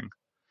you're doing.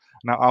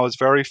 Now, I was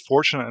very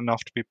fortunate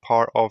enough to be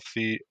part of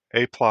the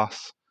A+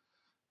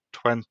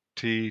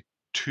 22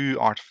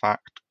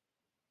 artifact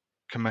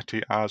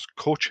committee as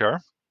co-chair,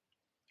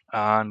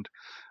 and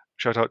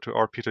shout out to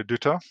Arpita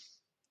Dutta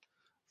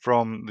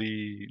from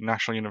the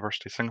National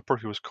University of Singapore,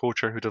 who was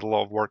co-chair, who did a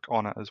lot of work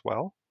on it as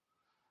well.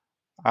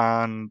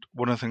 And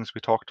one of the things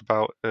we talked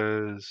about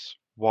is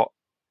what,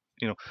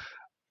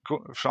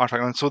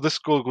 artifact. And so this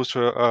goes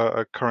to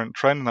a current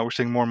trend that we're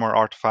seeing more and more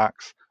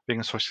artifacts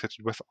being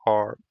associated with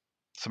our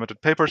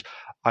submitted papers.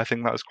 I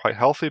think that is quite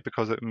healthy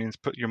because it means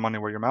put your money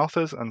where your mouth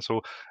is. And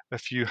so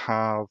if you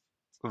have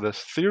this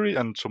theory,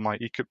 and so my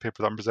ECUP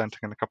paper that I'm presenting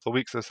in a couple of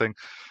weeks is saying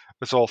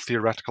it's all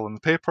theoretical in the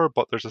paper,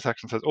 but there's a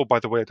section that says, oh, by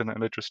the way, I did it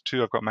in Idris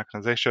 2, I've got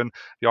mechanization.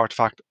 The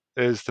artifact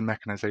is the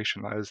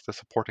mechanization, that is the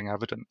supporting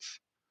evidence.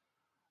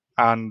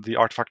 And the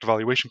artifact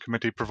evaluation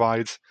committee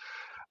provides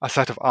a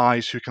set of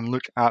eyes who can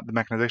look at the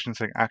mechanization and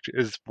saying, actually,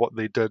 is what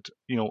they did,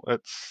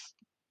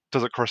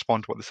 does it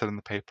correspond to what they said in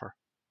the paper?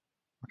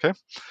 Okay.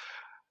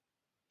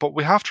 But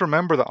we have to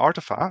remember that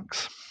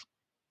artifacts,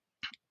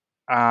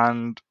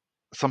 and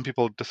some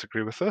people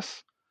disagree with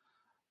this,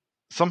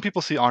 some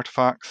people see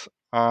artifacts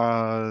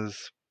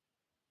as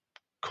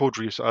code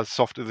reuse, as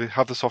software. They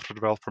have the software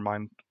developer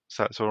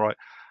mindset. So, right,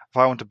 if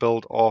I want to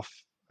build off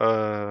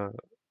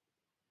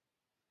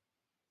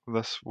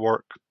this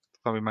work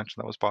that we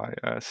mentioned that was by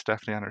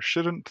Stephanie Anner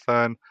Student,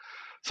 then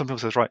some people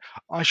says, right,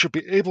 I should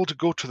be able to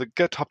go to the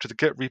GitHub, to the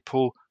Git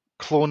repo,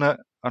 clone it,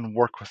 and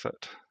work with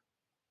it.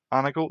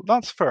 And I go,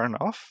 that's fair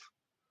enough.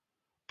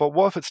 But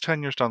what if it's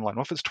 10 years down the line?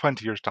 What if it's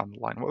 20 years down the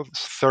line? What if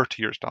it's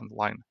 30 years down the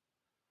line?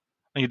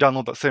 And you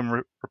download that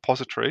same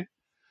repository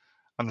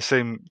and the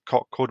same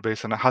code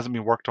base, and it hasn't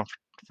been worked on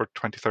for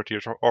 20, 30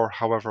 years, or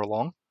however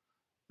long.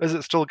 Is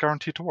it still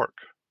guaranteed to work?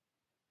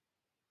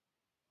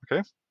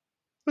 Okay,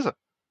 is it?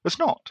 It's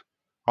not,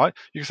 right?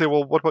 You can say,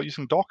 well, what about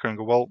using Docker? And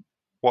go, well,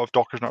 what if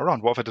Docker's not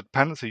around? What if a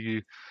dependency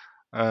you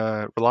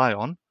rely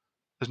on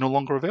is no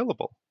longer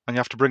available, and you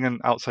have to bring in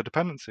outside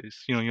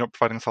dependencies? You're not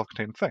providing a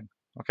self-contained thing.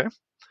 Okay.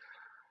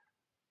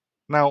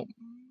 Now,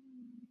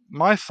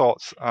 my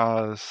thoughts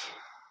as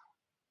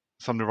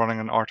somebody running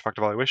an artifact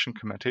evaluation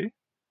committee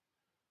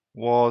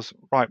was,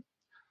 right,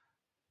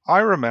 I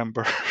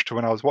remember to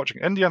when I was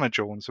watching Indiana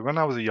Jones, when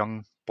I was a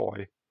young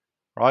boy,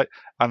 right?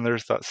 And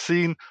there's that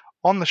scene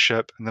on the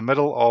ship in the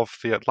middle of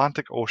the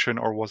Atlantic Ocean,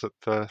 or was it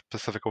the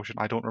Pacific Ocean?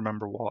 I don't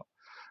remember what.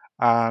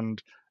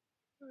 And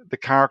the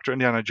character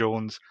Indiana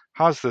Jones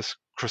has this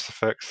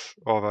crucifix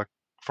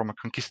from a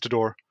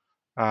conquistador,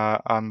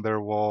 and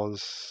there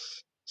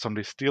was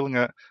somebody stealing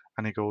it,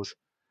 and he goes,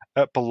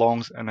 "It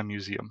belongs in a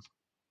museum,"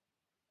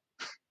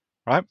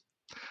 right?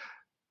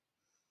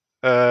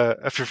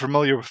 If you're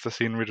familiar with the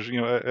scene, readers,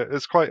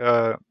 it's quite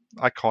a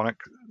iconic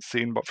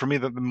scene. But for me,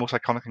 the most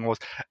iconic thing was,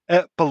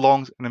 it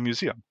belongs in a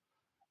museum.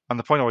 And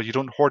the point was, you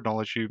don't hoard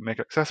knowledge; you make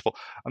it accessible.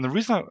 And the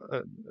reason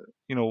I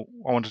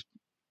wanted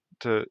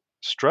to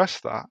stress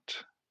that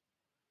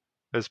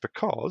is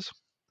because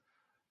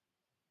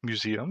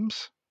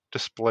museums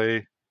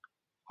display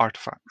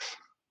artifacts.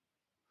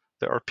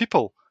 There are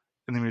people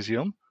in the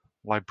museum,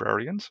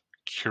 librarians,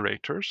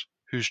 curators,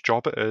 whose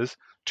job it is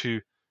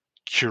to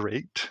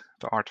curate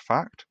the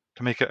artifact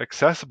to make it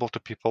accessible to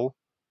people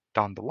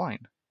down the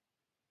line.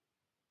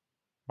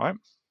 Right?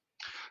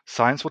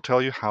 Science will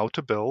tell you how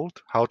to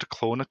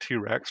clone a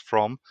T-Rex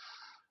from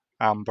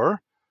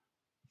amber.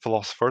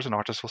 Philosophers and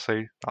artists will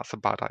say that's a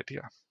bad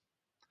idea.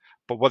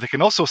 But what they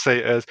can also say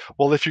is,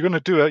 well, if you're going to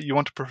do it, you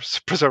want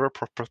to preserve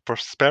it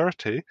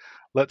prosperity,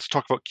 let's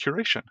talk about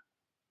curation.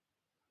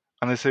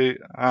 And they say,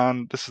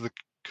 and this is the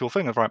cool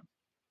thing, is right.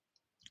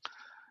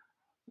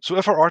 So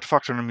if our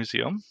artifacts are in a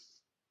museum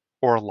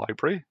or a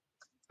library,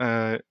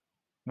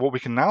 what we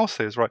can now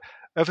say is, right,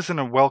 if it's in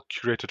a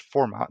well-curated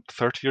format,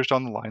 30 years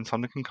down the line,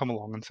 somebody can come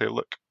along and say,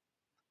 look,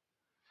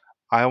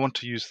 I want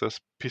to use this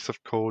piece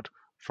of code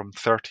from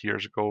 30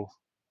 years ago,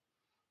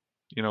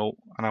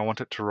 and I want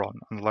it to run.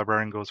 And the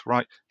librarian goes,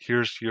 right,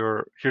 here's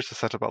the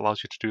setup that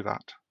allows you to do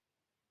that.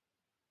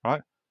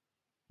 Right?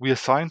 We as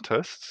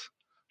scientists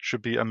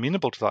should be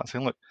amenable to that,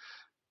 saying, look,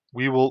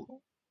 we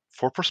will,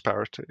 for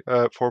prosperity,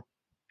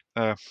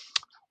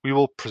 we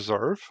will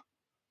preserve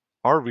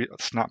our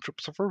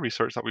snapshots of our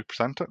research that we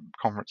present at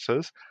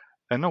conferences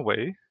in a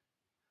way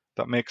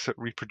that makes it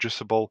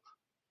reproducible,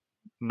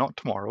 not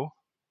tomorrow,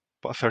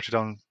 but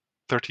 30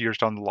 years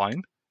down the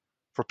line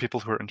for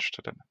people who are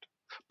interested in it.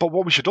 But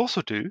what we should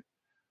also do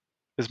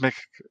is make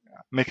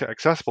it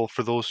accessible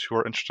for those who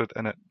are interested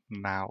in it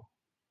now.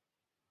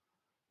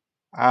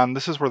 And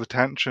this is where the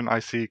tension I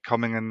see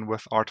coming in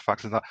with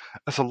artifacts is that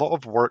it's a lot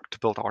of work to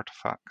build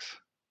artifacts,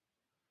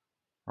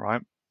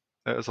 right?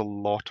 It is a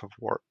lot of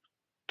work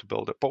to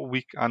build it,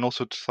 and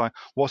also to decide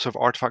what sort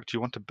of artifact do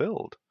you want to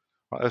build.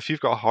 Right? If you've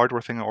got a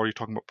hardware thing, or you're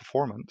talking about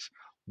performance,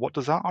 what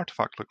does that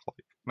artifact look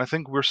like? And I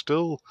think we're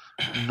still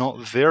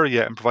not there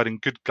yet in providing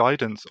good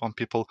guidance on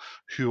people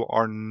who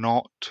are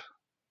not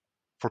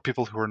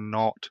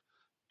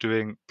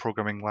doing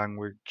programming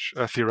language,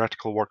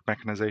 theoretical work,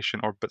 mechanization,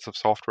 or bits of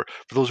software.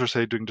 For those who are,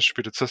 say, doing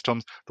distributed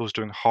systems, those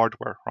doing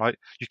hardware, right?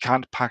 You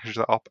can't package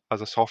that up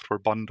as a software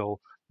bundle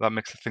that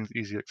makes things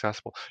easily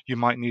accessible. You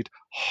might need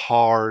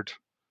hard,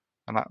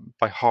 and that,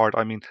 by hard,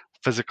 I mean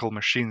physical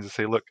machines to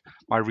say, look,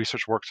 my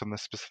research works on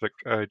this specific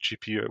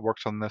GPU, it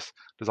works on this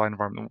design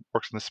environment, it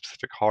works on this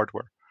specific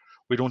hardware.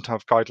 We don't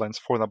have guidelines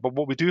for that. But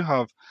what we do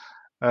have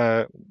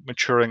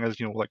maturing is,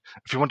 like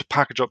if you want to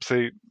package up,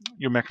 say,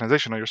 your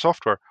mechanization or your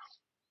software,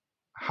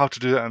 how to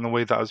do that in a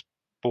way that is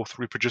both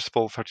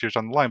reproducible 30 years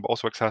down the line, but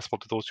also accessible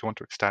to those who want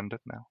to extend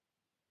it now.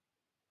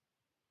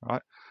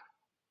 right?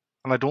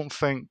 And I don't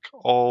think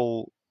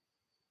all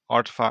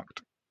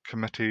artifact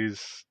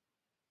committees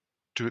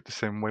do it the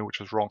same way, which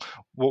is wrong.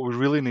 What we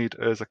really need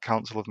is a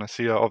council of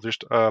Nicaea, of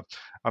just a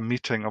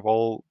meeting of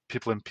all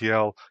people in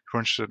PL who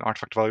are interested in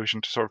artifact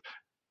evaluation to sort of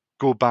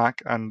go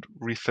back and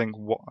rethink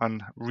what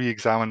and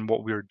re-examine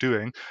what we are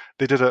doing.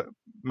 They did it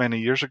many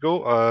years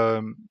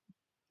ago.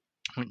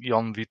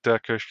 Jan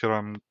Vitek,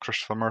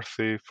 Christopher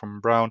Murphy from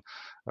Brown,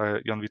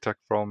 Jan Vitek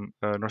from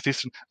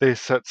Northeastern. They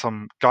set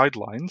some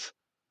guidelines,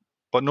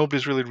 but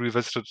nobody's really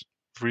revisited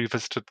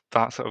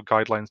that set of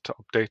guidelines to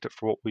update it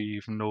for what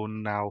we've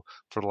known now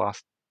for the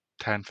last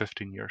 10,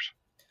 15 years.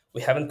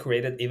 We haven't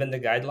created even the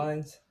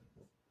guidelines.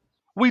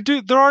 We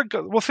do. There are.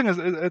 Well, the thing is,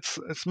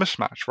 it's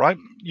mismatched, right?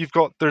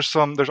 There's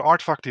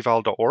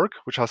artifacteval.org,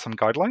 which has some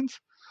guidelines,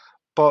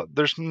 but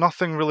there's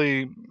nothing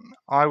really.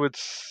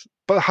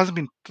 But it hasn't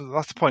been.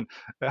 That's the point.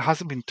 It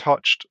hasn't been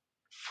touched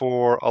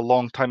for a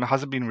long time. It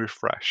hasn't been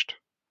refreshed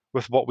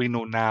with what we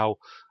know now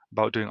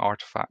about doing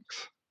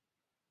artifacts.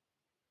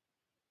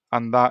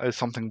 And that is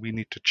something we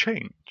need to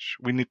change.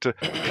 We need to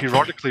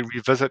periodically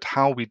revisit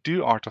how we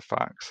do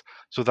artifacts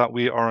so that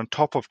we are on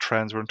top of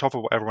trends, we're on top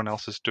of what everyone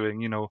else is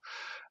doing,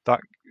 that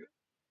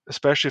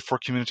especially for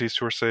communities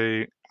who are,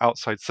 say,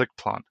 outside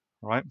SIGPlan,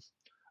 right?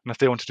 And if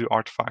they want to do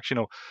artifacts,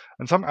 and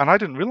I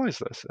didn't realize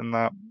this, in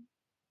that,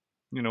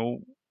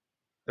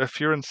 if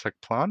you're in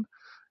SIGPlan,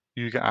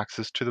 you get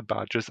access to the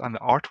badges and the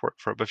artwork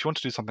for it. But if you want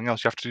to do something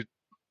else, you have to do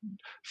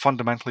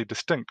fundamentally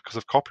distinct because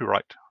of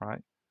copyright, right?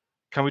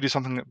 Can we do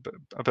something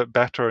a bit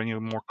better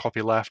and more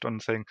copyleft on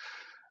saying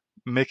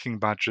making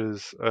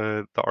badges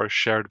that are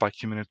shared by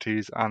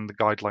communities and the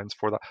guidelines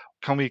for that?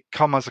 Can we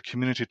come as a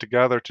community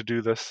together to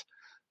do this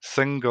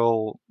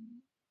single,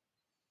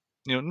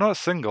 not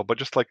single, but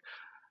just like,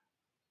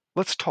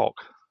 let's talk,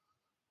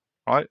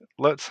 right?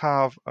 Let's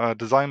have a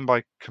design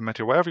by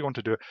committee, whatever you want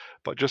to do,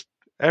 but just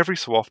every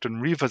so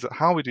often revisit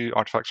how we do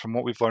artifacts from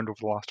what we've learned over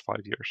the last 5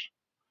 years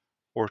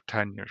or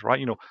 10 years, right?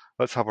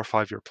 Let's have our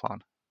 5-year plan.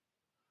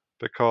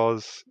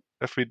 Because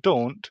if we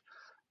don't,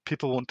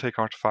 people won't take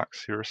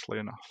artifacts seriously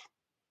enough,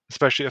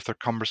 especially if they're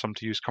cumbersome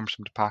to use,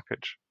 cumbersome to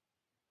package,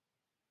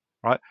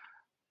 right?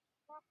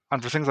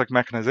 And for things like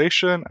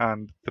mechanization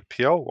and the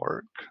PL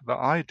work that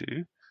I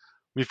do,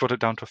 we've got it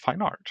down to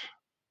fine art,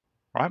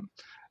 right?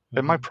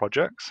 In my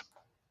projects,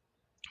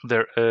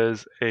 there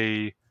is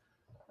a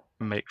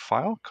make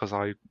file, because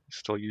I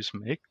still use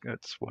make,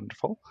 it's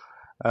wonderful,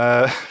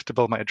 to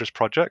build my Idris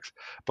projects,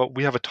 but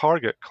we have a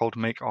target called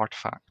make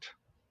artifact,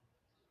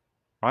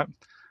 right?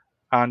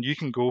 And you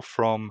can go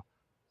from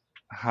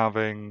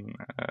having,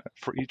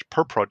 for each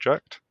per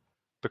project,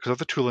 because of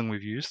the tooling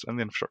we've used and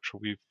the infrastructure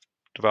we've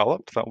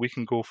developed, that we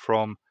can go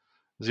from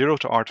 0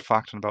 to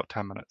artifact in about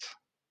 10 minutes,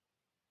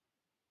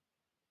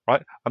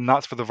 right? And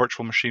that's for the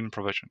virtual machine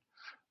provision.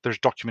 There's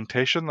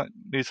documentation that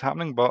needs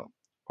happening, but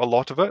a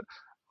lot of it,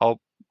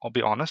 I'll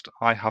be honest,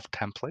 I have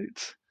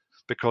templates,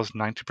 because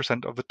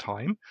 90% of the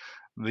time,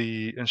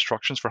 the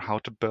instructions for how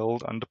to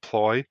build and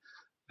deploy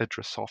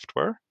Idris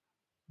software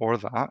or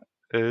that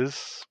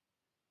is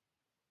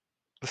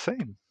the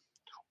same.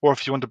 Or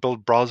if you want to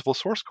build browsable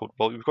source code,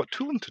 well, we've got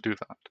tooling to do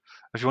that.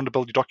 If you want to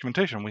build your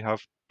documentation, we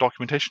have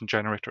documentation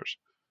generators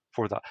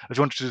for that. If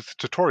you want to do the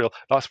tutorial,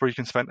 that's where you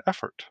can spend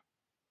effort,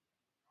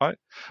 right?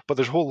 But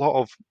there's a whole lot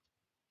of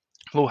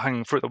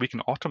low-hanging fruit that we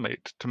can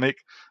automate to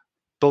make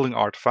building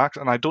artifacts.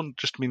 And I don't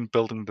just mean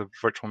building the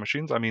virtual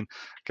machines. I mean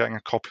getting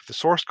a copy of the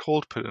source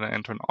code, putting it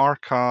into an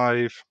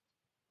archive,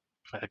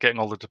 getting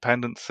all the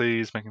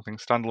dependencies, making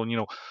things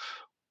standalone.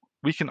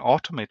 We can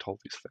automate all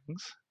these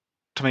things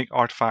to make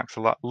artifacts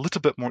a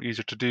little bit more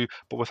easier to do,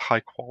 but with high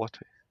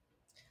quality.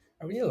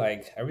 I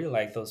really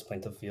like those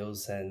point of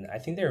views, and I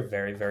think they're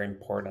very, very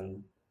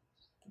important.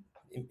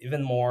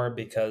 Even more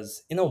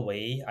because, in a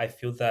way, I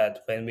feel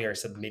that when we are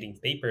submitting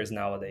papers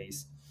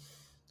nowadays,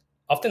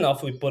 often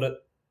enough we put it,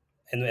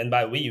 and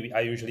by we, I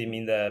usually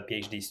mean the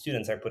PhD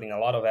students are putting a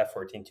lot of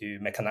effort into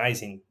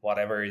mechanizing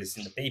whatever is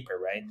in the paper,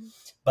 right?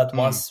 But Mm,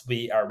 once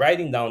we are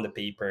writing down the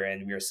paper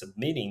and we are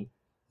submitting,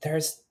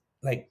 there's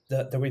like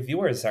the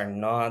reviewers are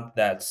not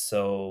that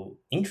so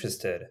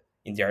interested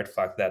in the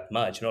artifact that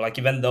much. Like,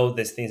 even though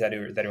these things that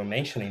you're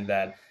mentioning,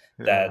 that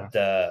yeah.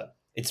 that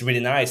it's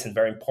really nice and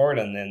very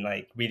important and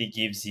like really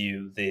gives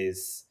you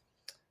this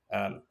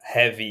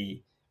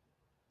heavy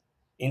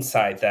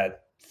insight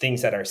that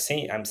things that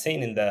I'm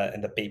saying in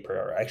the paper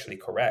are actually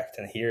correct,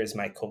 and here is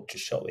my code to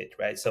show it,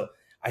 right? So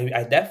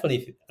I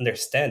definitely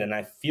understand, and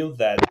I feel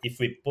that if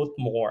we put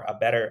more a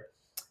better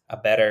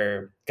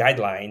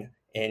guideline,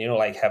 and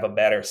like have a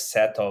better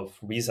set of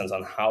reasons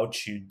on how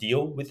to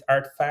deal with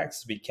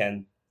artifacts, we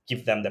can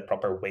give them the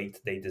proper weight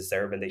they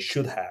deserve and they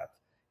should have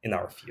in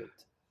our field.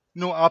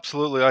 No,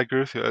 absolutely, I agree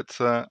with you.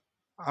 And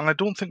I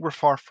don't think we're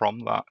far from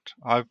that.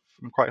 I'm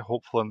quite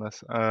hopeful in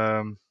this.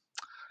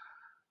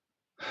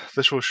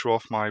 This will show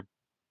off my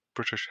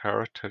British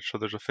heritage. So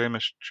there's a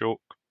famous joke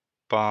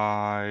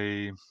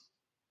by,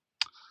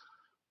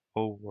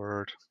 oh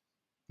word,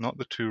 not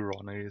the two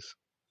Ronnies.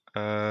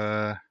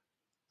 Uh,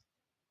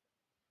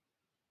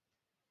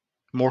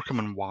 Morecambe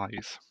and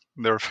Wise.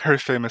 They're very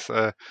famous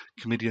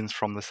comedians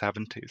from the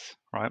 70s,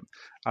 right?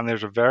 And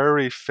there's a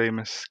very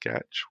famous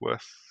sketch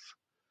with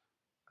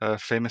a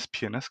famous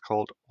pianist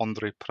called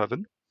Andre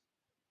Previn,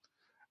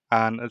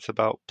 and it's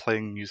about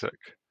playing music.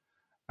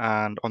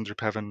 And Andre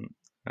Previn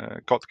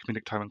got the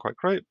comedic timing quite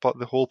great, but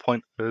the whole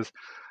point is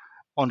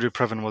Andre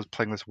Previn was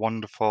playing this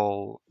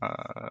wonderful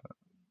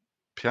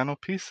piano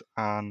piece,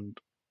 and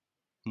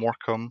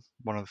Morecambe,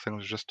 one of the things,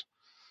 was just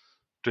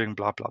doing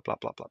blah blah blah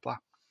blah blah blah.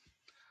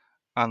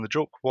 And the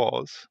joke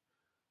was,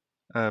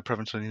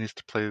 Previn said he needs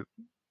to play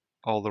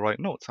all the right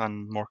notes,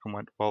 and Morecambe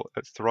went, "Well,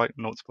 it's the right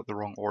notes but the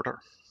wrong order."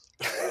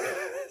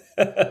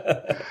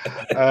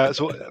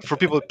 So for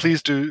people,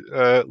 please do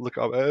look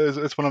up.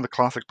 It's one of the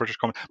classic British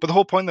comedy. But the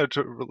whole point there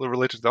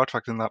related to the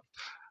artifact in that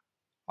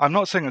I'm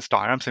not saying it's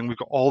dire. I'm saying we've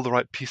got all the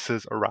right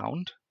pieces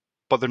around,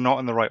 but they're not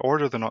in the right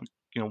order. They're not.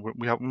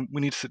 We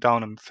need to sit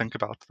down and think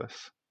about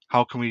this.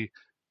 How can we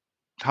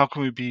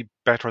be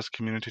better as a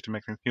community to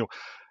make things?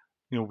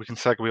 We can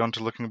segue on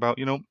to looking about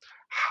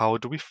how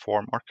do we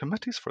form our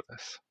committees for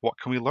this? What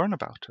can we learn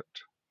about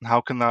it? And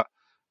how can that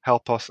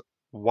help us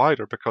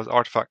wider? Because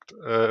artifact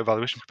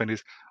evaluation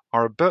committees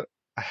are a bit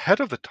ahead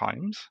of the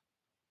times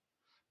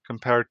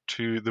compared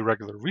to the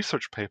regular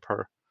research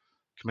paper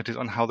committees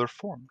on how they're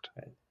formed.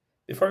 Right.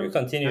 Before we Yeah,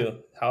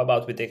 continue, how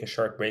about we take a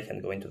short break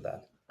and go into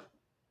that?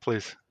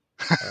 please.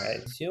 All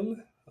right,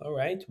 Zoom. All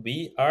right,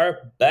 we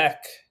are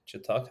back to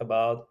talk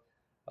about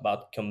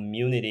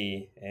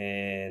community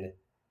and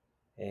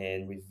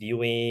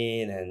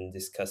reviewing and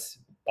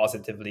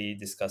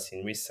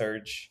discussing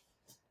research.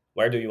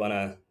 Where do you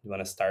wanna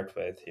start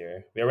with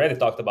here? We already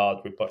talked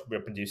about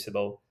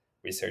reproducible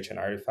research and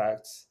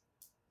artifacts.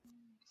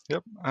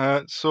 Yep.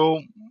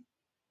 So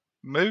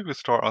maybe we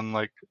start on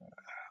we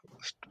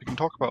can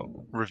talk about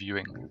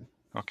reviewing,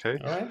 okay?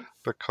 All right.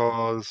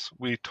 Because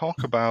we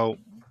talk about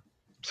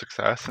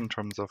success in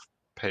terms of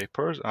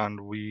papers,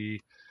 and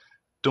we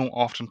don't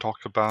often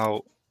talk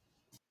about,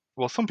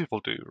 well, some people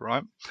do,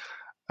 right?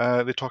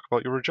 They talk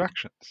about your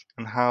rejections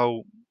and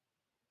how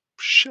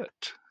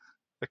shit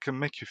it can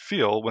make you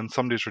feel when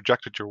somebody's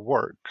rejected your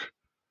work,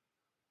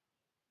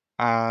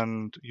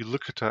 and you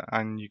look at it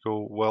and you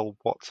go, well,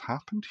 what's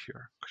happened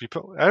here?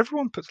 Because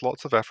everyone puts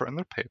lots of effort in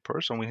their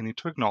papers, and we need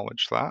to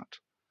acknowledge that.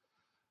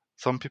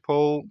 Some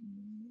people,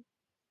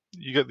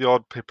 you get the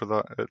odd paper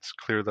that it's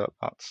clear that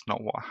that's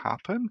not what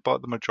happened,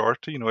 but the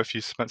majority, if you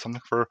submit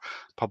something for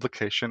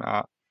publication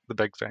at the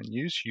big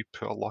venues, you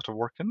put a lot of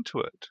work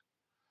into it.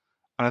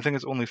 And I think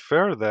it's only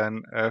fair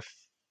then, if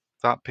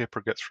that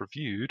paper gets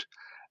reviewed,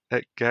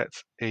 it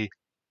gets a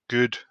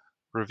good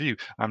review.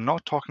 I'm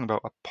not talking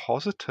about a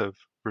positive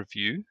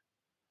review,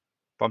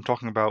 but I'm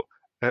talking about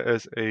it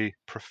is a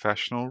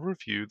professional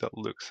review that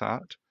looks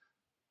at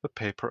the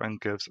paper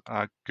and gives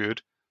a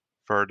good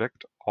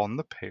verdict on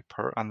the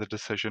paper, and the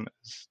decision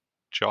is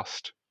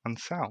just and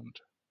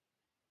sound.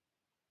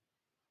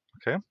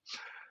 Okay?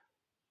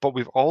 But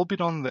we've all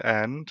been on the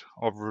end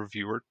of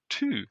reviewer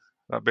 2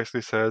 that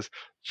basically says,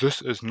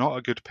 this is not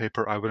a good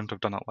paper, I wouldn't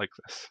have done it like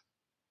this.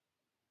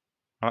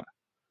 Right?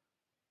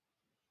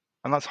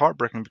 And that's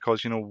heartbreaking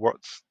because, and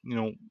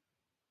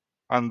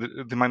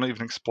they might not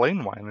even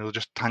explain why, and they'll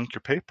just tank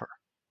your paper.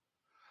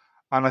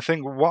 And I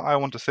think what I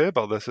want to say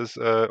about this is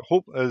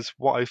hope is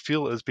what I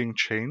feel is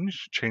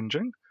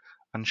changing,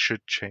 and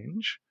should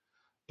change,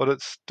 but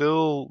it's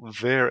still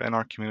there in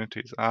our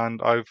communities.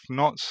 And I've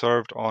not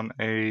served on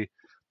a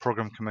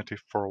program committee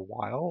for a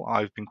while.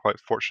 I've been quite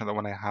fortunate that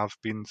when I have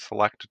been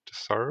selected to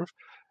serve,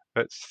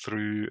 it's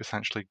through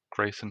essentially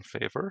grace and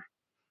favor,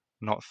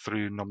 not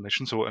through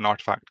nomination. So in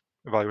artifact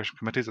evaluation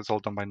committees, it's all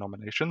done by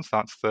nominations.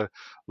 That's the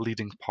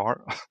leading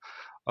part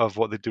of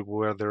what they do,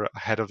 where they're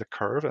ahead of the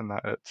curve, and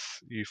that it's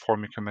you form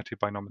your committee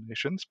by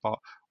nominations, but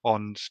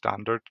on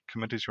standard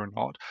committees you're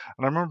not.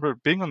 And I remember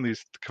being on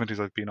these committees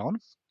I've been on,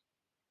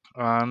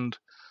 and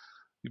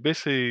you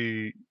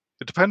basically,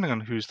 depending on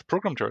who's the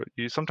program chair,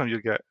 sometimes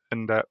you get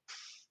in-depth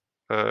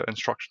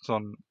instructions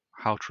on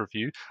how to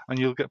review, and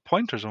you'll get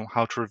pointers on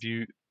how to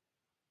review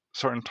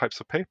certain types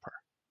of paper.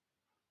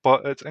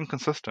 But it's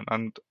inconsistent,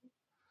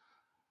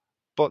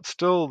 but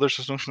still there's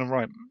this notion of,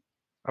 right,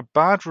 a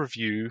bad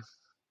review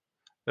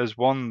is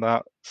one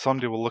that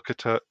somebody will look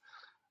at it,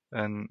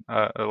 and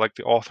like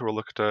the author will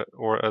look at it,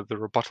 or the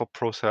rebuttal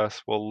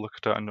process will look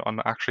at it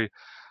and actually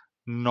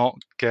not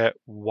get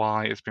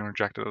why it's being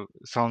rejected.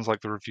 It sounds like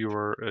the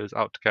reviewer is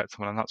out to get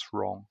someone, and that's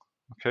wrong.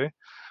 Okay?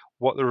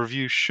 What the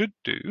review should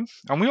do,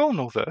 and we all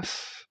know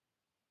this,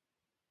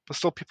 but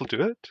still people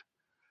do it,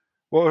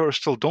 or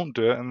still don't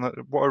do it, and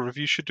what a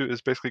review should do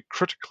is basically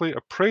critically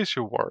appraise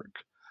your work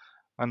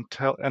and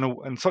tell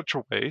in such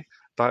a way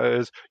that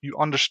is, you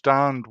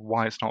understand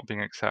why it's not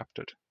being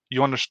accepted.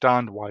 You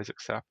understand why it's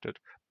accepted,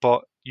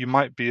 but you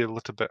might be a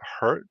little bit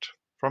hurt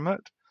from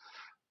it,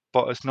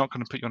 but it's not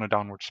going to put you on a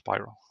downward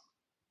spiral.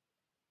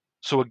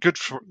 So and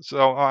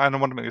I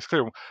want to make this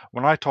clear,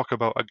 when I talk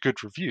about a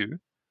good review,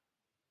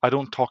 I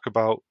don't talk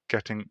about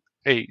getting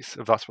A's,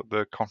 if that's what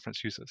the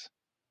conference uses.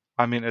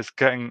 I mean, it's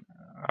getting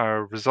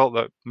a result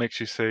that makes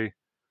you say,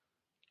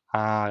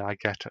 I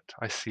get it.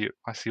 I see it.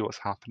 I see what's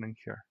happening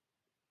here.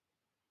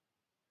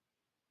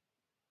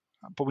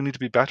 But we need to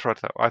be better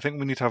at that. I think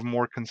we need to have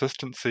more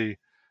consistency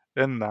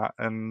in that,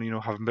 and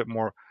have a bit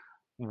more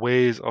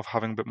ways of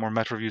having a bit more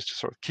meta reviews to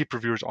sort of keep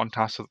reviewers on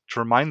task, to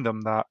remind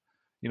them that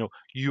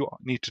you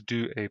need to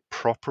do a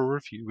proper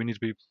review. We need to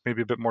be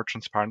maybe a bit more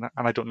transparent,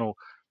 and I don't know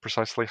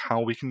precisely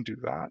how we can do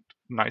that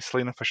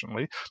nicely and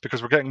efficiently,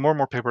 because we're getting more and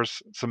more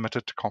papers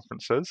submitted to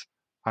conferences,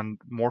 and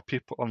more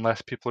people and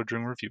less people are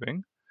doing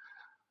reviewing.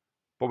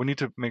 But we need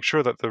to make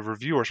sure that the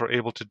reviewers are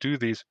able to do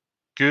these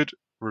good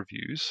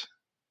reviews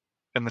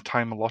in the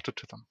time allotted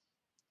to them.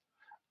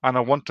 And I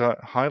want to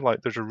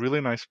highlight, there's a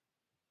really nice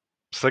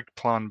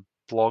SIGPlan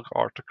blog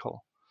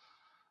article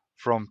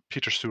from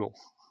Peter Sewell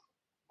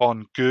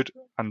on good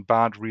and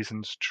bad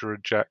reasons to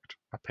reject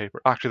a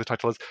paper. Actually, the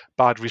title is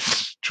Bad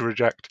Reasons to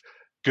Reject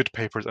Good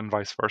Papers and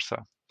Vice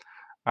Versa.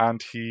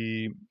 And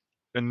he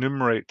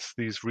enumerates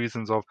these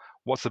reasons of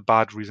what's a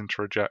bad reason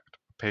to reject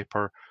a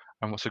paper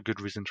and what's a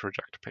good reason to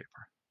reject a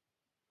paper.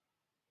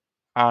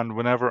 And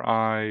whenever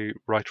I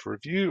write a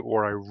review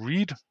or I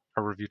read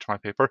a review to my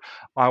paper,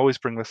 I always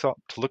bring this up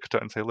to look at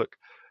it and say, look,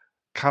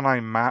 can I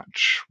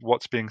match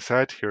what's being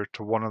said here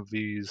to one of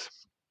these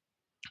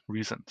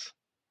reasons?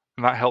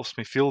 And that helps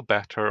me feel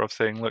better of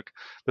saying, look,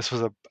 this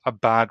was a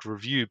bad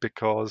review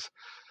because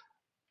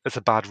it's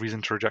a bad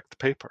reason to reject the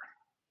paper,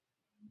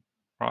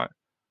 right?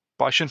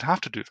 But I shouldn't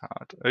have to do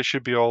that. I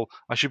should be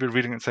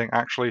reading it and saying,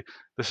 actually,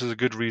 this is a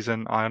good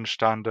reason. I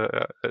understand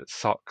it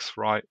sucks,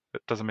 right?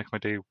 It doesn't make my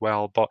day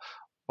well, but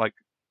like,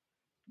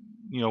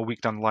 a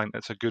week down the line,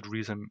 it's a good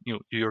reason.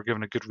 You're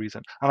given a good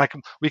reason, and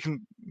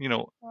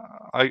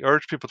I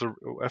urge people to,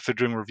 if they're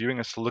doing reviewing,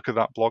 is to look at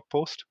that blog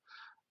post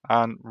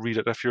and read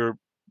it. If you're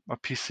a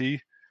PC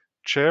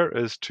chair,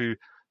 is to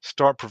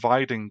start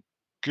providing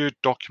good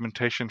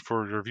documentation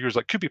for your reviewers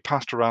that could be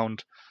passed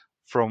around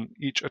from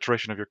each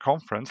iteration of your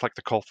conference, like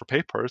the call for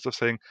papers of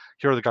saying,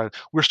 here are the guidelines.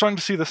 We're starting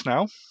to see this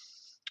now.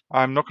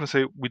 I'm not going to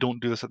say we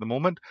don't do this at the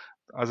moment.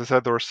 As I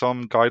said, there are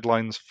some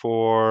guidelines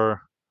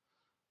for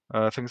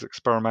things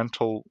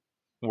experimental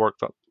work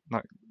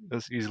that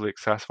is easily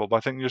accessible. But I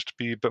think just to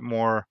be a bit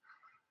more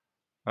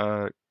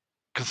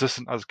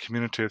consistent as a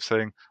community of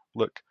saying,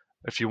 look,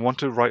 if you want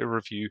to write a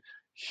review,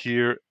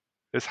 here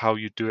is how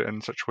you do it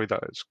in such a way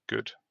that it's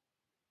good,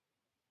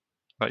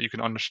 that you can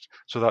understand,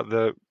 so that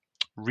the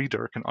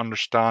reader can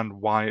understand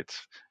why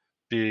it's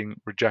being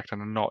rejected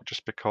and not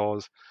just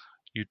because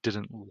you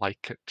didn't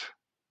like it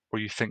or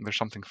you think there's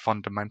something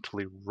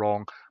fundamentally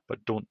wrong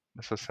but don't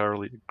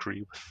necessarily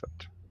agree with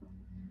it.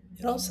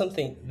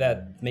 Something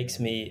that makes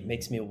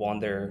me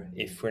wonder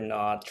if we're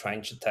not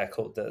trying to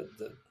tackle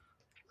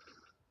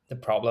the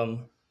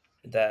problem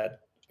that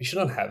we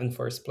shouldn't have in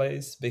first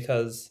place,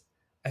 because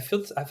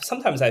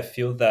sometimes I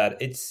feel that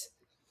it's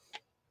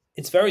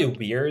very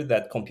weird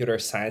that computer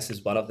science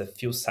is one of the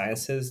few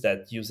sciences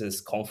that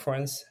uses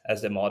conference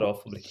as the model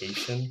of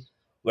publication, Yes.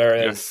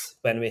 whereas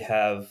when we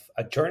have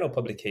a journal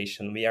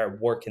publication, we are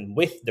working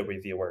with the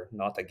reviewer,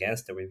 not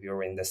against the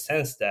reviewer, in the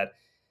sense that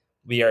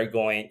we are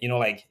going,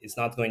 like, it's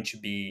not going to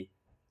be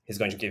he's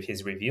going to give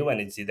his review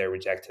and it's either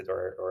rejected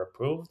or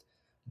approved,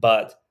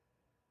 but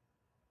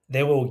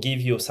they will give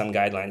you some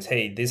guidelines.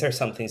 Hey, these are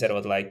some things that I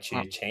would like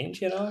Uh, to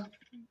change, and yeah,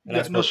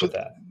 let's no, work so with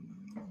that.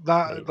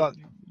 that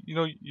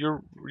Maybe.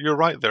 you're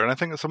right there, and I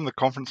think that some of the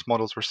conference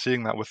models we're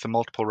seeing that with the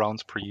multiple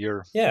rounds per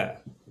year, Yeah.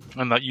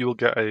 and that you will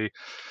get a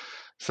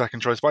second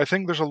choice. But I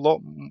think there's a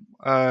lot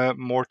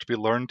more to be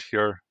learned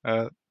here.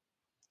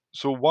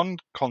 So one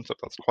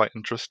concept that's quite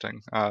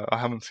interesting, I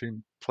haven't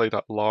seen played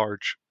at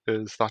large,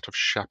 is that of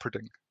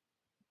shepherding.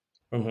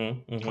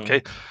 Mm-hmm. Okay,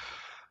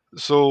 Mm-hmm.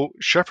 so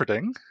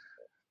shepherding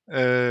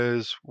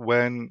is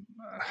when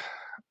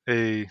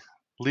a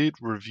lead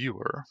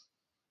reviewer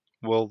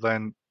will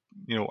then,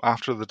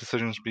 after the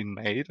decision's been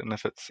made, and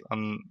if it's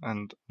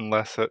and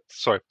unless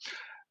it's sorry,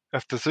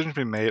 if the decision's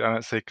been made and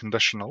it's a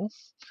conditional,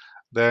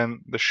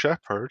 then the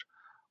shepherd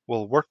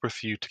will work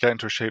with you to get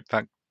into a shape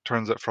that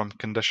turns it from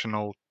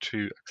conditional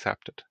to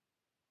accepted.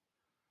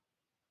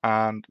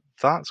 And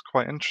that's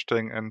quite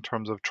interesting in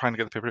terms of trying to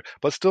get the paper,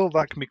 but still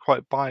that can be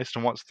quite biased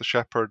on what's the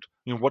shepherd,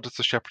 what does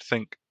the shepherd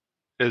think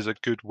is a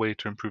good way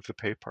to improve the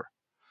paper.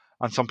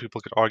 And some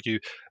people could argue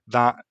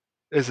that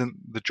isn't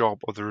the job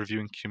of the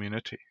reviewing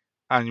community.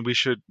 And we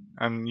should,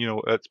 and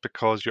it's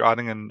because you're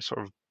adding in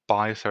sort of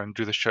bias there, and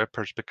do the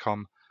shepherds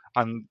become,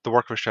 and the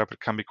work of a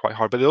shepherd can be quite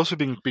hard, but they also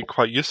be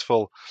quite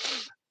useful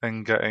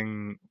in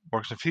getting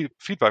works and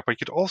feedback. But you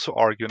could also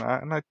argue,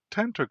 and I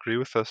tend to agree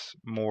with this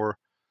more,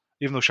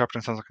 even though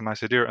shepherding sounds like a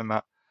nice idea, in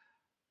that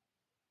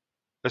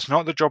it's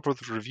not the job of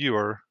the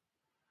reviewer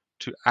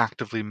to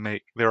actively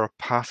make, they're a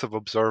passive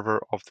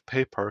observer of the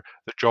paper.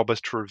 The job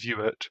is to review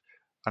it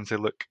and say,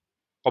 look,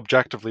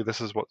 objectively, this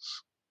is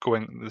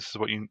this is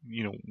what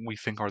we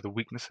think are the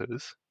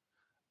weaknesses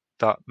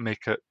that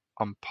make it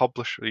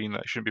unpublished,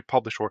 it shouldn't be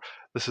published, or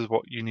this is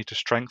what you need to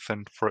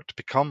strengthen for it to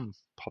become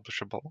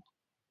publishable.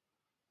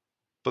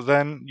 But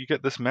then you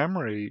get this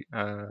memory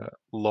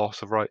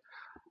loss of, right,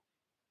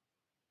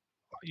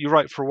 you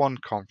write for one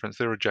conference,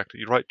 they reject it.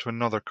 You write to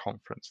another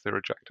conference, they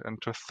reject it.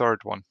 And to a third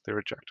one, they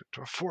reject it.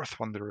 To a fourth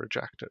one, they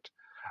reject it.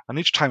 And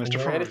each time it's And we're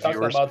different already talking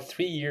reviewers. about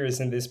 3 years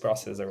in this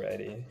process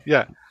already.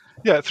 Yeah.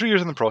 Yeah, 3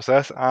 years in the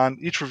process, and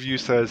each review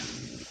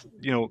says,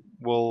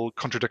 will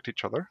contradict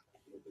each other.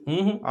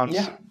 And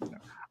Yeah.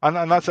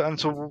 and that's it. And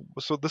so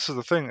this is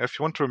the thing. If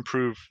you want to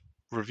improve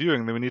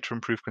reviewing, then we need to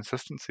improve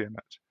consistency in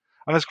it.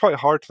 And it's quite a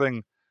hard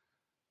thing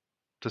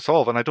to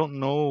solve, and I don't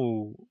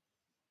know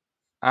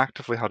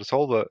actively how to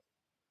solve it,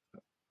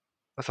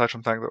 aside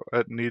from the fact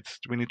that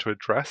we need to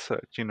address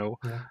it. Yeah.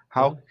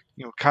 How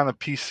Yeah. can a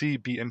PC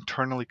be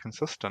internally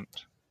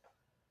consistent?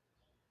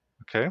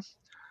 Okay,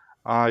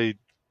 I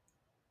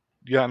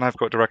yeah, and I've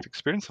got direct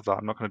experience of that.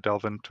 I'm not going to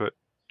delve into it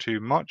too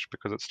much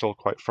because it's still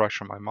quite fresh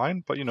in my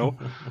mind. But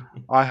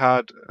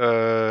I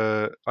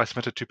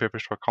submitted 2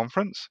 papers to a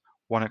conference,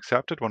 one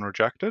accepted, one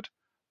rejected,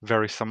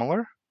 very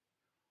similar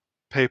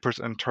papers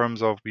in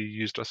terms of we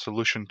used a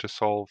solution to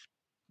solve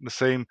the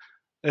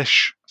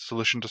same-ish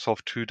solution to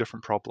solve 2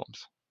 different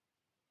problems,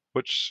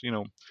 which,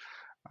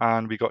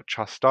 and we got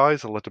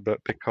chastised a little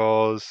bit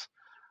because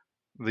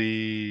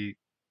the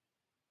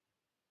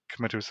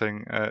committee was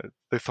saying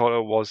they thought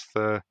it was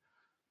the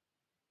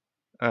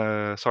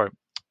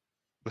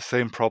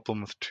same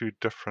problem with 2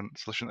 different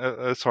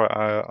solutions. Sorry,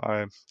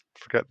 I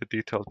forget the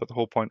details, but the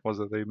whole point was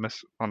that they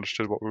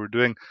misunderstood what we were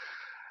doing.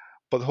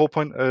 But the whole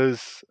point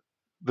is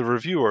the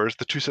reviewers,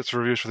 the 2 sets of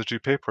reviewers for the 2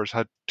 papers,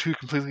 had 2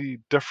 completely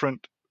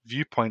different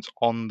viewpoints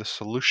on the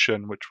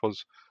solution, which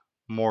was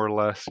more or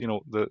less,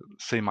 the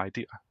same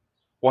idea.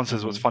 One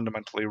says it was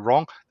fundamentally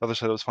wrong, the other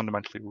said it was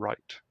fundamentally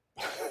right.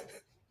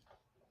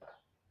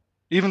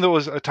 Even though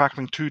it was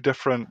tackling 2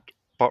 different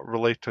but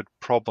related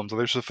problems,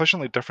 they're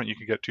sufficiently different you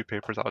could get 2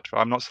 papers out of it.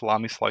 I'm not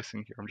salami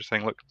slicing here. I'm just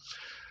saying, look,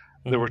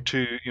 there were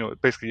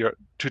basically you're at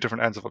 2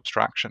 different ends of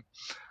abstraction.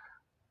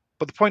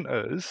 But the point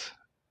is,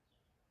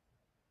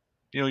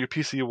 your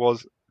PC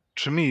was,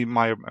 to me,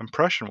 my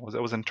impression was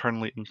it was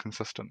internally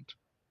inconsistent,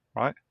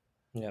 right?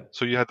 Yeah.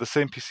 So you had the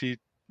same PC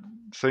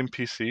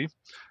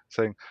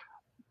saying,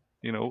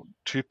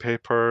 2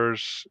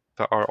 papers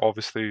that are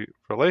obviously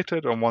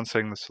related, and one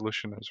saying the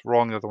solution is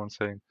wrong, the other one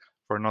saying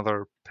for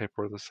another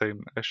paper the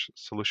same-ish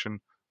solution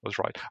was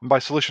right. And by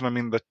solution, I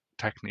mean the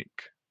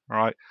technique,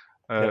 right?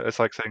 Yeah. It's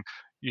like saying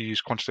you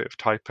use quantitative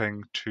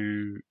typing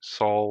to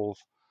solve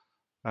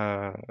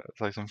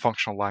like some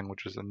functional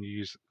languages, and you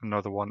use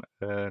another one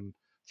in,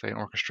 say, an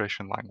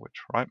orchestration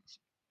language, right?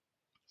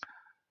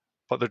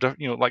 But they're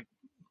like,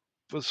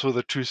 so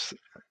the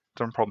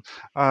different problems,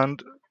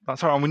 and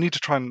that's right. And we need to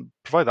try and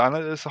provide that,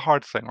 and it's a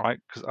hard thing, right?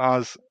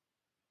 Because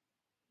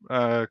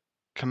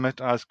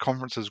as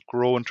conferences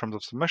grow in terms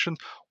of submissions,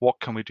 what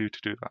can we do to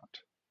do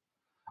that?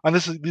 And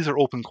these are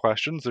open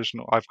questions.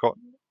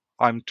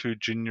 I'm too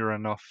junior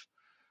enough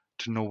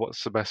to know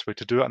what's the best way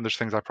to do it, and there's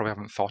things I probably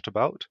haven't thought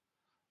about.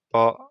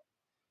 But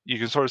you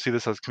can sort of see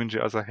this as community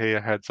as a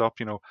heads up.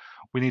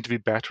 We need to be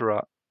better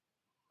at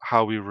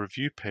how we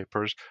review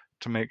papers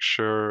to make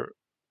sure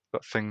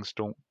that things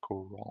don't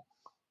go wrong,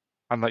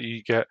 and that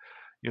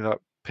that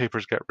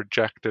papers get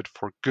rejected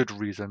for good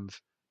reasons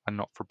and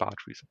not for bad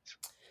reasons.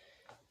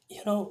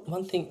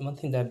 One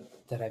thing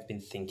that I've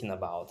been thinking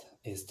about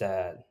is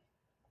that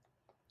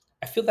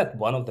I feel that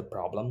one of the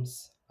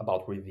problems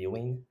about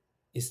reviewing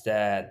is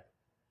that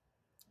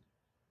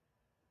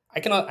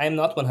I'm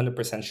not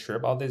 100% sure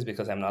about this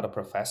because I'm not a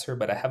professor,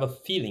 but I have a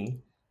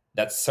feeling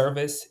that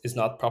service is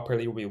not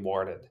properly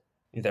rewarded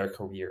in their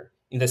career,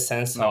 in the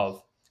sense No.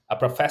 of a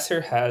professor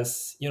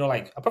has,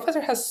 a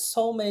professor has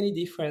so many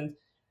different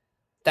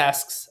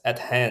tasks at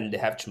hand. They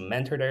have to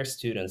mentor their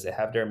students, they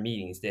have their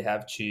meetings, they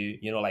have to,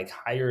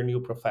 hire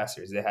new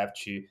professors, they have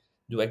to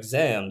do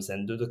exams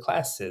and do the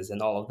classes and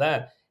all of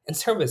that. And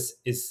service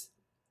is,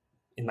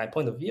 in my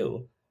point of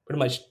view, pretty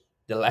much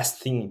the last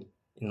thing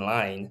in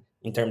line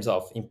in terms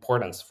of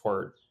importance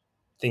for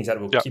things that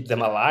will Yeah. keep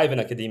them alive in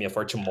academia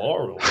for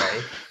tomorrow,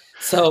 right?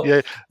 So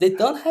Yeah. they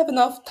don't have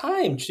enough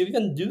time to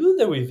even do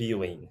the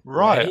reviewing,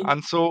 Right. right?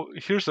 And so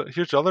here's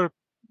the other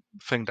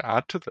thing to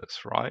add to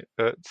this, right?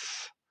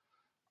 It's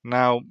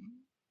now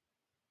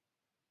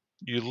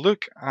you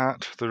look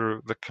at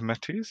the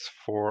committees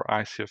for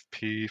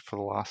ICFP for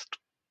the last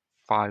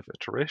 5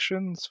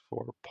 iterations,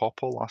 for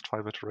POPL last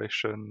 5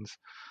 iterations,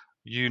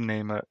 you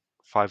name it,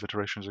 5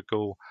 iterations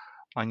ago,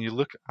 and you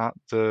look at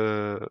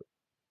the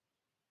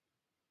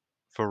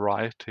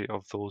variety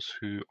of those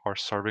who are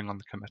serving on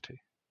the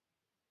committee,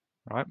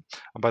 right?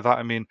 And by that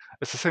I mean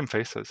it's the same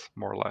faces,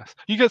 more or less.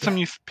 You get some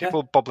Yeah, new yeah,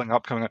 people bubbling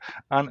up, coming out,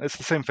 and it's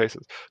the same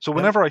faces. So yeah.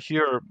 whenever I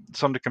hear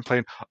somebody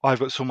complain, "Oh, I've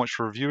got so much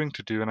reviewing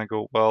to do," and I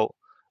go, well,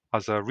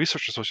 as a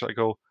research associate, I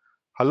go,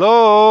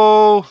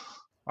 hello,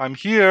 I'm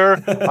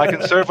here. I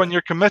can serve on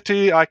your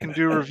committee. I can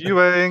do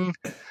reviewing,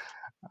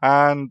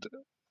 and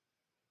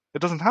it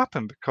doesn't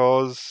happen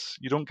because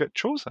you don't get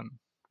chosen,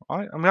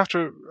 right? And we have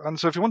to. And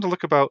so, if you want to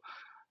look about,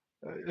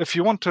 if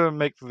you want to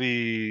make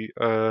the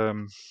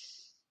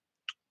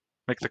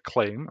make the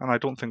claim, and I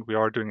don't think we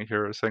are doing it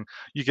here, is saying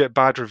you get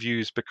bad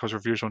reviews because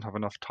reviewers don't have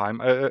enough time.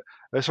 It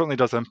certainly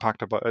does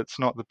impact it, but it's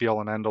not the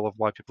be-all and end-all of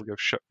why people give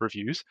shit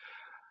reviews.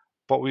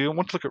 But we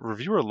want to look at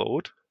reviewer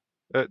load.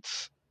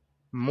 It's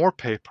more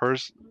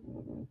papers,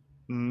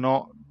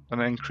 not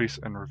an increase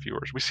in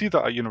reviewers. We see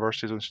that at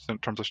universities in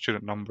terms of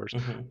student numbers.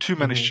 Too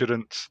many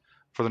students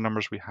for the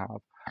numbers we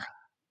have.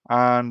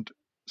 And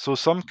so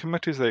some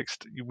committees,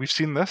 we've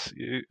seen this.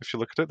 If you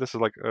look at it, this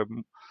is like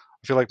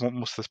I feel like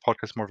most of this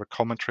podcast is more of a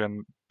commentary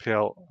on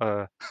PL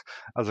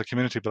as a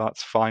community, but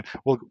that's fine.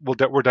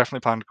 We're definitely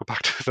planning to go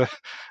back to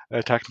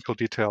the technical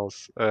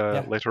details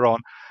later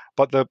on.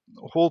 But the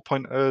whole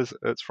point is,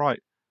 it's right.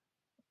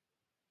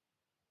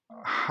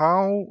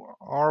 How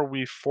are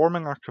we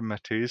forming our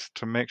committees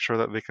to make sure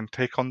that they can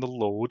take on the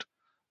load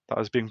that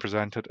is being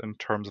presented in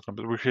terms of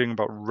numbers? We're hearing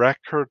about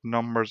record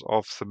numbers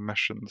of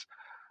submissions,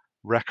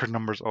 record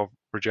numbers of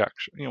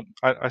rejection.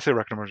 I say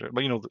record numbers,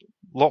 but a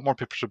lot more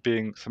papers are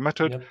being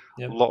submitted.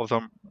 A lot of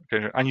them,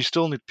 and you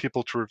still need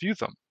people to review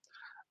them.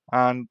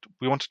 And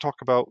we want to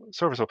talk about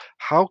service. So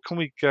how can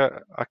we get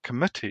a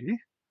committee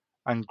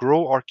and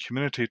grow our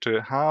community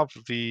to have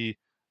the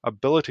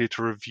ability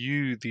to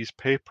review these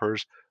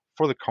papers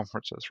for the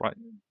conferences, right?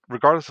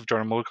 Regardless of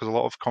journal mode, because a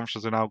lot of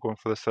conferences are now going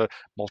for this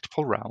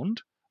multiple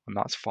round, and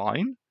that's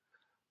fine.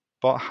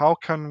 But how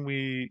can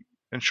we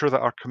ensure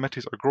that our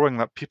committees are growing,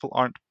 that people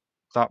aren't,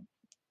 that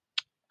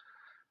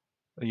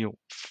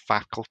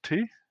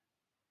faculty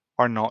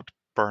are not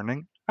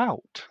burning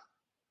out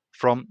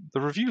from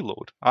the review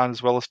load,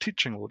 as well as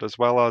teaching load, as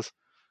well as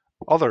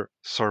other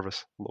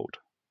service load?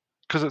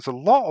 Because it's a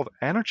lot of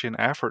energy and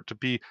effort to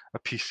be a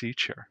PC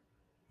chair.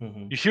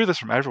 You hear this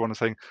from everyone,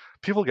 saying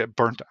people get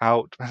burnt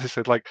out. As I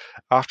said, like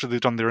after they've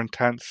done their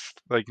intense,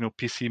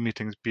 PC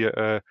meetings, be it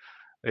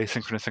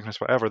asynchronous, synchronous,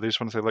 whatever, they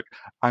just want to say, like,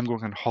 I'm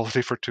going on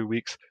holiday for 2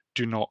 weeks.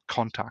 Do not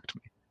contact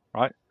me,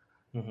 right?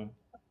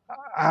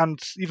 And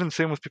even the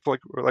same with people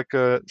like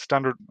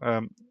standard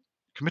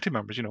committee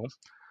members.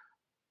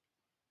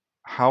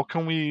 How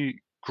can we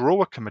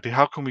grow a committee?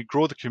 How can we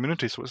grow the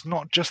community so it's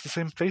not just the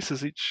same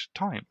faces each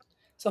time?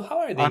 So how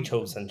are they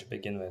chosen to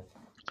begin with?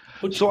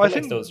 Who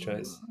makes those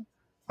choices?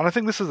 And I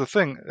think this is the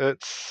thing.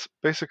 It's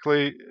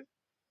basically,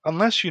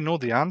 unless you know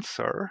the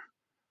answer,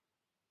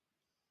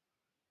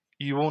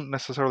 you won't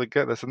necessarily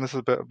get this. And this is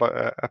a bit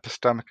about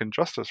epistemic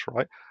injustice,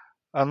 right?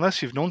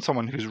 Unless you've known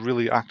someone who's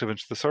really active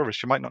into the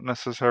service, you might not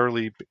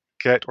necessarily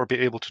get or be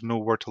able to know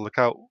where to look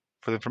out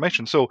for the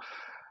information. So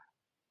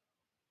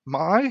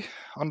my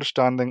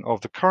understanding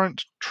of the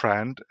current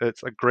trend,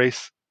 it's a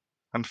grace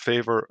and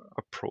favor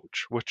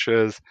approach, which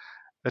is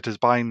it is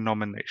by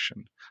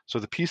nomination. So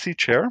the PC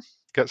chair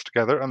gets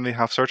together and they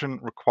have certain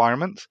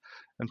requirements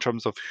in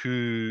terms of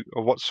who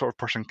or what sort of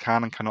person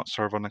can and cannot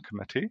serve on a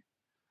committee.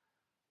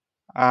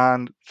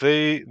 And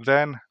they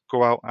then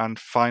go out and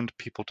find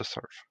people to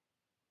serve.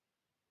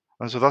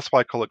 And so that's why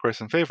I call it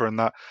grace and favor, in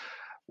that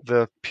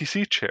the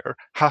PC chair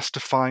has to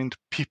find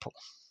people.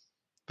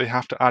 They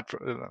have to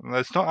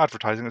it's not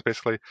advertising, it's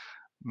basically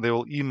they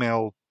will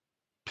email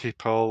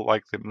people,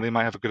 like they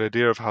might have a good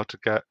idea of how to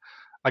get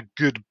a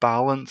good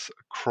balance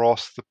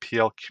across the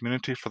PL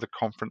community for the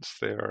conference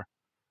they're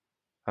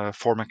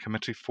forming a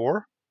committee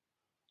for,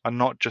 and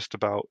not just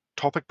about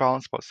topic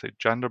balance, but say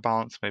gender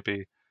balance,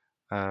 maybe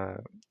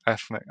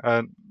ethnic,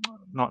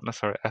 not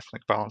necessarily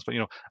ethnic balance, but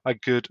a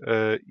good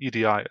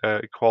EDI,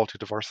 equality,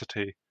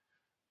 diversity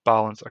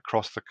balance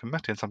across the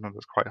committee, and sometimes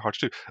it's quite hard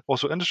to do.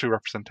 Also, industry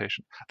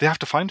representation. They have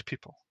to find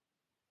people.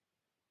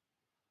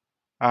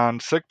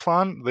 And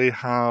SIGPlan, they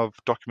have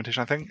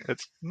documentation. I think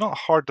it's not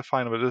hard to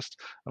find, but just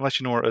unless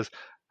you know where it is,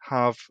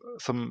 have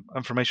some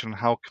information on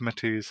how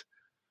committees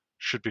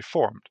should be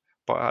formed.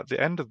 But at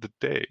the end of the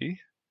day,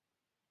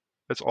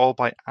 it's all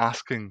by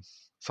asking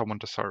someone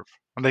to serve.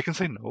 And they can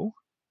say no,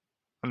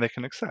 and they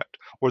can accept.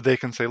 Or they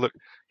can say, look,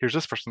 here's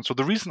this person. So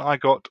the reason I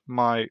got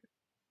my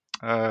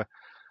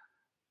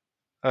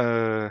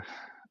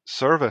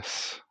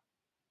service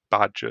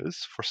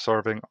badges for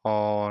serving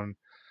on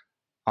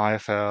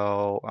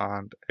IFL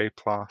and A+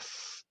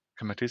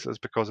 committees is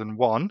because, in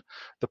one,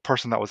 the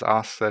person that was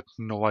asked said,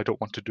 no, I don't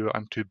want to do it,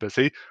 I'm too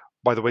busy.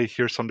 By the way,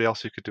 here's somebody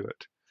else who could do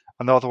it.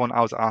 And the other one,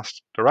 I was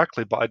asked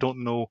directly, but I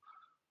don't know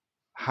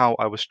how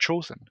I was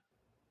chosen.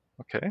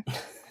 Okay.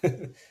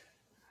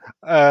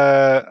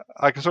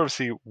 I can sort of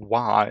see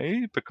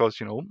why, because,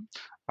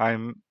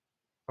 I'm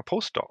a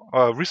postdoc.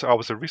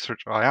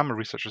 I am a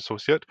research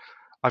associate.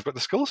 I've got the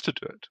skills to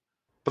do it.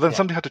 But then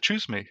somebody had to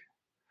choose me.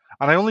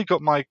 And I only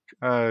got my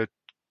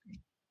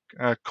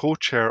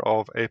co-chair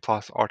of A+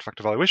 Artifact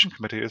Evaluation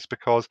Committee is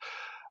because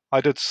I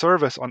did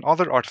service on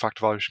other artifact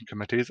evaluation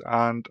committees,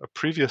 and a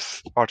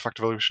previous artifact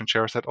evaluation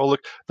chair said, oh,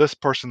 look, this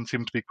person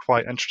seemed to be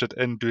quite interested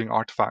in doing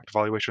artifact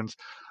evaluations.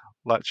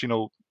 Let's,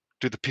 do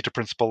the Peter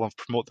Principle and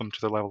promote them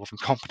to the level of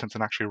incompetence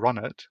and actually run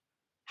it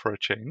for a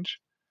change.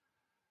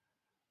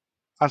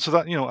 And so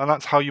that, and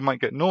that's how you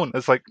might get known.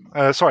 It's like,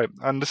 sorry,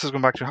 and this is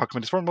going back to how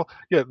committees form. Well,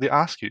 yeah, they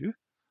ask you,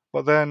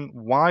 but then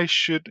why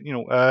should,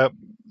 that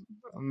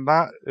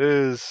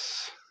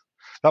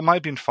might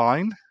have been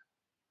fine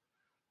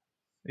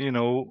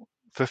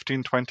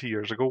 15, 20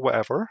 years ago,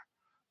 whatever.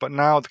 But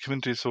now the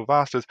community is so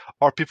vast,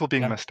 are people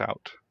being Yeah. missed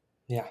out?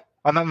 Yeah.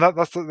 And then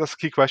that's the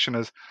key question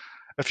is,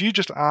 if you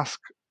just ask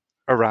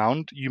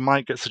around, you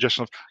might get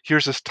suggestions of,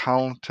 here's this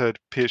talented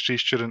PhD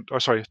student, or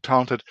sorry,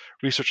 talented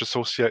research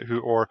associate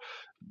or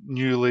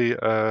newly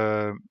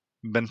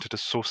minted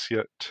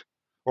associate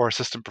or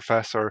assistant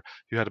professor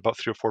who had about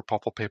 3 or 4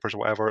 POPL papers or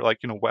whatever,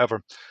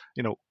 whatever,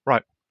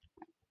 right,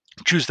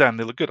 choose them,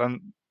 they look good,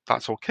 and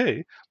that's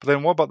okay. But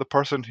then what about the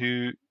person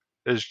who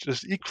is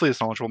just equally as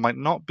knowledgeable, might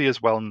not be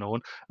as well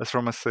known as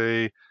from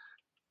say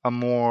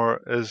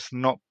is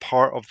not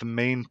part of the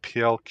main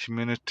PL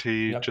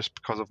community Yep. just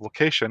because of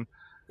location?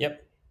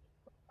 Yep.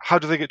 How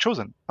do they get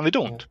chosen? And they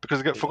Yeah. don't, because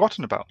they get They don't.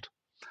 forgotten about.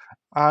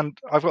 And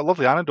I've got a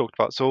lovely anecdote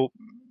about. So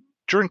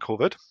during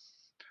COVID,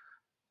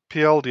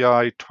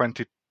 PLDI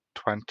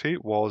 2020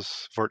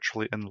 was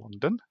virtually in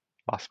London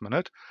last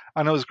minute,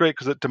 and it was great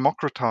because it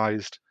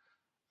democratized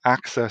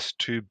access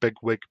to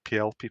bigwig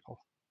PL people,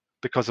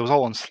 because it was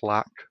all on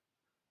Slack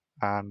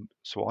and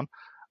so on.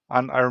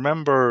 And I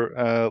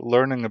remember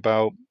learning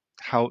about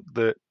how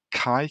the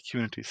Chi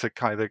community, so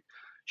Chi, the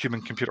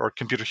human computer or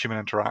computer human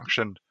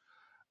interaction,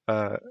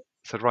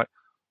 said, right,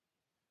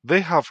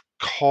 they have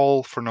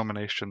call for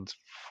nominations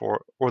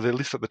for, or they, at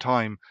least at the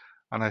time,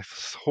 and I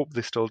hope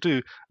they still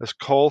do, is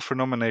call for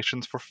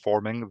nominations for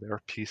forming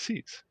their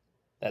PCs.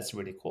 That's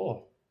really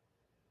cool.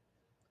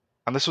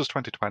 And this was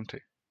 2020.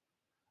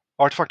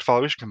 Artifact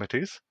evaluation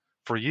committees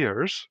for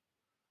years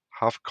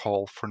have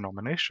call for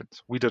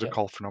nominations. We did a Yep.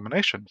 call for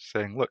nominations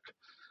saying, look,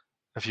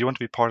 if you want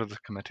to be part of the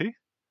committee,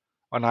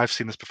 and I've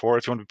seen this before,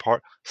 if you want to be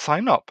part,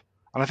 sign up.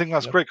 And I think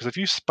that's Yep. great, because if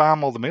you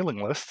spam all the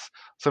mailing lists,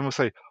 someone will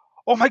say,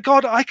 oh my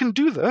God, I can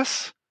do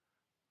this.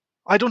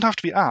 I don't have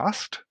to be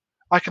asked.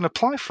 I can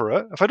apply for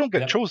it. If I don't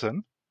get Yep.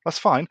 chosen, that's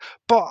fine.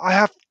 But I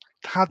have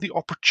had the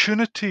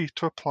opportunity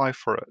to apply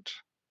for it.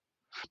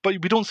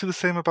 But we don't see the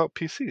same about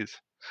PCs.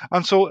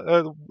 And so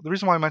the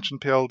reason why I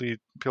mentioned PLDI,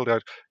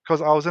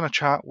 because I was in a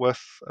chat with,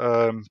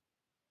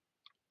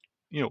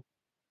 you know,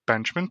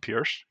 Benjamin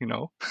Pierce,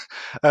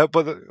 but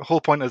the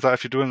whole point is that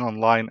if you're doing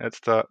online, it's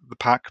the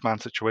Pac-Man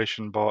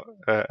situation, but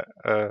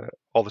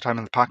all the time.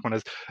 And the Pac-Man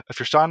is, if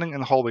you're standing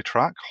in the hallway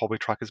track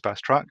is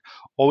best track,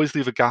 always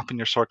leave a gap in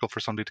your circle for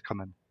somebody to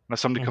come in. And if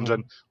somebody comes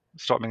in,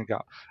 stop making a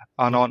gap.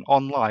 And Yep. on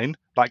online,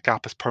 that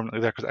gap is permanently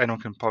there because anyone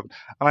can pop in.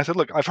 And I said,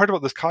 look, I've heard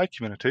about this Chi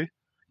community.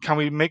 Can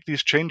we make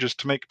these changes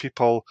to make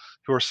people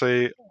who are,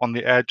 say, on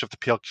the edge of the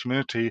PL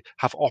community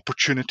have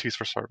opportunities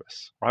for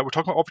service, right? We're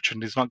talking about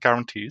opportunities, not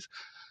guarantees.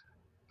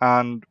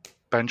 And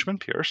Benjamin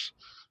Pierce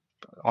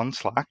on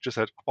Slack just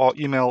said, oh,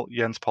 email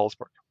Jens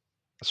Paulsberg.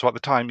 So at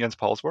the time, Jens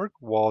Paulsberg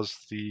was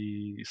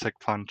the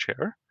SIGPlan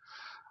chair.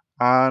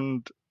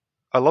 And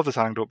I love this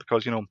anecdote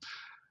because,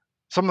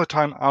 some of the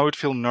time I would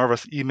feel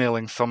nervous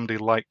emailing somebody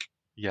like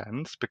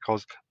Jens,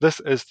 because this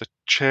is the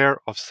chair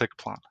of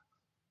SIGPlan.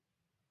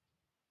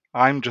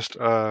 I'm just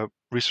a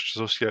research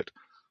associate.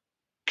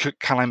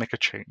 Can I make a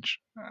change?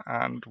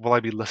 And will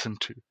I be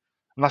listened to?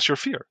 And that's your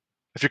fear.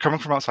 If you're coming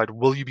from outside,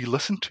 will you be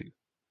listened to?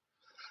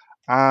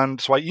 And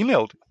so I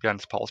emailed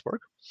Jens Paulsberg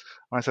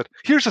and I said,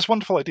 here's this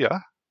wonderful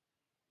idea.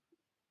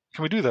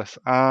 Can we do this?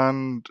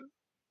 And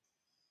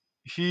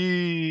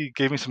he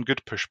gave me some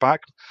good pushback,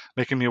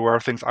 making me aware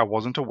of things I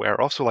wasn't aware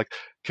of. So, like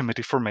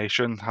committee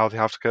formation, how they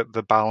have to get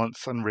the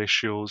balance and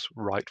ratios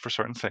right for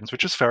certain things,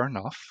 which is fair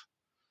enough,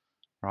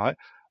 right?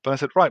 But I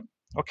said, right,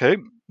 okay,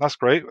 that's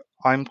great.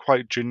 I'm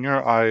quite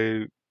junior.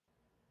 I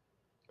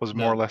was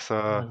more or No. less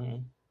a,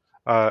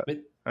 But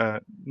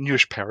a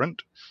newish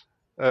parent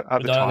at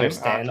we the don't time,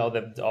 and understand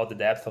all the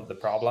depth of the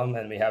problem,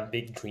 and we have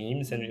big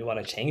dreams, and we want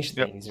to change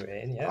yeah, things,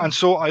 right? Yeah. and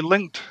so I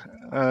linked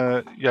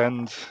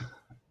Jens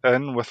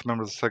in with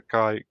members of the SIG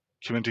guy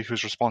community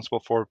who's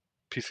responsible for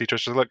PC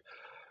Church. So like,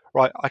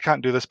 right, I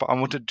can't do this, but I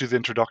want to do the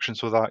introduction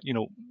so that,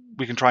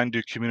 we can try and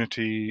do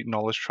community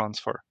knowledge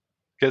transfer.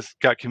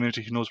 Get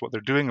community who knows what they're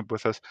doing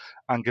with us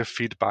and give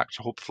feedback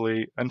to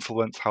hopefully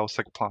influence how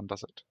SIGPlan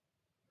does it.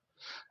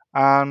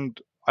 And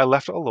I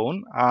left it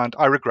alone, and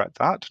I regret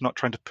that, not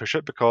trying to push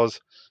it,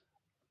 because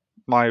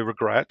my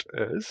regret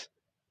is,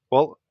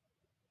 well,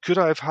 could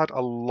I have had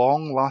a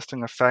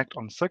long-lasting effect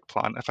on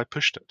SIGPlan if I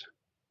pushed it?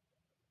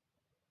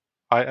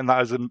 And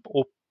that is,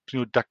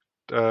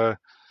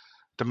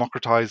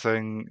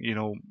 democratizing,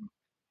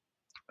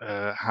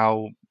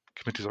 how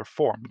committees are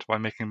formed by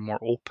making them more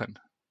open,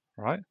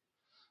 right?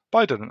 But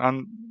I didn't,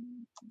 and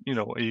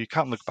you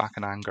can't look back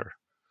in anger,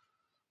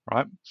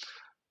 right?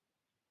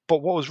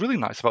 But what was really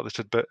nice about this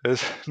tidbit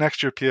is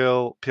next year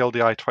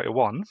PLDI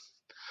 21,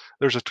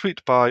 there's a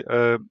tweet by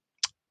right,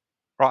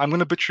 I'm going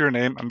to butcher your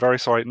name. I'm very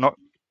sorry, not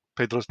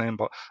Pedro's name,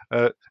 but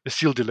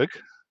Isil Dilig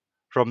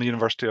from the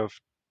University of,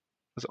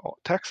 is it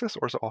Texas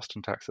or is it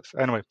Austin, Texas?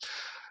 Anyway,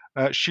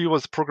 she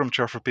was program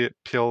chair for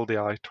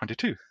PLDI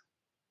 22,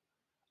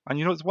 and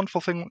it's a wonderful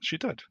thing she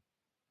did.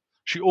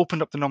 She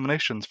opened up the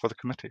nominations for the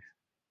committee,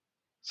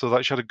 so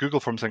that she had a Google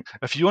form saying,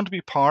 if you want to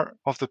be part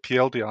of the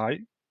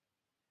PLDI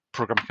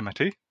program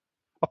committee,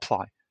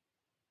 apply.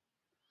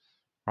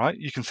 Right?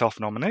 You can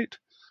self-nominate.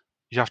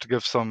 you have to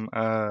give some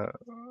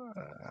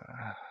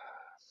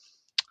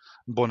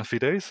bona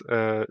fides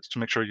to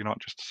make sure you're not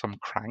just some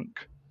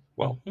crank.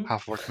 Well, Mhm.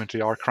 half of our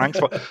community are cranks,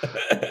 but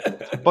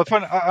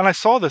and I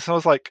saw this and I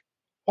was like,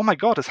 oh my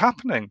god, it's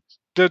happening.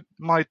 Did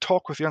my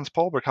talk with Jens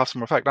Paulberg have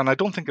some effect? And I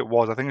don't think it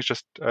was. I think it's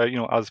just,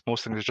 as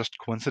most things, it's just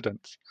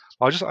coincidence.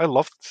 I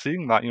loved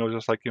seeing that.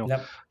 Just like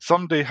Yep.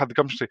 someday had the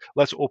government say,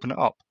 let's open it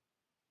up.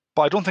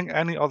 But I don't think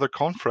any other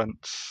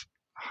conference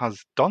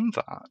has done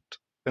that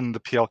in the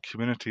PL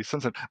community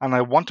since then. And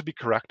I want to be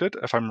corrected.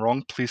 If I'm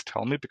wrong, please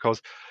tell me,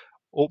 because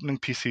opening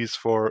PCs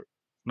for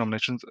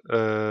nominations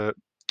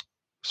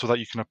so that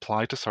you can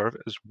apply to serve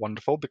is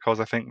wonderful, because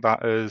I think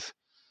that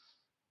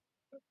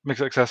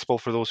makes it accessible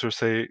for those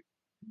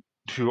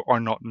who are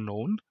not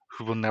known,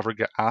 who will never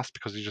get asked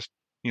because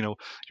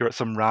you're at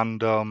some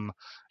random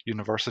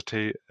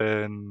university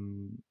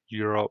in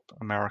Europe,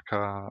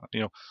 America,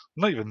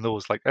 not even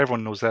those, like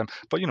everyone knows them,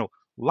 but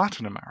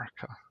Latin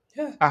America,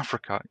 Yeah.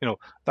 Africa,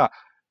 that,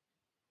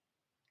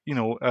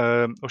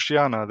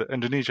 Oceania,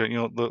 Indonesia,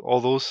 all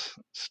those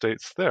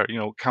states there,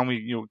 can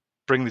we,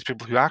 bring these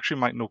people who actually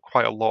might know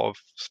quite a lot of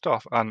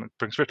stuff and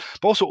bring spirit,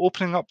 but also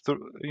opening up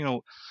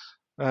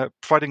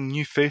providing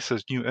new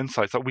faces, new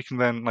insights that we can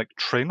then like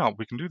train up.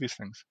 We can do these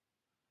things,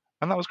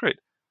 and that was great.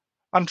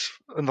 And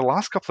in the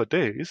last couple of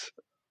days,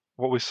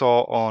 what we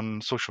saw on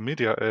social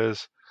media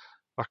is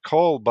a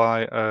call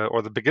by,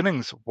 or the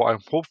beginnings, what I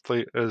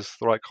hopefully is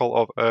the right call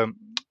of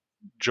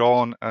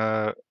John,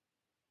 and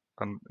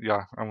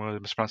yeah, I'm going to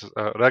mispronounce it,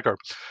 Reger,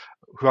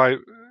 who I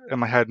in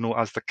my head know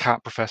as the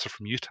cat professor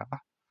from Utah,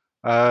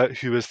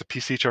 who is the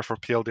PC chair for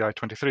PLDI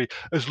 23,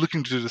 is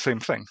looking to do the same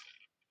thing.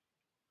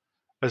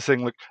 Is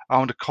saying, like, I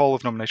want a call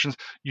of nominations.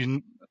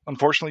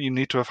 Unfortunately, you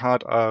need to have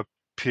had a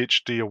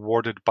PhD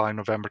awarded by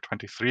November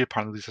 23.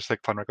 Apparently, these are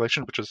SIG plan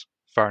regulations, which is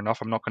fair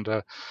enough. I'm not going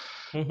to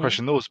Hmm.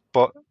 question those,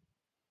 but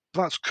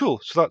that's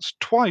cool. So that's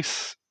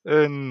twice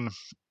in,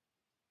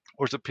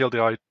 or is it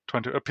PLDI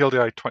 20 or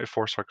PLDI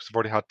 24? Sorry, because I've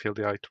already had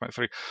PLDI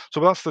 23. So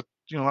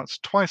that's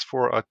twice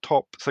for a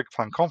top SIG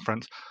plan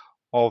conference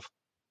of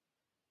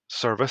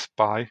service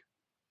by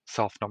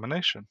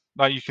self-nomination.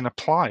 Now you can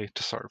apply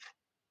to serve,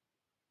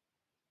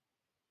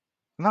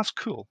 and that's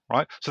cool,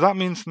 right? So that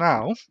means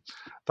now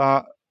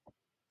that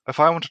if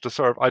I wanted to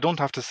serve, I don't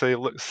have to say,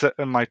 look, sit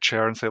in my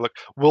chair and say, look,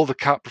 will the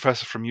cat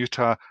professor from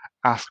Utah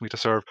ask me to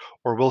serve?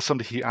 Or will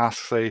somebody he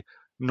asks say,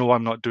 no,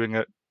 I'm not doing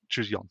it,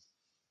 choose Young,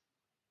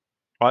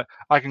 right?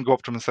 I can go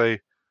up to him and say,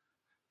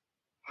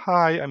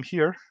 hi, I'm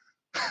here.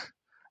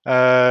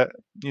 Uh,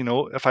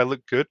 if I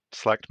look good,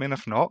 select me, and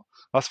if not,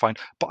 that's fine.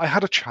 But I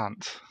had a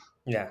chance.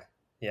 Yeah.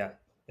 Yeah.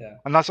 Yeah.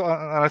 And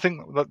I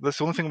think that's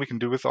the only thing we can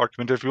do with our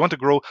community. If we want to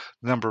grow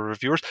the number of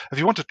reviewers, if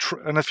you want to,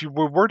 and if you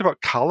were worried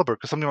about caliber,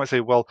 because somebody might say,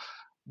 well,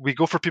 we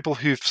go for people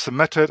who've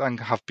submitted and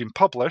have been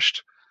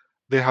published,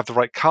 they have the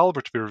right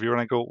caliber to be a reviewer.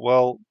 And I go,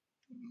 well,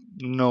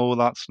 no,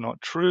 that's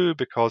not true,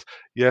 because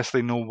yes,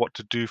 they know what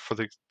to do for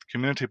the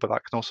community, but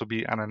that can also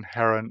be an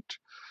inherent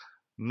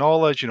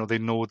knowledge. They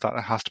know that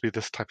it has to be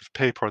this type of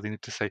paper. They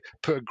need to say,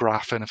 put a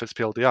graph in if it's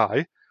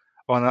PLDI.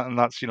 And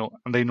that's,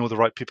 and they know the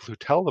right people who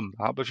tell them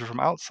that. But if you're from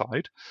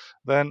outside,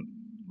 then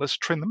let's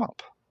train them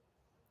up.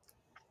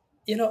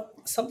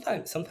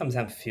 Sometimes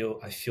I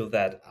feel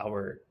that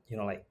our,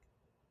 like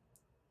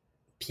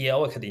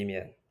PL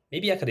academia,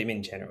 maybe academia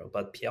in general,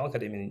 but PL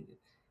academia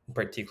in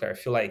particular, I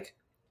feel like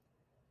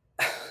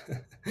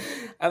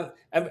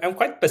I'm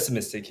quite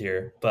pessimistic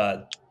here,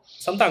 but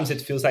sometimes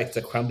it feels like it's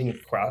a crumbling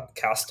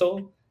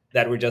castle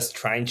that we're just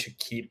trying to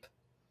keep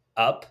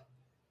up.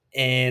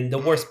 And the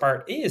worst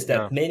part is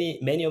Yeah, that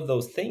many of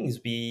those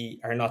things we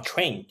are not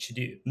trained to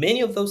do.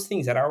 Many of those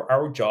things that are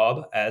our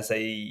job as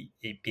a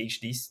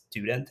PhD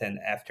student, and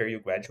after you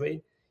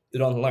graduate, you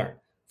don't learn.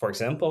 For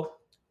example,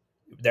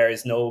 there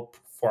is no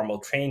formal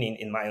training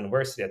in my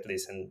university, at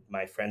least, and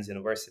my friends'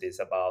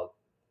 universities, about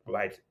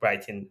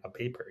writing a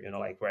paper.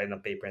 Like writing a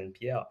paper in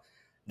PL.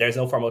 There's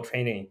no formal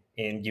training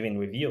in giving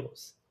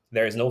reviews.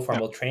 There is no yeah,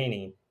 formal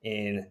training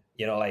in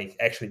like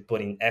actually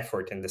putting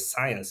effort in the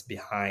science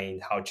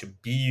behind how to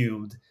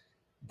build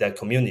the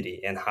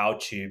community and how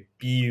to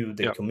build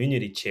the yeah,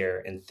 community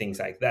chair and things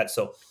like that.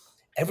 So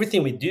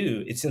everything we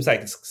do, it seems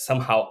like it's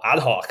somehow ad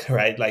hoc,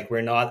 right? Like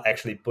we're not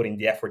actually putting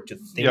the effort to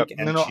yeah. think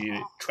No, and no.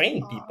 to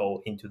train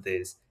people into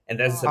this. And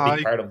that's a big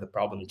I part of the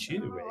problem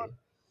too, right?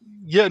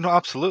 Yeah, no,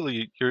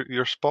 absolutely.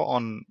 You're spot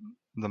on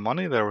the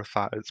money there with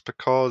that. It's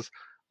because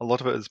a lot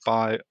of it is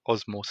by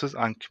osmosis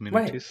and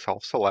community Right.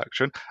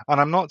 self-selection. And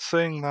I'm not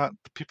saying that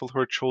the people who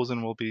are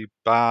chosen will be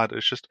bad.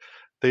 It's just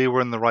they were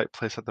in the right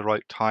place at the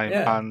right time.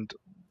 Yeah.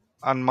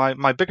 And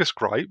my biggest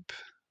gripe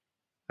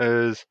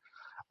is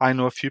I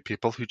know a few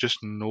people who just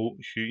know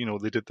who,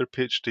 they did their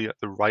PhD at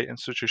the right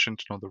institution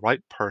to know the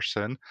right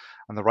person,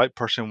 and the right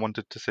person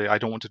wanted to say, I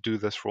don't want to do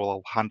this role,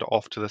 I'll hand it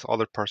off to this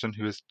other person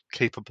who is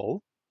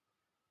capable.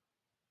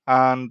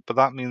 But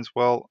that means,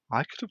 well,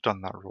 I could have done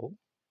that role.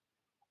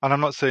 And I'm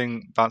not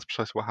saying that's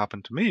precisely what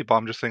happened to me, but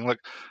I'm just saying, like,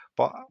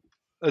 but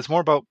it's more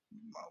about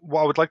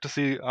what I would like to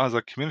see as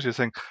a community is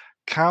saying,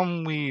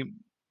 can we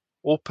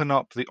open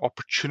up the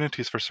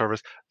opportunities for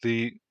service,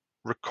 the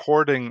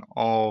recording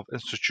of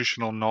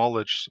institutional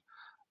knowledge,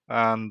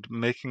 and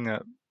making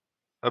it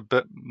a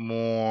bit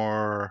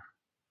more,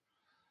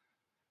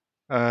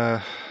 uh,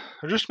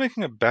 just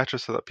making it better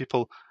so that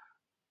people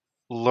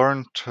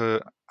learn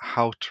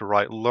how to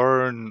write,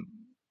 learn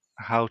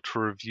how to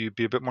review,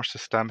 be a bit more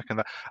systemic in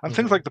that. And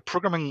things Hmm. like the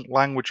Programming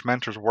Language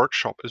Mentors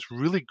Workshop is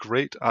really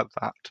great at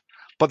that.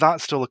 But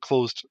that's still a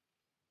closed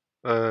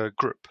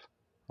group,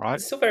 right?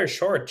 It's still very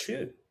short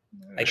too.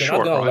 Like you're not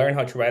Short, gonna right? learn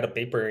how to write a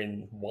paper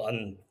in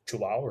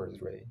 1-2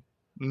 hours, right?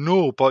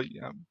 No, but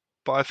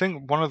I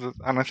think one of the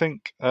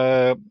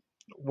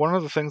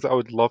things that I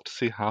would love to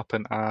see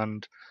happen,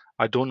 and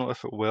I don't know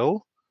if it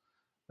will,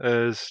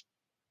 is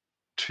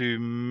to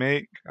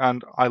make,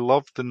 and I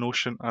love the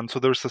notion, and so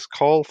there's this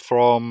call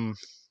from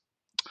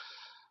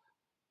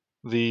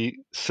the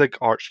SIG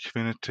Arch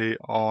community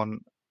on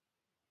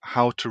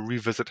how to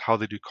revisit how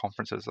they do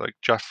conferences, like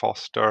Jeff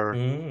Foster,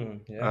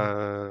 Yeah,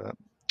 uh,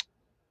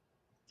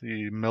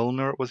 the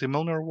Milner, was he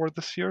Milner Award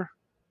this year I'm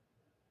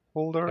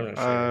holder? not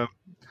sure.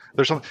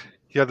 There's some,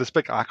 he had this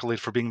big accolade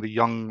for being the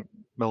young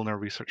Milner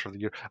Researcher of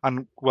the Year,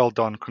 and well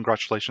done,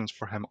 congratulations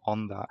for him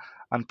on that.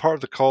 And part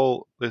of the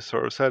call they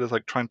sort of said is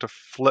like trying to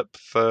flip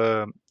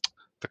the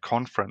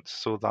conference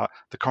so that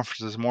the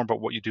conference is more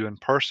about what you do in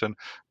person,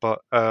 but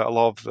a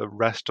lot of the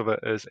rest of it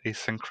is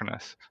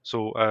asynchronous.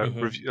 So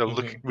Hmm.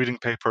 reading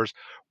papers,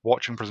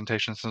 watching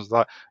presentations, things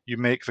like that. You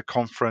make the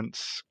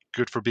conference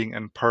good for being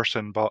in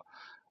person, but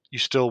you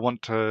still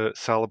want to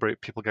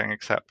celebrate people getting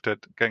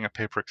accepted, getting a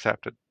paper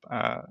accepted.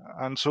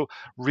 And so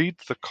read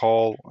the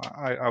call.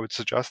 I would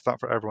suggest that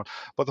for everyone.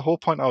 But the whole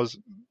point I was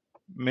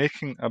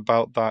making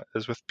about that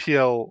is with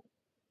PL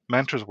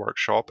Mentors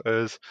Workshop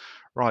is,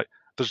 right,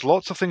 there's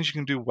lots of things you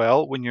can do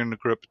well when you're in a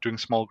group doing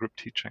small group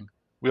teaching.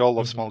 We all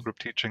love small Hmm. group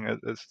teaching,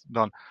 it's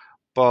done.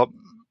 But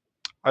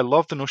I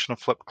love the notion of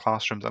flipped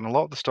classrooms, and a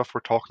lot of the stuff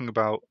we're talking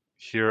about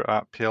here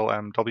at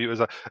PLMW is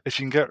that if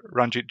you can get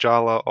Ranjit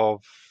Jala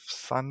of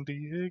San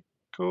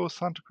Diego,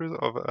 Santa Cruz,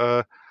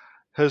 of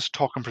his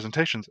talk and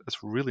presentations,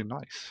 it's really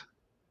nice.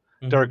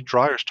 Derek Hmm.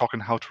 Dreyer's talking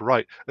how to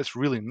write, it's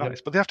really nice,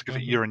 Yep. but they have to give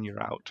it Hmm. year in,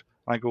 year out.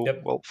 And I go,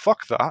 Yep. well,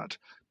 fuck that.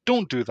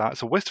 Don't do that.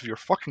 It's a waste of your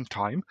fucking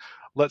time.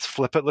 Let's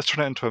flip it. Let's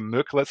turn it into a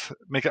MOOC. Let's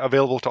make it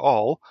available to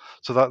all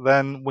so that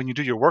then when you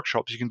do your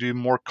workshops, you can do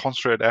more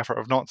concentrated effort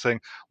of not saying,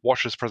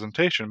 watch this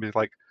presentation, be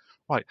like,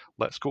 right,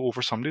 let's go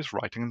over somebody's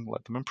writing and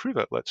let them improve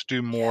it. Let's do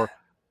Yeah. more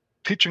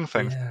teaching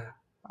things. Yeah.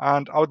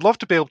 And I would love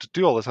to be able to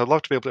do all this. I'd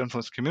love to be able to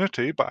influence the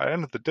community, but at the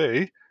end of the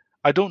day,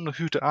 I don't know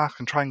who to ask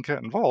and try and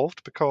get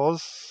involved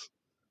because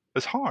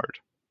it's hard.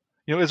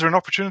 Is there an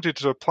opportunity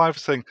to apply for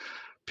saying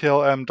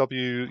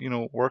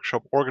PLMW,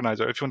 workshop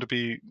organizer, if you want to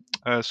be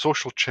a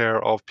social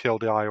chair of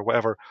PLDI or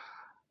whatever,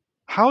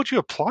 how do you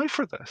apply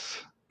for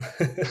this?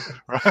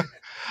 Right?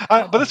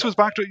 But this Um, goes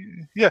back to,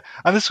 yeah,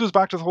 and this goes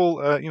back to the whole,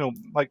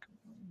 like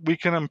we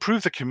can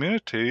improve the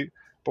community,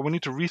 but we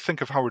need to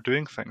rethink of how we're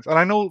doing things. And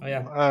I know, oh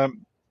yeah.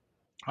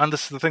 and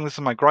this is the thing. This is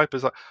my gripe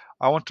is that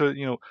I want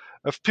to,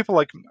 if people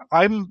like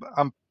I'm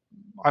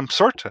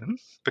certain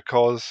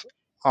because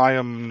I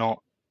am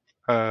not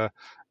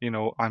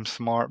I'm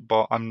smart,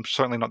 but I'm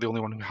certainly not the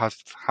only one who has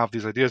have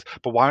these ideas.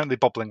 But why aren't they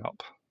bubbling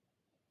up,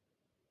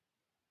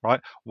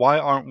 right? Why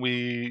aren't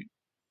we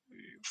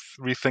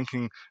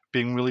rethinking,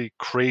 being really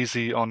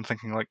crazy on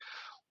thinking like,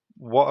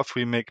 what if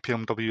we make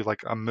PMW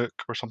like a MOOC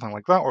or something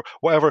like that, or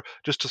whatever,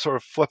 just to sort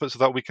of flip it so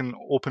that we can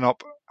open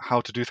up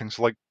how to do things.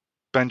 So like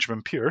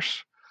Benjamin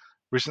Pierce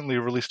recently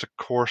released a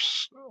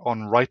course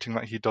on writing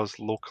that he does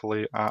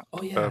locally at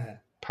Oh yeah.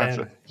 Penn.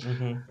 Ben.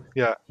 Hmm.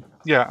 Yeah,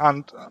 yeah,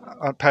 and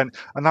at Penn,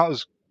 and that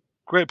was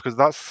great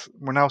because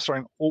we're now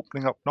starting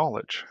opening up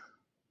knowledge.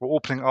 We're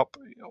opening up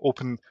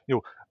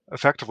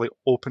effectively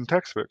open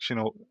textbooks.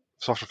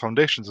 Software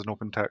Foundations is an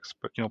open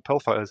textbook.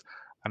 PILFA is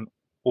an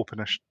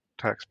openish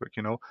textbook.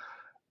 And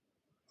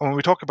when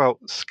we talk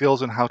about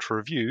skills in how to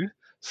review,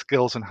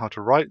 skills in how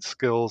to write,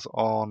 skills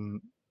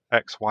on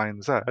X, Y,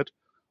 and Z,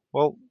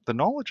 well, the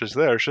knowledge is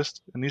there. It's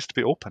just it needs to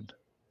be opened.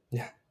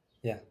 Yeah.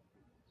 Yeah.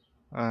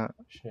 Uh,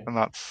 Sure. and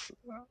that's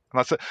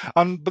it.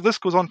 But this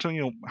goes on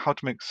to how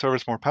to make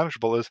service more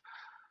penetrable. Is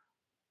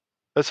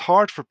it's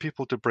hard for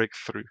people to break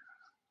through.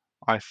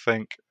 I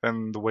think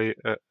in the way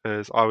it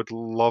is, I would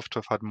love to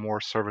have had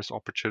more service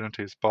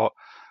opportunities, but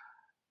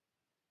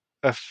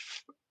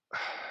if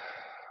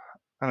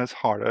and it's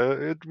hard.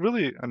 It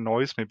really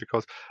annoys me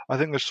because I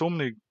think there's so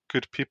many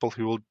good people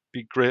who will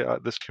be great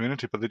at this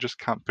community, but they just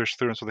can't push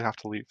through, and so they have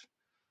to leave.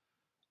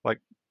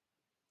 Like,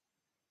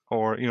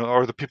 or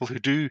the people who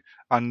do,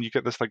 and you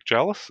get this like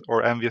jealous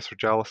or envious or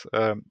jealous,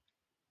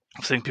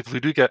 saying people who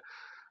do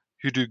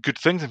good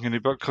things in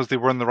community, but because they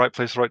were in the right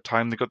place, at the right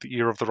time, they got the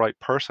ear of the right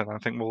person. And I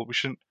think, well,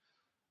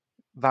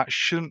 that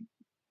shouldn't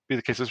be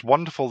the case. It's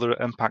wonderful the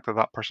impact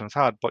that person has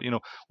had, but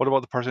what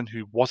about the person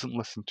who wasn't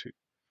listened to,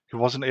 who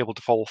wasn't able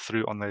to follow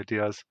through on the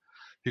ideas,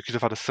 who could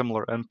have had a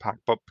similar impact,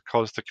 but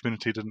because the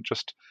community didn't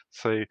just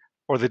say,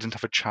 or they didn't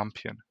have a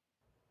champion.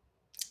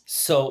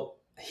 So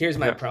here's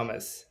my Yeah.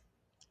 promise.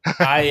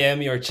 I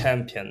am your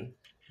champion.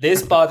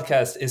 This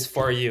podcast is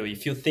for you.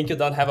 If you think you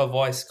don't have a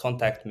voice,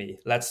 contact me.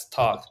 Let's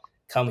talk.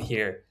 Come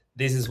here.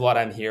 This is what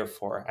I'm here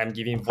for. I'm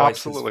giving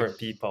voices Absolutely. for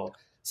people.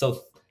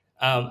 So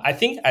I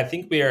think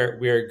we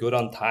are good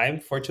on time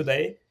for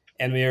today,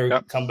 and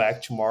we'll come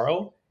back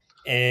tomorrow.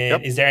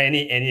 And is there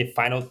any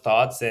final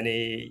thoughts,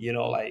 any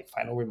like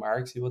final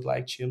remarks you would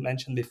like to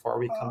mention before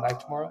we come back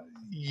tomorrow?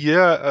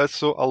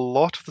 So a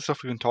lot of the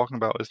stuff we've been talking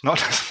about is not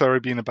necessarily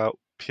being about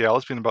PL,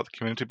 it's been about the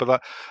community, but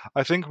that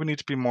I think we need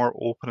to be more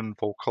open and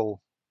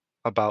vocal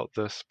about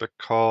this,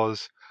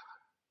 because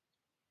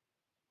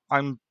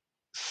I'm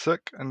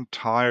sick and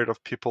tired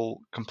of people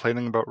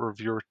complaining about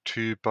Reviewer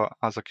 2, but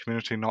as a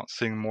community not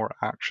seeing more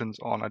actions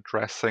on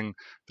addressing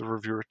the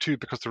Reviewer 2,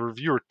 because the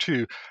Reviewer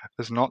 2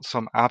 is not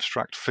some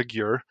abstract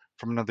figure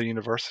from another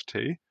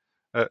university.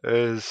 It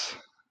is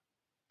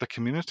the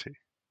community.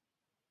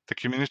 The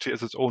community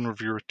is its own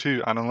Reviewer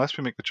 2, and unless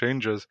we make the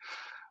changes,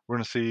 we're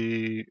going to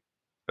see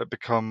it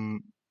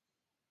become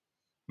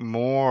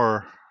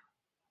more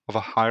of a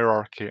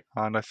hierarchy,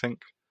 and I think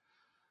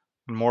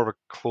more of a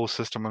closed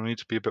system. I need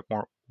to be a bit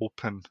more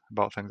open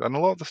about things. And a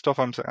lot of the stuff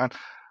I'm saying, and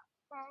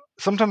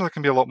sometimes I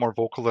can be a lot more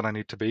vocal than I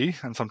need to be,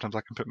 and sometimes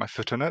I can put my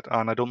foot in it.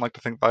 And I don't like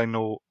to think that I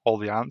know all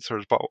the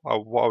answers, but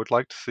what I would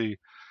like to see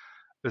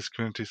is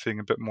community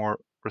being a bit more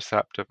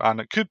receptive. And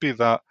it could be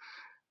that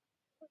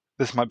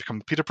this might become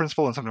the Peter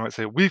Principle, and somebody might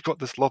say, we've got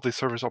this lovely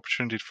service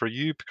opportunity for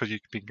you because you've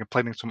been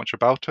complaining so much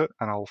about it,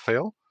 and I'll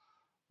fail.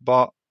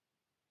 But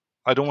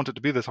I don't want it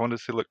to be this. I want to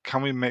say, look,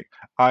 can we make,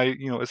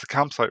 it's the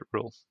campsite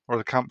rule or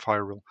the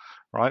campfire rule,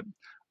 right?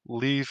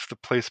 Leave the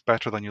place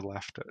better than you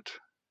left it,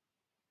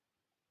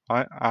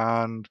 right?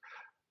 And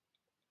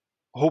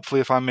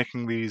hopefully if I'm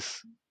making these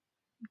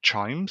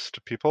chimes to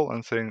people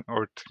and saying,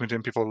 or to community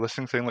and people are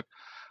listening, saying, look,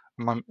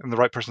 and the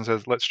right person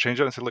says, let's change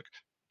it, and say, look,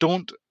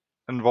 don't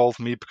involve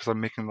me because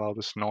I'm making the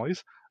loudest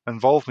noise.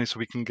 Involve me so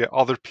we can get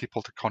other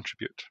people to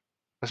contribute.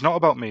 It's not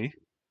about me.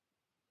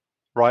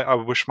 Right, I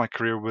wish my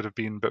career would have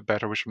been a bit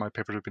better. I wish my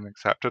papers would have been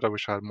accepted. I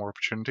wish I had more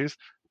opportunities.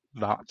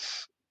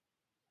 That's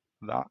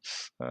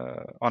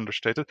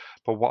understated.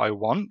 But what I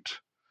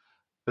want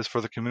is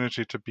for the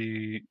community to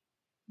be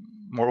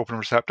more open and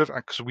receptive,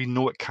 because we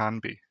know it can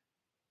be.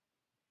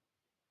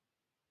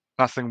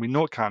 That's the thing, we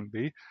know it can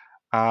be,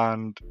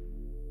 and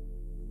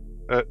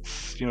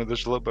it's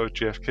there's a little bit of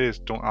JFK's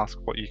don't ask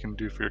what you can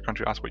do for your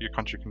country, ask what your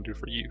country can do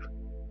for you.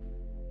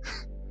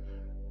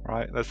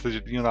 Right, that's the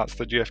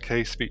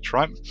JFK speech,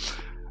 right?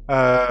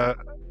 And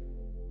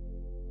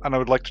I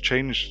would like to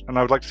change, and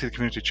I would like to see the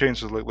community change.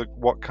 So, like,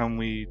 what can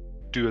we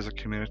do as a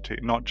community,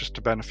 not just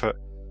to benefit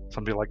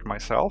somebody like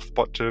myself,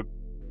 but to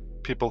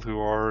people who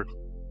are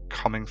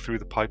coming through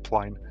the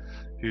pipeline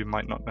who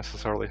might not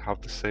necessarily have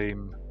the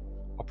same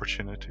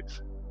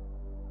opportunities.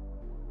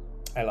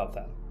 I love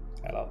that.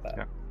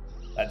 Yeah.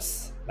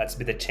 Let's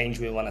be the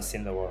change we want to see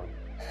in the world.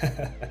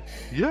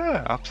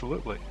 Yeah,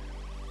 absolutely.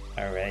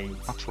 All right.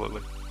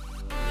 Absolutely.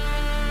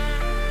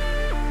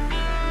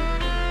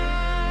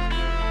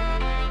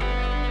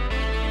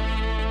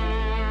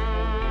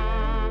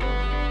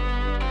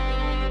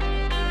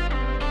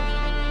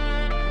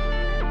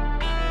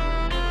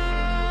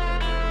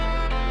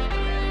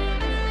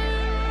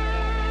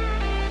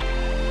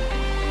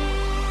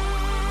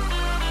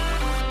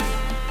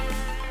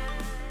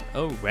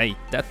 Alright,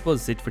 that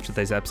was it for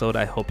today's episode.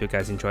 I hope you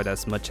guys enjoyed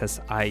as much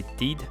as I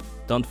did.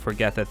 Don't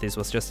forget that this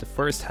was just the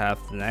first half.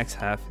 The next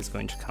half is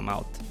going to come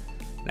out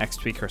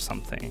next week or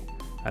something.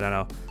 I don't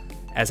know.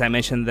 As I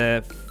mentioned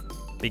the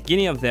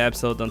beginning of the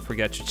episode, don't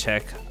forget to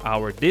check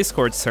our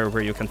Discord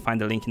server. You can find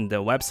the link in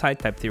the website,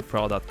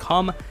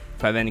 typetheoryforall.com. If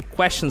you have any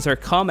questions or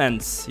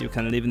comments, you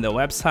can leave in the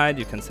website.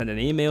 You can send an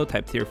email,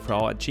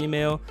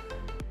 typetheoryforall@gmail.com.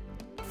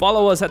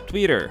 Follow us at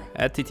Twitter,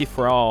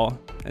 @TT4All,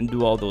 and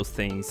do all those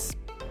things.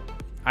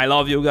 I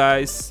love you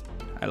guys.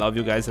 I love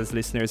you guys as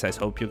listeners. I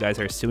hope you guys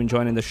are still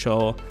enjoying the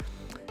show.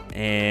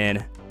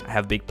 And I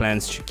have big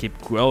plans to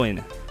keep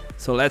growing.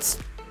 So let's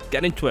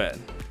get into it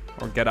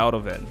or get out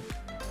of it.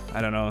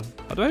 I don't know.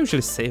 What do I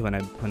usually say when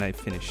I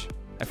finish?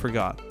 I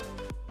forgot.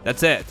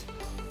 That's it.